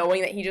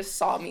knowing that he just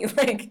saw me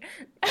like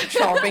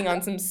chomping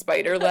on some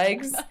spider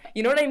legs.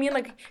 You know what I mean?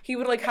 Like he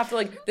would like have to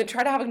like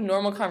try to have a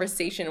normal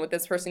conversation with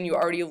this person you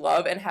already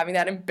love and having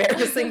that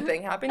embarrassing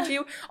thing happen to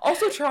you.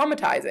 Also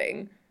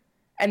traumatizing.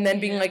 And then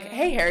being like,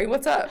 "Hey Harry,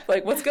 what's up?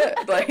 Like what's good?"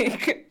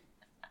 Like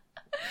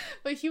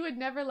But he would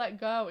never let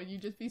go, and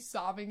you'd just be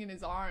sobbing in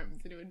his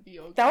arms, and it would be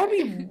okay. that would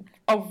be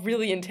a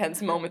really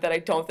intense moment that I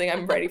don't think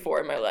I'm ready for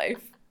in my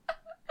life.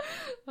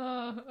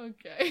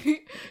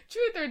 Okay.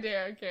 Truth or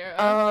dare,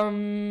 Kara?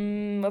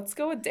 Let's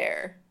go with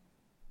dare.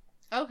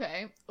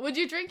 Okay. Would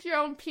you drink your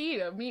own pee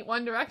to meet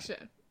One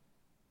Direction?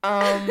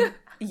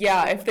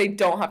 Yeah, if they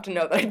don't have to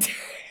know that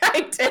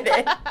I did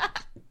it.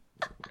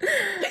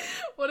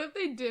 What if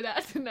they did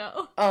have to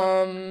know?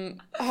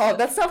 Oh,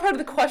 that's not part of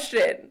the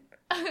question.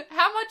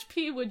 How much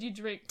pee would you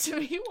drink to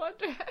meet One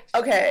Direction?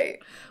 Okay.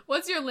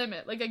 What's your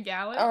limit? Like a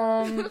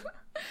gallon?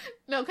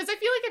 No, because I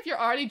feel like if you're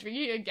already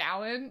drinking a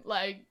gallon,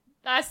 like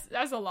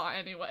that's a lot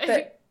anyway.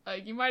 But-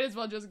 like you might as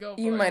well just go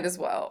for You it. might as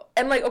well.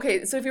 And like,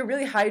 okay, so if you're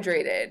really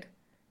hydrated,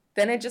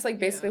 then it's just like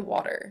basically Yeah.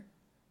 water.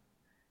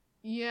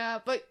 Yeah,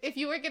 but if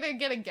you were gonna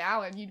get a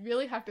gallon, you'd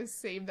really have to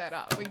save that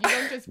up. Like you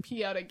don't just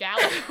pee out a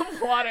gallon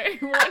of water in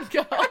one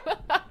go.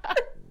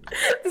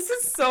 This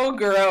is so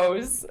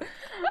gross.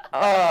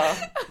 Yeah,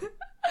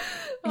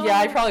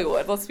 I probably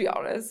would. Let's be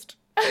honest.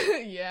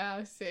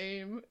 Yeah,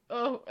 same.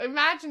 Oh,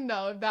 imagine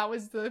though if that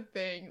was the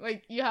thing.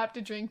 Like you have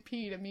to drink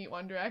pee to meet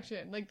One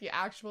Direction, like the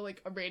actual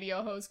like a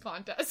radio host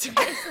contest.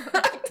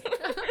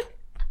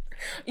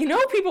 You know,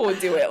 people would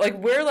do it. Like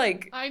we're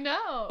like, I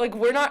know. like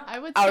we're not I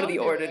would out so of the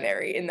do it.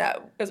 ordinary in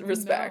that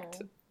respect.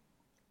 No.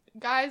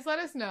 Guys, let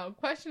us know.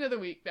 Question of the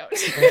week. No,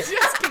 just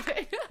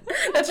kidding.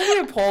 That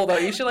should be a poll though.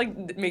 You should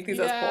like make these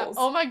as Yeah. polls.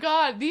 Oh my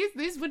god,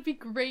 these would be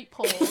great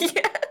polls.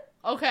 Yeah.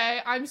 Okay,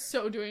 I'm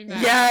so doing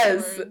that.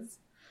 Yes. afterwards.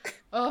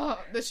 Oh,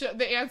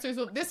 the answers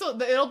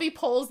it'll be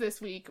polls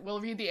this week. We'll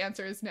read the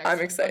answers next. I'm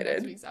on excited.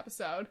 next week's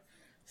episode.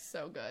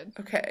 So good.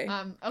 Okay.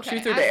 Okay.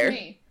 Truth or ask dare?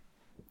 Me.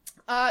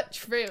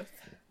 Truth.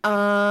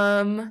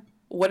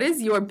 What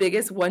is your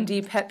biggest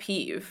 1D pet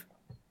peeve?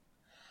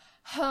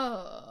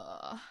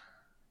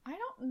 I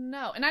don't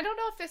know, and I don't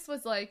know if this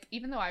was like,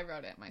 even though I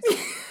wrote it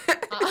myself.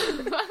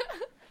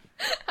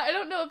 I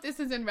don't know if this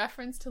is in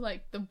reference to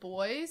like the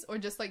boys or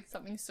just like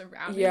something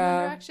surrounding Yeah.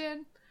 One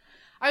Direction.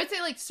 I would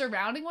say like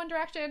surrounding One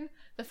Direction,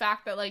 the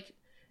fact that like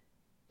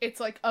it's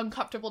like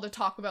uncomfortable to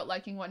talk about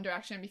liking One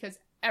Direction because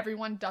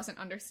everyone doesn't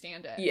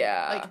understand it.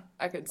 Yeah, Like-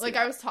 I could see Like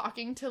that. I was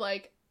talking to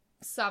like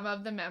some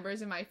of the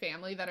members in my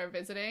family that are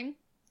visiting,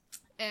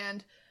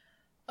 and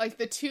like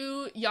the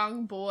two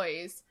young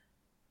boys,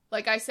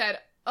 like I said,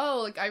 "Oh,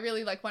 like I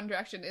really like One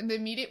Direction," and the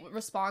immediate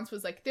response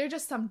was like, "They're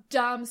just some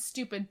dumb,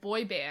 stupid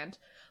boy band."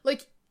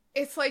 Like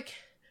it's like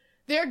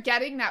they're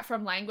getting that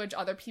from language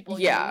other people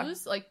Yeah.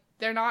 use. Like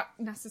they're not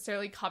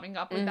necessarily coming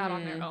up with that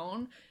on their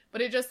own,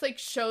 but it just like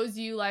shows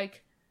you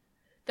like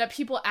that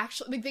people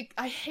actually like.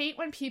 I hate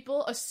when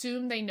people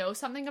assume they know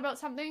something about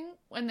something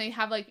when they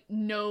have like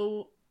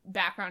no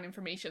background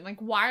information. Like,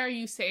 why are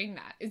you saying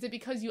that? Is it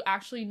because you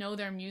actually know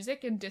their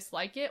music and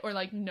dislike it, or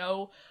like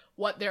know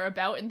what they're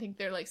about and think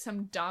they're like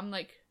some dumb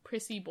like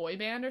prissy boy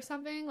band or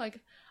something? Like,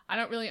 I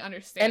don't really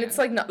understand. And it's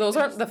like, no, those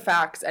aren't the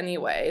facts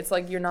anyway. It's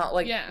like, you're not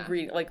like Yeah.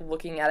 like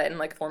looking at it and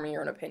like forming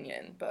your own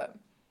opinion, but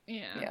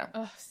yeah.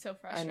 Oh, so I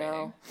frustrating.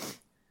 know.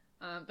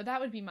 But that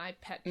would be my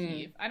pet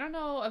peeve. I don't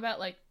know about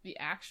like the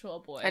actual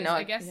boys. I know,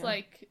 I guess yeah.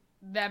 like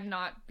them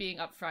not being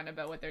upfront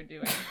about what they're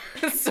doing.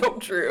 It's so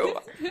true.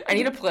 I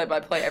need a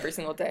play-by-play every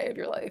single day of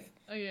your life.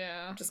 Oh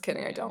yeah. Just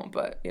kidding, I don't,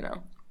 but you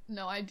know.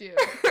 No, I do.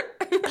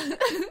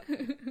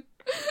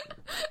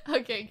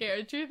 Okay,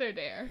 Kara, truth or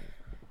dare?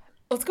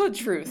 Let's go with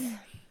truth.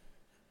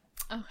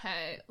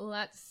 Okay,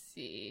 let's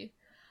see.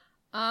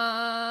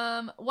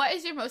 What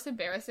is your most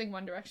embarrassing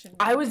One Direction?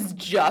 I was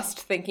just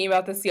thinking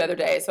about this the other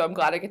day, so I'm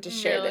glad I get to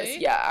share this.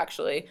 Really? Yeah,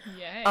 actually.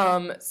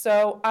 Yay.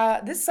 So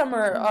this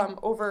summer,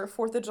 over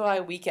 4th of July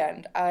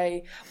weekend,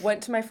 I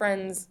went to my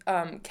friend's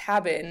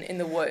cabin in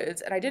the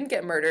woods, and I didn't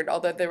get murdered,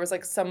 although there was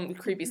like some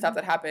creepy stuff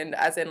that happened,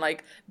 as in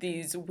like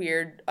these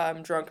weird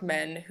drunk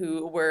men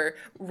who were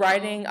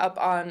riding up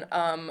on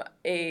not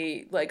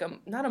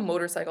a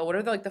motorcycle. What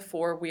are the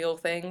 4-wheel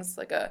things?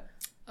 Like a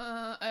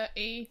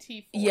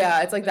AT4.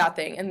 Yeah, it's like that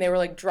thing. And they were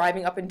like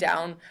driving up and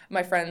down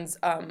my friend's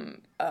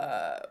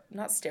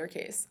not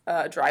staircase,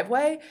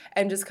 driveway,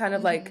 and just kind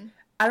of like,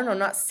 I don't know,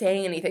 not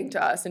saying anything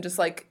to us, and just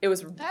like it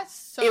was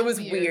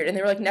weird. And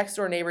they were like next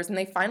door neighbors, and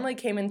they finally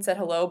came and said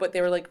hello, but they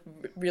were like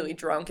really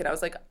drunk, and I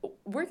was like,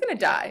 we're gonna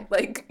die.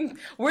 Like,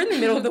 we're in the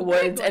middle of the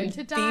woods, and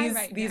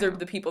these are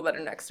the people that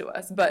are next to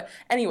us. But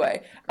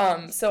anyway,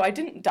 so I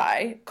didn't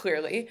die,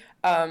 clearly.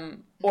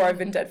 Or I've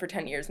been dead for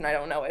 10 years and I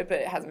don't know it, but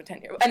it hasn't been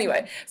 10 years.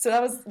 Anyway, so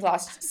that was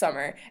last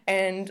summer,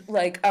 and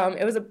like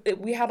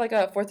we had like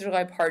a 4th of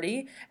July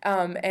party,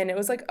 and it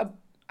was like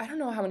I don't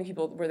know how many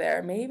people were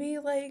there, maybe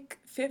like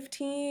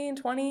 15,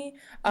 20,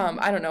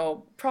 I don't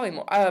know, probably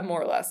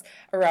more or less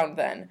around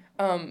then.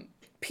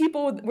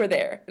 People were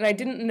there, and I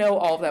didn't know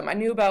all of them. I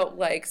knew about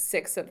like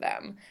 6 of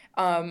them.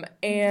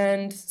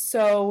 And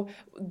so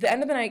the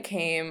end of the night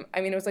came.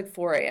 I mean, it was like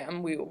 4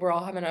 a.m. We were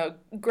all having a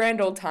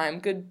grand old time,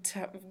 good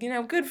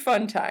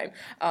fun time.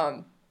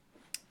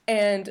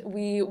 And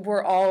we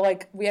were all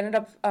like, we ended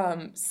up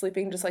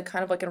sleeping just like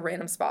kind of like in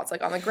random spots,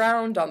 like on the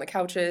ground, on the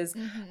couches.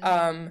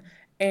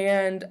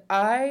 And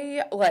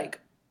I like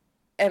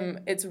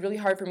it's really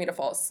hard for me to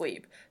fall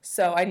asleep.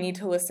 So I need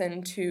to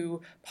listen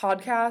to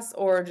podcasts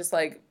or just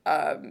like,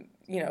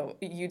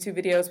 YouTube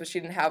videos, but she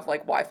didn't have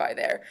like Wi-Fi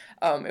there.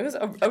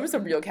 It was a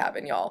real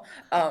cabin, y'all.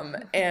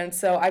 And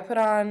so I put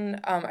on,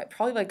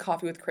 probably like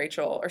Coffee with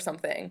Rachel or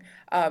something,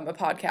 a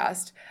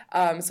podcast.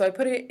 So I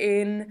put it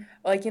in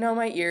like,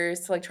 my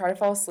ears to like try to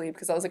fall asleep,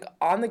 because I was like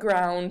on the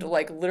ground,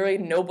 like literally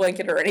no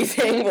blanket or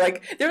anything.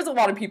 Like there was a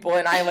lot of people,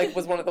 and I like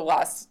was one of the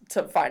last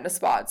to find a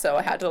spot. So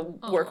I had to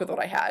work with what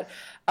I had.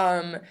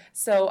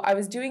 So I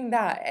was doing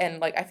that, and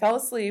like I fell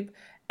asleep,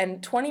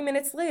 and 20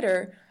 minutes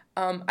later,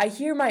 I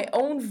hear my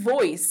own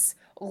voice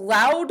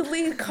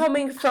loudly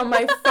coming from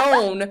my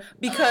phone,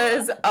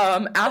 because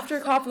after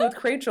Coffee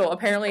with Rachel,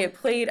 apparently it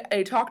played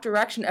a Talk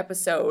Direction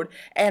episode,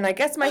 and I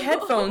guess my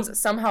headphones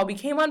somehow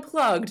became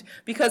unplugged,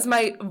 because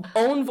my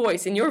own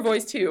voice, and your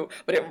voice too,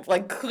 but it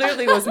like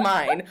clearly was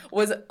mine,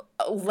 was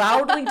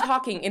loudly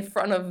talking in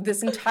front of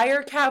this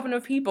entire cabin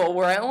of people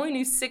where I only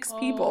knew 6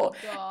 people.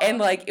 God. And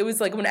like it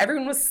was like when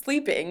everyone was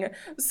sleeping,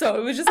 so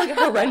it was just like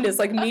horrendous,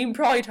 like me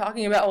probably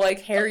talking about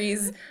like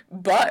Harry's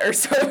butt or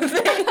something.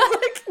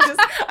 Like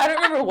just, I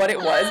don't remember what it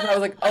was, but I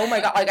was like, oh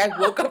my God, like I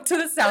woke up to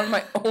the sound of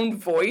my own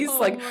voice.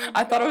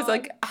 I thought I was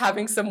like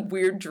having some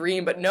weird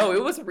dream, but no,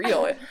 it was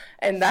real.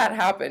 And that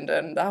happened,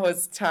 and that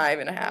was time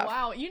and a half.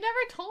 Wow, you never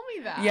told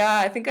me that. Yeah,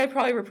 I think I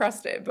probably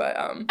repressed it, but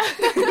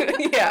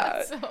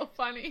yeah. That's so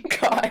funny.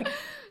 God.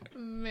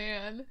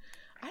 Man.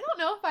 I don't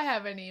know if I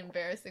have any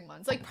embarrassing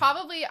ones. Like,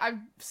 probably I've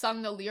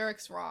sung the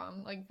lyrics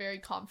wrong, like, very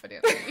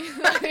confidently.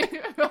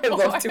 I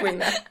love doing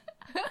that.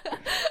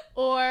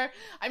 Or,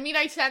 I mean,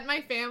 I sent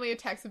my family a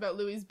text about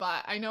Louis'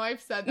 butt. I know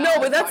I've said that. No, on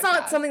but the that's podcast.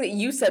 not something that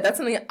you said. That's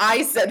something that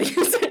I said that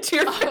you said to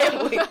your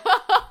family.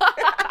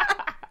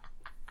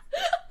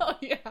 Oh,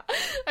 yeah.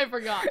 I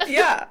forgot.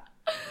 Yeah.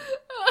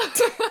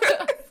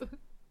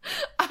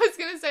 I was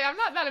gonna say I'm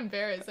not that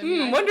embarrassed. I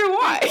mean, wonder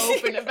why. I'm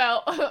open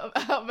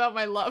about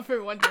my love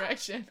for One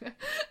Direction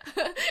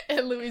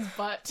and Louis'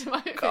 butt to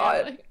my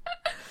family.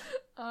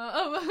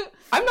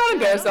 I'm not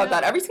embarrassed about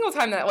that. Every single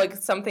time that like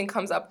something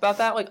comes up about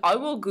that, like I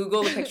will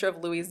Google the picture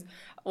of Louis in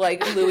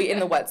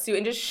the wetsuit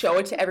and just show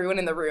it to everyone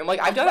in the room.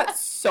 Like I've done that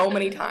so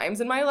many times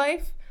in my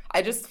life.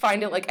 I just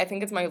find it like I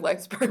think it's my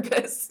life's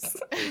purpose.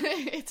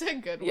 It's a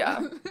good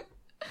one.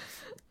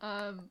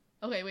 Yeah.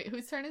 Okay, wait,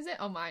 whose turn is it?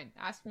 Oh, mine.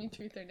 Ask me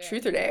truth or dare.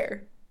 Truth or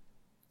dare?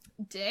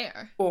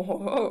 Dare.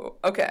 Oh,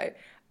 okay.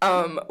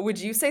 Would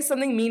you say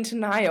something mean to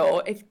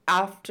Niall if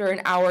after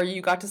an hour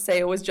you got to say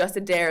it was just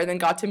a dare and then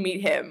got to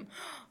meet him?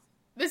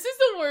 This is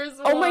the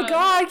worst one. Oh my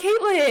God,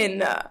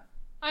 Caitlin!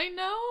 I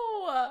know.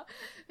 know.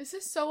 This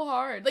is so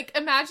hard. Like,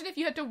 imagine if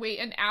you had to wait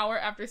an hour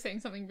after saying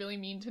something really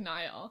mean to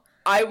Niall.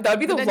 That would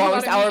be the And then you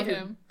longest gotta hour meet of your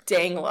him.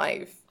 dang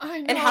life. I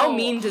know. And how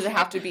mean does it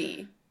have to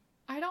be?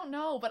 I don't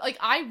know, but like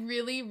I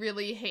really,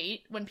 really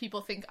hate when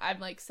people think I've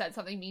like said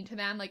something mean to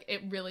them. Like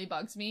it really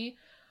bugs me.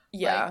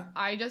 Yeah. Like,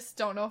 I just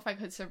don't know if I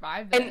could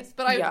survive And- this.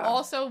 But I yeah.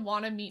 also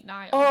want to meet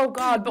Niall. Oh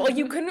God, but like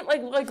you couldn't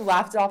like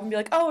laugh it off and be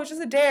like, oh, it's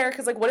just a dare,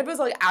 because like what if it was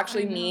like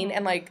actually I mean know.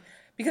 and like,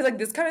 because like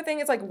this kind of thing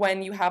is like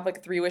when you have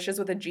like 3 wishes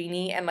with a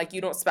genie and like you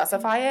don't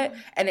specify it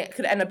and it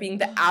could end up being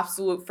the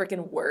absolute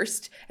freaking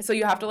worst. And so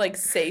you have to like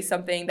say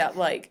something that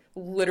like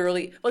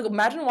literally, like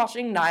imagine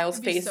watching Niall's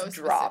It'd be face so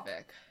drop.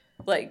 specific.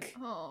 Like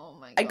Oh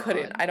my god. I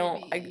couldn't. I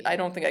don't baby.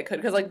 don't think I could,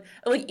 because like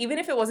even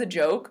if it was a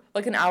joke,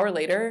 like an hour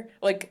later,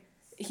 like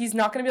he's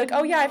not gonna be like,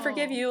 oh yeah, I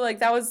forgive No. you, like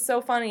that was so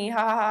funny, ha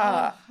ha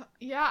ha. Ugh,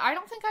 yeah, I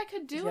don't think I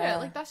could do Yeah. it.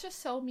 Like that's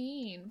just so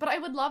mean. But I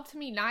would love to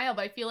meet Niall,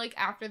 but I feel like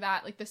after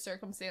that, like the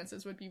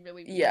circumstances would be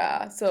really mean.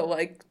 Yeah, so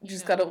like you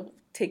just know. gotta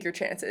take your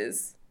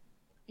chances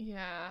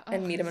Yeah.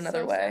 and Ugh, meet him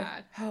another so way.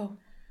 sad. Oh.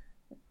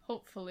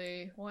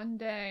 Hopefully, one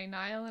day,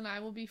 Niall and I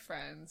will be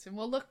friends, and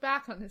we'll look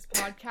back on this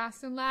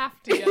podcast and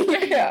laugh together.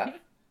 Yeah.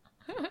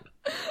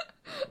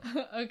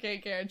 Okay,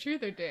 Karen,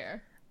 truth or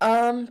dare?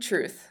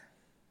 Truth.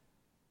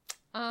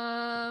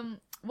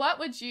 What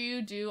would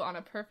you do on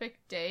a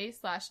perfect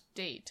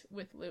day/date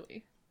with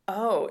Louis?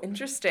 Oh,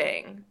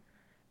 interesting.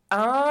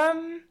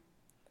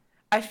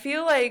 I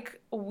feel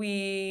like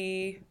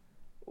we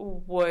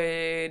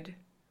would.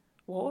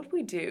 What would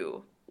we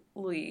do?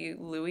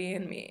 Louis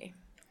and me.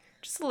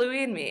 Just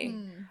Louis and me.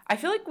 I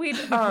feel like we'd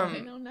I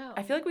don't know.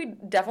 I feel like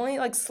we'd definitely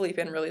like sleep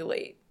in really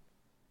late.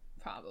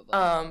 Probably.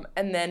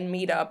 And then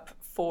meet up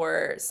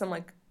for some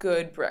like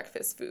good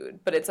breakfast food,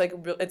 but it's like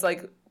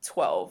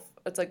 12.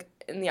 It's like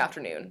in the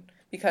afternoon,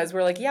 because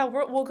we're like, yeah,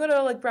 we'll go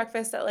to like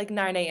breakfast at like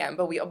 9 a.m.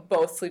 but we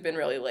both sleep in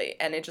really late,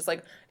 and it just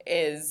like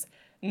is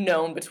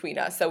known between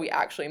us that we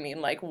actually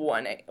mean like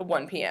 1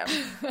 p.m.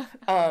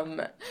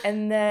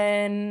 And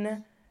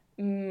then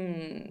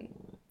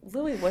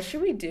Louis, what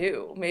should we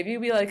do? Maybe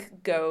we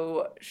like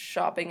go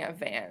shopping at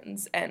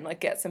Vans and like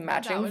get some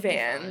matching would be fun.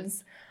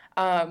 Vans.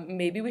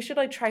 Maybe we should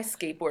like try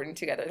skateboarding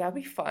together. That'd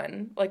be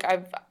fun. Like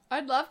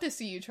I'd love to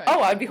see you try.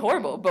 oh, I'd be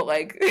horrible, but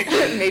like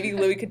maybe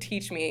Louis could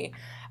teach me.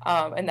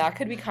 And that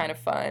could be kind of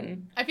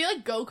fun. I feel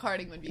like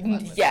go-karting would be fun.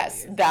 with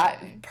Yes, Louis, that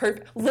okay.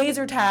 perfect.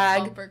 Laser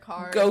tag, Bumper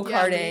cars, go-karting.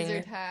 Yeah,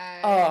 laser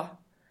tag. oh,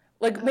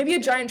 like maybe a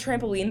giant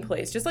trampoline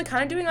place. Just like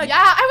kind of doing like Yeah,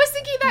 I was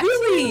thinking that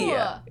Really?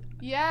 too.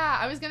 Yeah,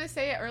 I was gonna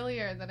say it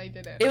earlier and then I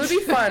didn't. it would be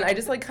fun. I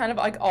just like kind of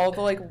like all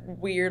the like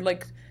weird,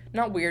 like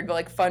not weird, but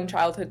like fun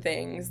childhood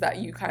things that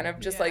you kind of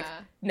just like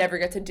Yeah. never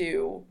get to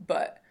do,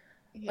 but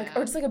like Yeah.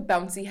 or just like a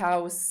bouncy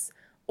house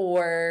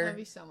or That'd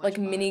be so much like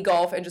fun. mini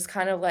golf, and just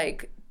kind of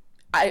like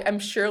I'm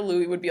sure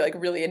Louis would be like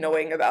really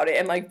annoying about it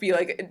and like be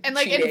like and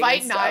like cheating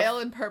invite and stuff. Niall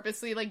and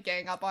purposely like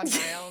gang up on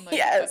Niall and like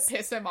Yes.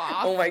 piss him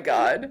off. Oh my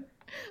god.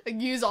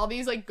 Like use all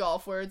these like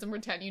golf words and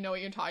pretend you know what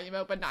you're talking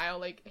about, but Niall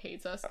like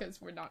hates us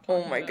because we're not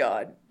talking Oh my about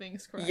god.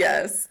 things correct.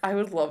 Yes, I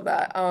would love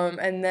that.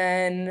 And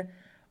then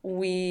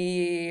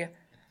we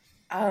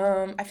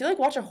I feel like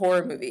watch a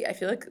horror movie. I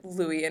feel like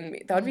Louis and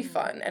me, that would be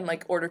fun, and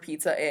like order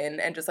pizza in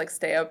and just like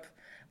stay up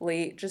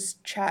late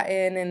just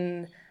chatting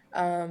and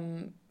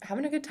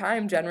having a good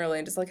time generally,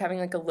 and just like having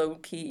like a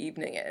low-key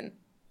evening in.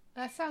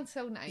 That sounds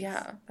so nice.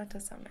 Yeah, that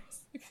does sound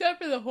nice.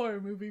 Except for the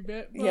horror movie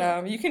bit. but-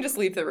 Yeah, you can just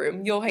leave the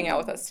room. You'll hang out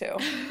with us too.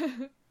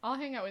 I'll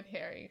hang out with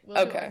Harry.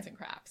 We'll do Okay. arts and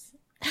crafts.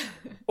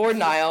 Or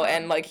Niall,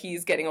 and like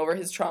he's getting over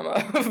his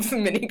trauma of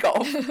mini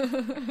golf.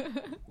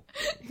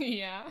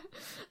 Yeah.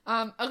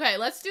 Okay,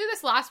 let's do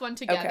this last one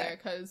together Okay.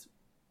 because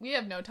we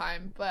have no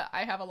time, but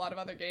I have a lot of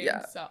other games.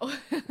 Yeah. So,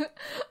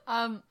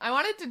 I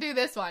wanted to do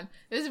this one.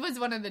 This was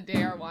one of the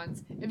dare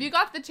ones. If you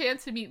got the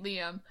chance to meet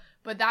Liam,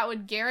 but that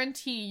would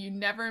guarantee you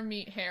never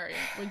meet Harry,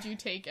 would you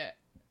take it?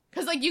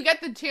 Because like you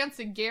get the chance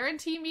to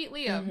guarantee meet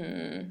Liam,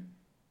 Mm-hmm.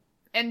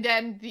 and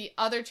then the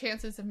other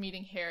chances of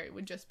meeting Harry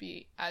would just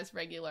be as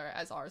regular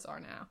as ours are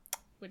now,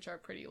 which are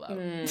pretty low.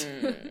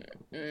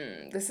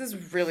 This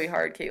is really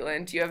hard,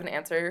 Caitlin. Do you have an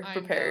answer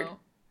prepared? I know.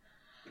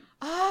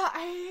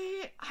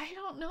 I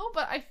don't know,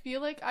 but I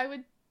feel like I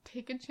would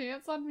take a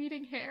chance on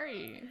meeting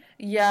Harry.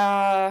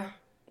 Yeah.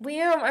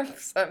 Liam, I'm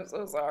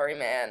so sorry,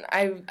 man.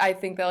 I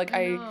think that like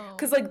I know.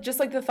 cuz like just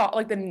like the thought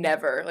like the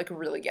never like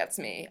really gets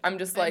me. I'm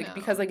just I like know.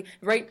 because like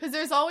right Because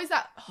there's always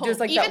that hope. There's,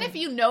 like, Even that- if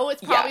you know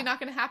it's probably Yeah.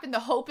 not going to happen, the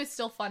hope is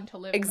still fun to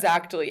live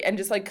exactly, and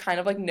just like kind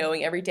of like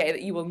knowing every day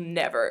that you will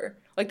never.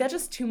 Like that's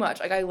just too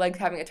much. Like I like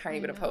having a tiny I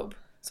bit of know. hope.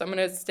 So I'm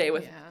going to stay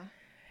with. with Yeah.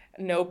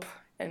 nope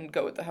and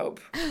go with the hope.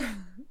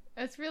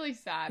 That's really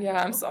sad.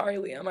 Yeah, I'm though. sorry,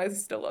 Liam. I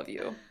still love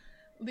you.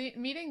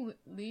 Leading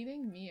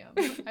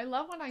Liam. I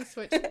love when I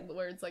switch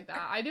words like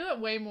that. I do it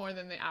way more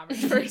than the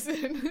average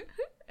person.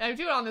 I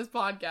do it on this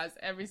podcast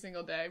every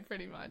single day,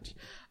 pretty much.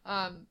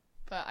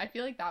 But I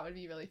feel like that would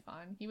be really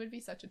fun. He would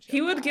be such a chill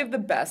He would guy. give the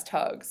best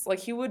hugs. Like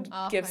he would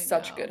Oh, give I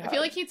such know. good hugs. I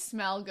feel like he'd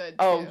smell good.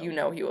 Oh, too. you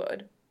know he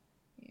would.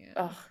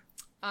 Yeah.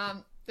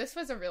 Ugh. This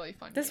was a really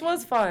fun. This game.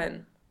 was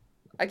fun.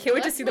 I can't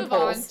wait to Let's see the move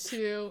on polls.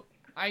 to.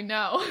 I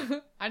know.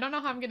 I don't know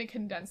how I'm going to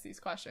condense these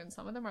questions.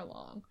 Some of them are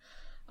long.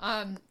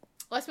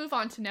 Let's move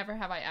on to Never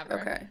Have I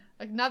Ever. Okay.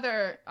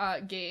 Another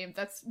game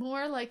that's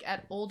more like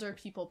at older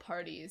people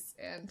parties,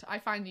 and I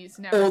find these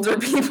never Older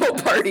fun people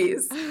because-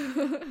 parties.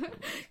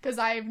 because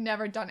I've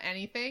never done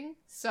anything,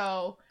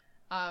 so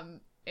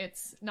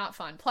it's not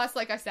fun. Plus,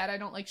 like I said, I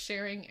don't like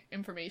sharing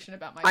information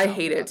about myself. I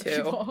hate with it other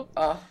too. people.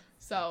 Oh,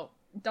 So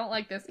don't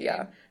like this game.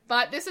 Yeah.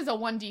 But this is a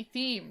 1D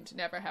themed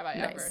Never Have I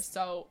Ever, Nice.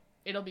 so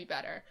it'll be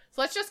better.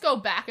 So let's just go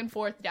back and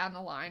forth down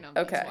the line on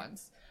these Okay.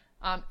 ones.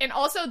 And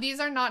also, these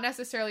are not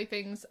necessarily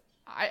things.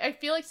 I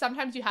feel like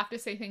sometimes you have to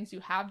say things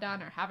you have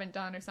done or haven't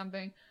done or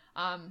something.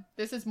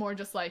 This is more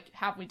just like,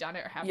 have we done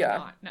it or have we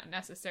not? Not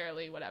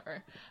necessarily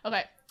whatever.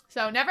 Okay,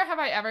 so Never Have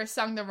I Ever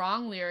sung the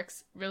wrong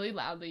lyrics really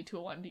loudly to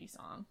a 1D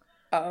song.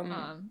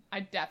 I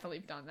definitely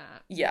have done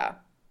that. yeah.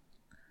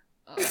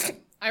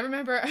 I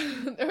remember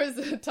there was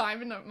a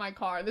time in my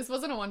car. This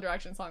wasn't a One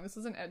Direction song. This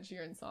was an Ed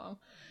Sheeran song.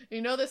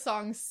 You know the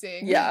song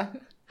 "Sing"? Yeah.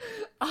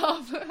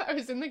 I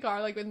was in the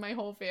car like with my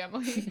whole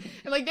family,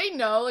 and like they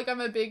know like I'm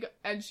a big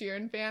Ed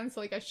Sheeran fan,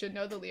 so like I should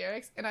know the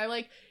lyrics. And I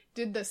like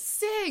did the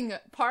 "sing"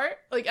 part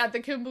like at the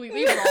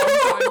completely wrong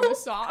time of the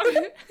song.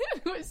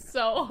 It was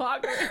so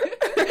awkward.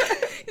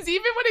 Because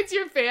even when it's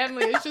your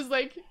family, it's just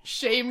like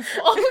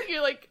shameful.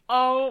 You're like,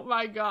 oh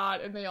my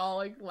god, and they all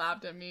like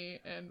laughed at me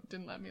and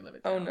didn't let me live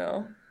it down. Oh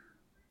no.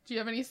 Do you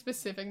have any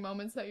specific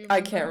moments that you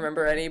I can't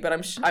remember any, but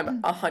I'm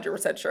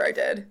 100% sure I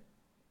did.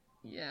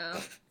 Yeah.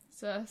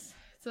 It's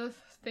a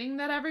thing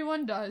that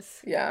everyone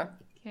does. Yeah.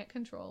 Can't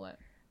control it.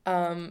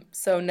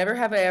 So never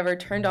have I ever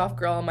turned off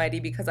Girl Almighty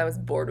because I was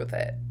bored with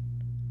it.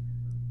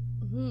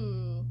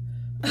 Ooh.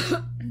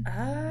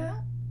 Uh,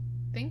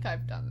 I think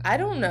I've done that. I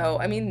don't know.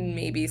 I mean,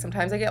 maybe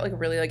sometimes I get like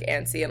really like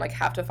antsy and like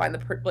have to find the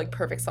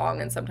perfect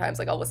song, and sometimes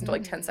like I'll listen to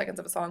like 10 seconds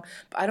of a song,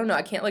 but I don't know.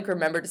 I can't like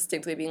remember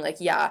distinctly being like,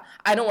 yeah,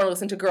 I don't want to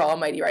listen to Girl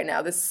Almighty right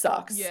now. This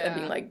sucks. Yeah. And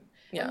being like,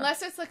 yeah,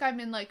 Unless it's like I'm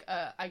in like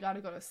I gotta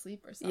go to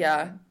sleep or something.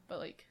 Yeah. But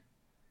like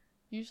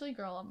usually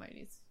Girl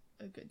Almighty's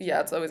a good yeah,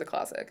 jam. it's always a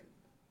classic.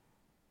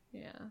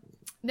 Yeah.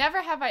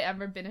 Never have I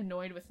ever been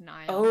annoyed with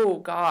Niall. Oh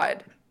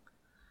God.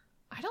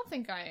 I don't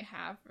think I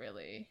have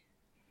really.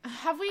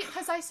 Have we?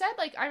 Because I said,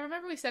 like, I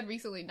remember we said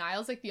recently,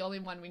 Niall's, like, the only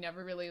one we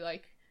never really,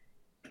 like,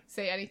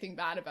 say anything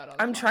bad about on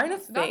the I'm trying to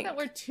podcast. Not think. that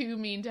we're too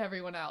mean to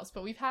everyone else,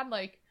 but we've had,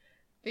 like,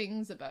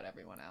 things about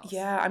everyone else.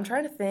 Yeah, I'm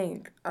trying to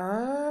think.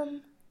 I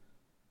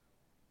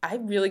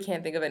really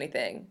can't think of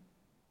anything.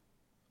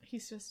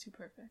 He's just too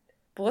perfect.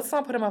 But let's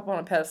not put him up on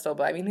a pedestal.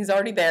 But I mean, he's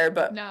already there.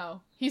 But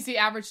No. He's the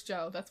average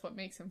Joe. That's what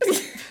makes him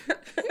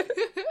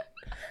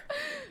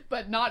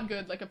But not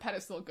good, like a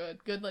pedestal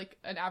good. Good, like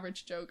an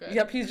average Joe good.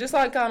 Yep, he's just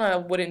like on a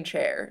wooden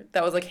chair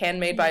that was like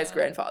handmade by his Yeah.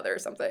 grandfather or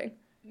something.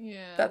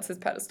 Yeah. That's his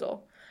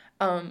pedestal.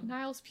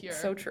 Niall's pure.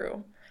 So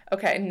true.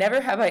 Okay,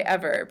 never have I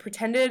ever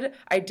pretended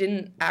I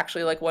didn't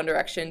actually like One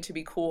Direction to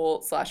be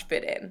cool /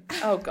 fit in.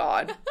 Oh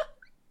God.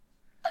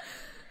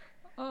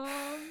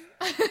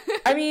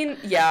 I mean,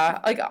 yeah,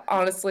 like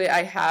honestly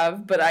I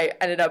have, but I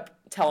ended up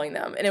telling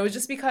them, and it was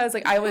just because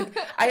like I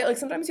like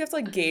sometimes you have to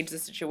like gauge the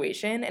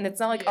situation, and it's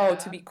not like oh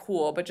to Yeah. be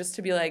cool, but just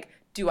to be like,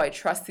 do I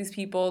trust these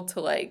people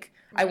to like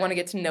I want to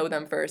get to know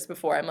them first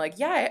before I'm like,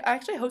 yeah, I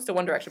actually host a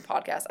One Direction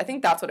podcast. I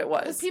think that's what it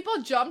was.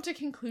 People jump to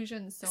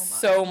conclusions so much.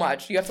 So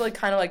much. You have to like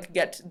kind of like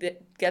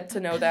get to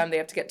know them. They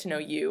have to get to know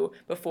you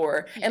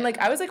before. And like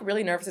I was like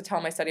really nervous to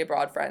tell my study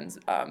abroad friends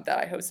that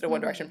I hosted a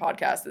One Direction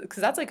podcast,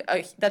 because that's like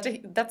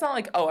that's not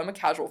like, oh, I'm a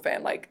casual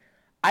fan. Like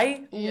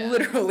I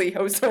literally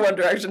host a One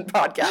Direction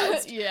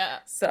podcast. Yeah.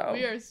 So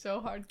We are so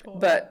hardcore.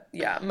 but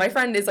yeah, my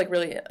friend is like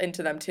really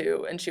into them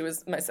too, and she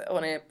was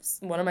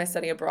one of my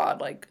study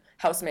abroad like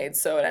housemates,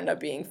 so it ended up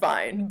being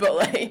fine. But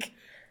like,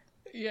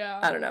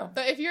 yeah. I don't know.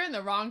 But if you're in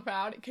the wrong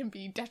crowd, it can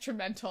be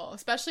detrimental,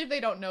 especially if they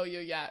don't know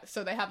you yet.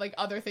 So they have like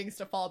other things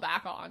to fall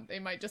back on. They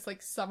might just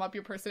like sum up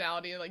your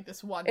personality in like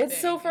this one thing. It's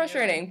so and you're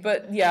frustrating, like,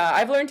 but yeah,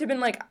 I've learned to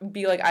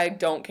be like I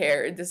don't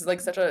care. This is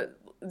like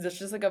this is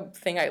just like a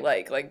thing I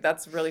like. Like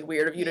that's really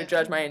weird of you to Yeah.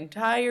 judge my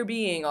entire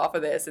being off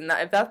of this, and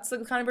that if that's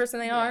the kind of person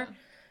they are,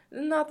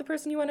 not the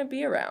person you want to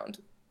be around.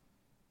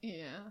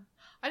 Yeah.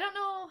 I don't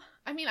know.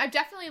 I mean, I've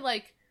definitely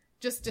like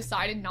just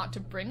decided not to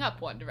bring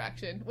up One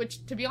Direction,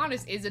 which to be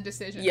honest is a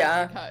decision.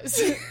 Yeah.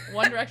 Because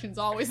One Direction's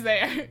always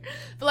there.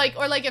 But like,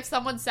 or like if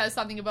someone says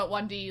something about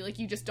 1D, like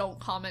you just don't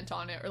comment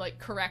on it or like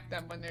correct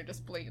them when they're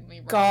just blatantly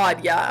wrong.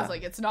 God, yeah. Because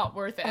like it's not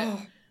worth it.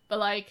 Oh. But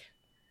like,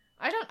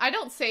 I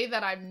don't say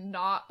that I'm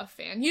not a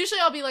fan. Usually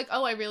I'll be like,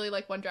 oh, I really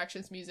like One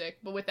Direction's music,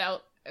 but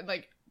without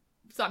like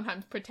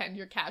sometimes pretend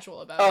you're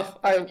casual about it.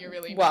 Oh, when you're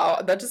really wow,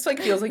 not. that just like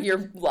feels like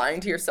you're lying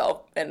to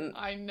yourself. And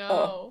I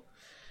know.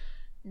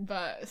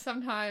 But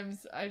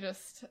sometimes I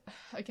just,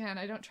 again,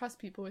 I don't trust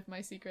people with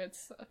my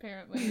secrets,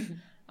 apparently.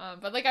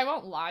 But, like, I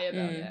won't lie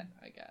about it,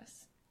 I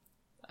guess.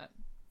 But,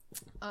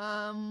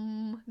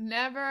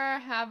 never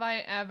have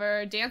I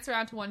ever danced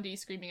around to 1D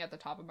screaming at the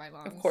top of my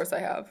lungs. of course I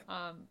have.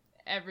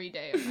 Every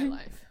day of my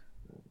life.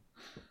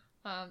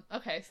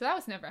 Okay, so that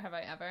was never have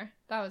I ever.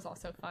 That was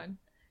also fun.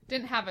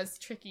 didn't have as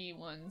tricky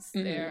ones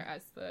there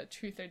as the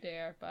truth or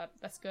dare, but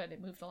that's good.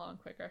 It moved along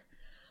quicker.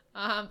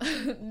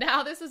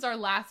 Now this is our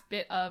last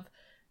bit of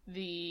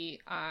the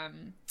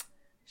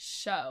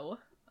show,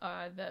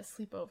 the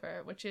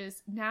sleepover, which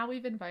is now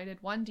we've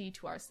invited 1D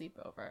to our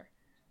sleepover.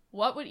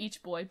 What would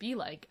each boy be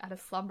like at a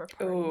slumber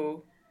party?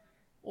 Ooh.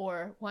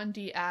 Or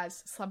 1D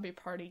as slumber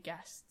party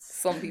guests.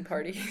 Slumpy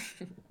party.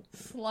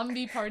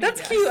 Slumby party That's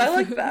guests. cute. I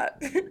like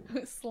that.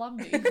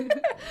 Slumby.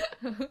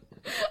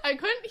 I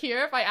couldn't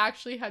hear if I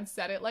actually had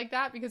said it like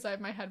that because I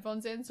have my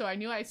headphones in, so I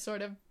knew I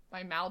sort of,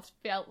 my mouth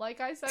felt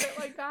like I said it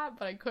like that,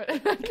 but I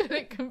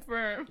couldn't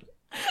confirm.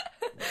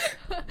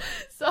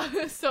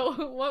 So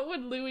what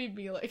would Louis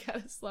be like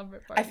at a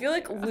slumber party? I feel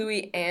like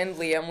Louis and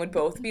Liam would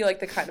both be like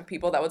the kind of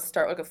people that would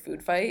start like a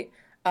food fight.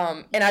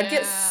 And I'd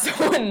get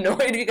so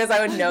annoyed because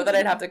I would know that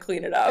I'd have to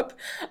clean it up.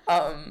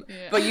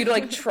 But you'd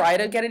like try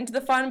to get into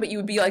the fun, but you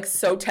would be like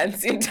so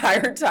tense the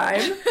entire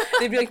time.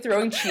 They'd be like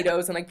throwing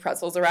Cheetos and like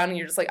pretzels around, and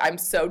you're just like, I'm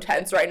so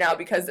tense right now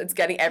because it's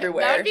getting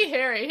everywhere. That would be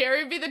Harry.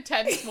 Harry would be the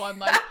tense one,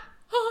 like.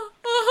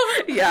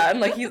 Yeah, and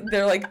like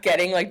they're like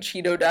getting like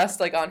Cheeto dust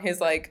like on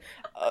his like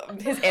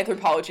his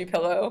anthropology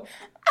pillow.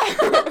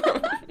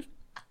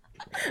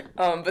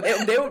 But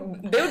they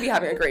would be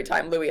having a great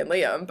time, Louis and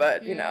Liam.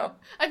 But you know,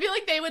 I feel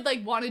like they would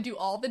like want to do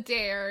all the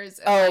dares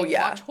and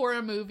watch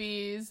horror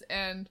movies,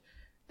 and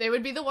they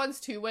would be the ones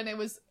too when it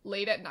was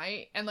late at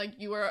night and like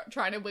you were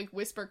trying to like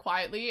whisper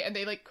quietly and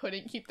they like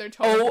couldn't keep their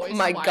tone of voice. Oh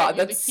my god,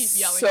 that's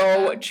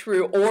so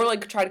true. Or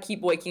like try to keep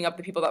waking up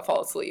the people that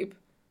fall asleep.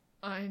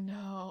 I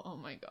know. Oh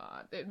my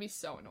god, it'd be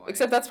so annoying.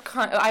 Except that's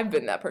I've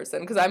been that person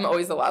because I'm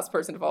always the last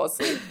person to fall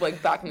asleep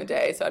like back in the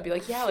day. So I'd be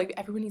like, yeah, like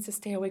everyone needs to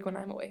stay awake when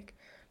I'm awake.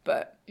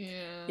 But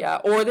yeah,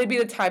 or they'd be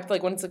the type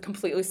like when it's like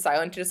completely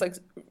silent to just like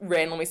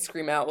randomly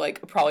scream out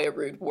like probably a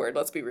rude word.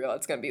 Let's be real,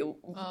 it's gonna be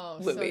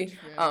Louis.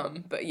 So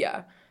true. But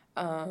yeah,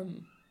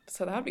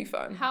 so that'd be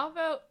fun. How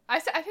about I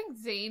think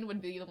Zayn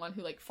would be the one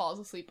who like falls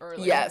asleep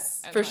early.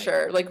 Yes, for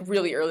sure, like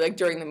really early, like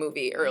during the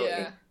movie early.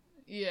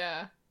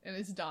 Yeah. And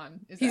is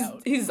done. He's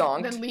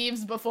zonked. Then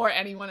leaves before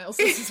anyone else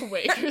is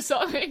awake or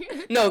something.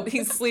 No,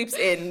 he sleeps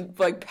in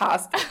like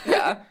past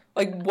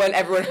like when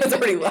everyone has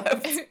already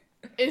left.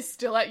 Is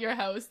still at your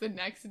house the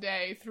next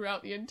day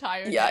throughout the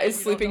entire day. Yeah,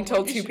 is sleeping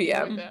till 2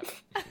 p.m.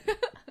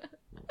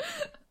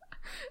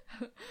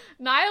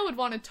 Niall would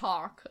want to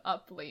talk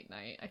up late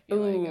night, I feel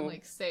like, and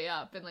like stay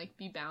up and like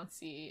be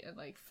bouncy and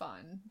like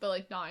fun, but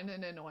like not in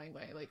an annoying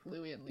way, like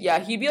Louis and Liam. Yeah,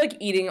 he'd be like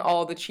eating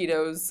all the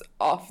Cheetos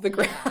off the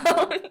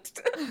ground.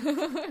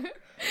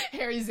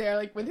 Harry's there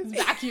like with his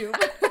vacuum.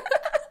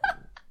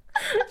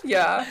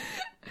 Yeah.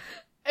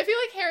 I feel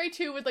like Harry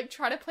too would like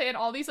try to plan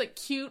all these like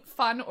cute,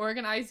 fun,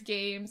 organized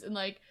games and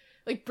like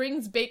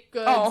brings baked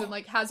goods and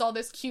like has all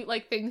this cute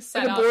like things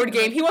set like up. A board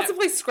game. He wants to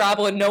play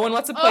Scrabble and no one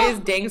wants to play his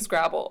dang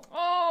Scrabble.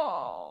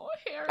 Oh,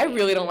 Harry. I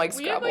really don't like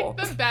We Scrabble. have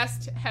like the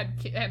best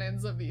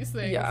headcanons of these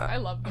things. Yeah, I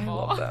love them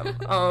all. I love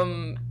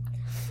them.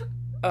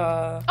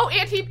 Oh,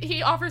 and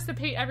he offers to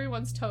paint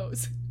everyone's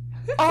toes.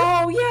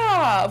 Oh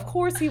yeah, of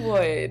course he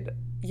would.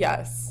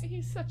 Yes.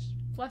 He's such,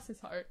 bless his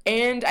heart.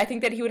 And I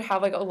think that he would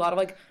have like a lot of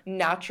like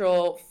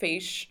natural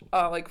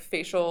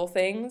facial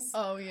things.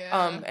 Oh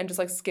yeah. And just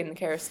like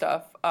skincare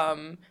stuff.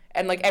 And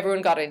like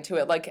everyone got into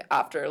it like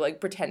after like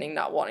pretending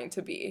not wanting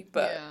to be,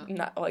 but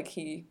not like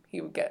he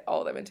would get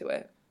all of them into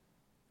it.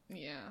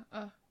 Yeah.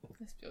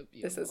 This feels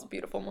beautiful. This is a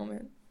beautiful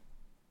moment.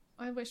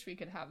 I wish we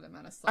could have them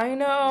at a slumber I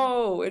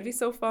know. It'd be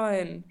so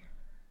fun.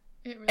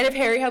 Really and if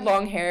Harry had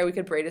long hair, we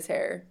could braid his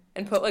hair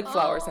and put like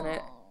flowers in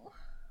it.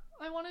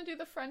 I want to do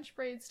the French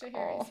braids to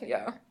Harry's hair.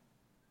 Yeah.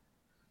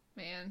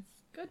 Man,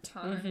 good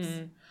times.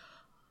 Mm-hmm.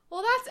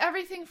 Well, that's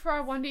everything for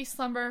our 1D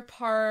slumber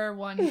par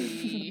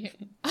 1D.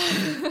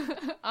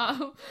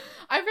 I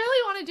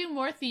really want to do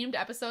more themed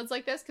episodes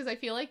like this because I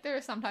feel like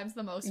they're sometimes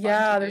the most fun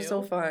to they're do.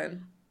 so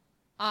fun.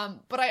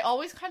 But I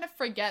always kind of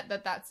forget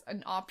that that's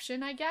an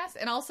option, I guess.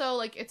 And also,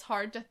 like, it's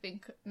hard to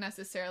think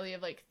necessarily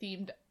of, like,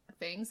 themed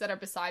things that are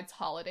besides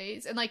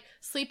holidays. And, like,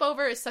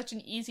 sleepover is such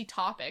an easy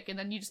topic, and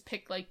then you just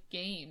pick, like,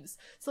 games.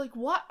 So, like,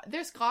 what?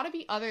 There's gotta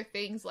be other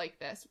things like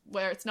this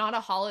where it's not a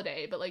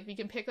holiday, but, like, we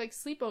can pick, like,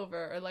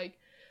 sleepover or, like,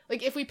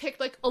 if we picked,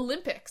 like,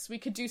 Olympics, we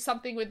could do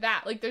something with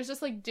that. Like, there's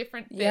just, like,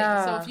 different things.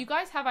 Yeah. So if you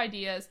guys have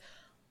ideas,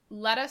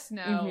 let us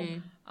know,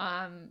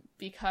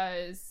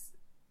 because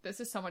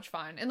this is so much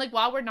fun. And, like,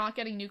 while we're not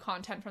getting new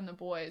content from the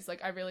boys,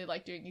 like, I really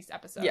like doing these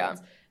episodes. Yeah.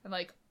 And,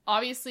 like,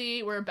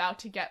 obviously, we're about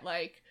to get,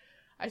 like,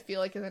 I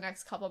feel like in the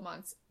next couple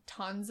months,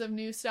 tons of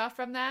new stuff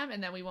from them,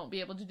 and then we won't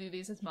be able to do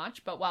these as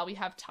much. But while we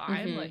have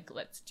time, like,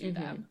 let's do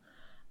them.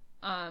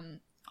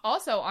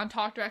 Also, on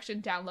Talk Direction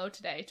Down Low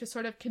today, to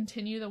sort of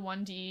continue the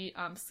 1D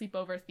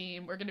sleepover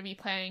theme, we're going to be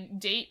playing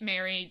Date,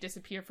 Marry,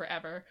 Disappear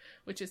Forever,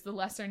 which is the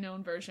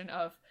lesser-known version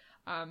of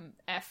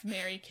F,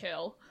 Marry,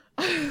 Kill.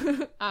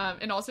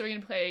 And also we're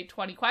going to play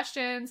 20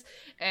 questions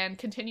and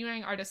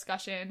continuing our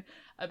discussion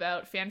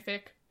about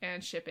fanfic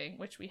and shipping,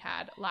 which we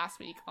had last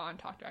week on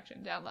Talk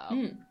Direction Down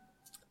Low.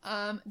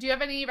 Do you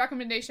have any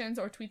recommendations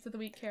or tweets of the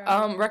week,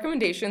 Kara?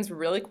 Recommendations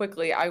really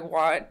quickly. I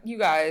want you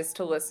guys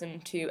to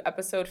listen to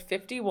episode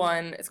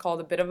 51. It's called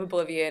A Bit of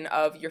Oblivion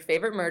of Your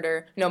Favorite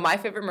Murder. No, My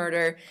Favorite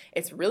Murder.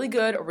 It's really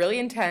good, really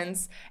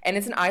intense, and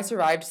it's an I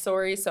Survived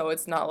story, so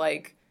it's not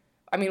like,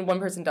 I mean, one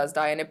person does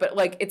die in it, but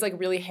like it's like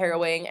really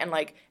harrowing and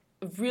like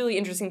really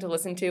interesting to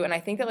listen to. And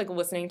I think that like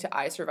listening to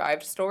I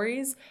Survived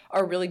stories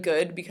are really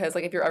good because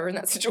like if you're ever in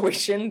that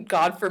situation,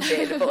 God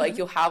forbid, but like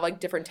you'll have like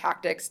different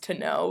tactics to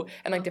know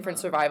and like different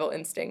survival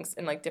instincts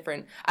and like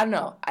different, I don't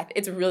know,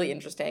 it's really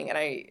interesting and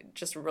I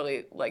just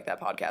really like that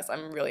podcast.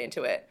 I'm really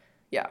into it.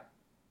 Yeah.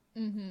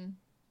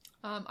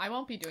 I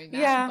won't be doing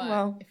that. Yeah, but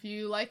well. if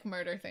you like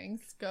murder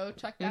things, go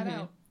check that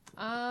out.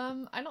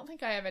 I don't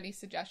think I have any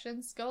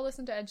suggestions. Go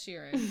listen to Ed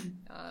Sheeran.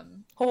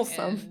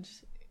 Wholesome. And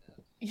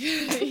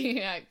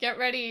yeah, get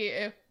ready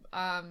if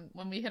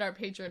when we hit our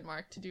Patreon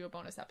mark to do a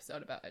bonus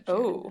episode about Ed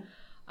Sheeran.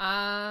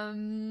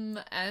 And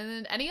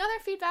any other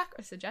feedback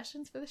or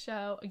suggestions for the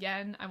show?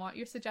 Again, I want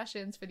your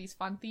suggestions for these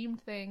fun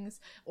themed things,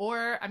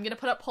 or I'm gonna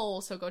put up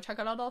polls, so go check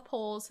out all the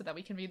polls so that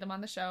we can read them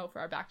on the show for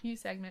our Back to You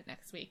segment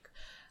next week.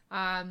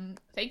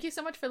 Thank you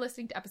so much for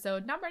listening to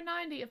episode number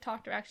 90 of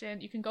Talk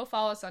Direction. You can go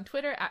follow us on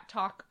Twitter at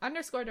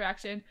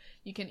talk_direction.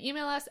 You can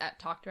email us at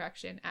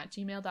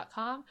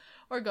talkdirection@gmail.com,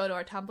 or go to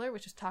our Tumblr,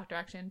 which is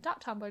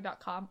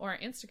talkdirection.tumblr.com, or our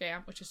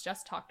Instagram, which is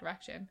just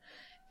talkdirection.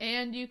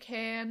 And you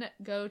can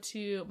go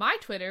to my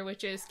Twitter,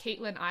 which is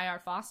Caitlin IR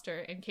Foster,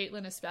 and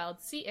Caitlin is spelled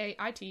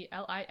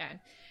Caitlin.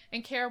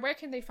 And Kara, where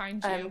can they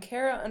find you? I'm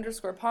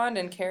Kara_Pond,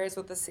 and Kara's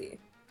with a C.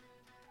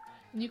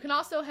 And you can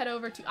also head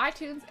over to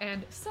iTunes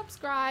and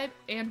subscribe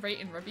and rate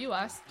and review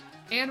us.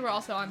 And we're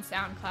also on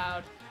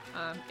SoundCloud,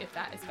 if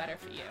that is better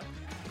for you.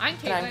 I'm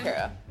Caitlin. And I'm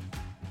Kara.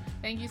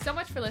 Thank you so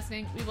much for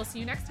listening. We will see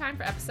you next time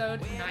for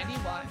episode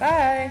 91.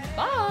 Bye.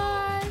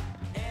 Bye.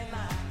 And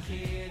my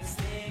kids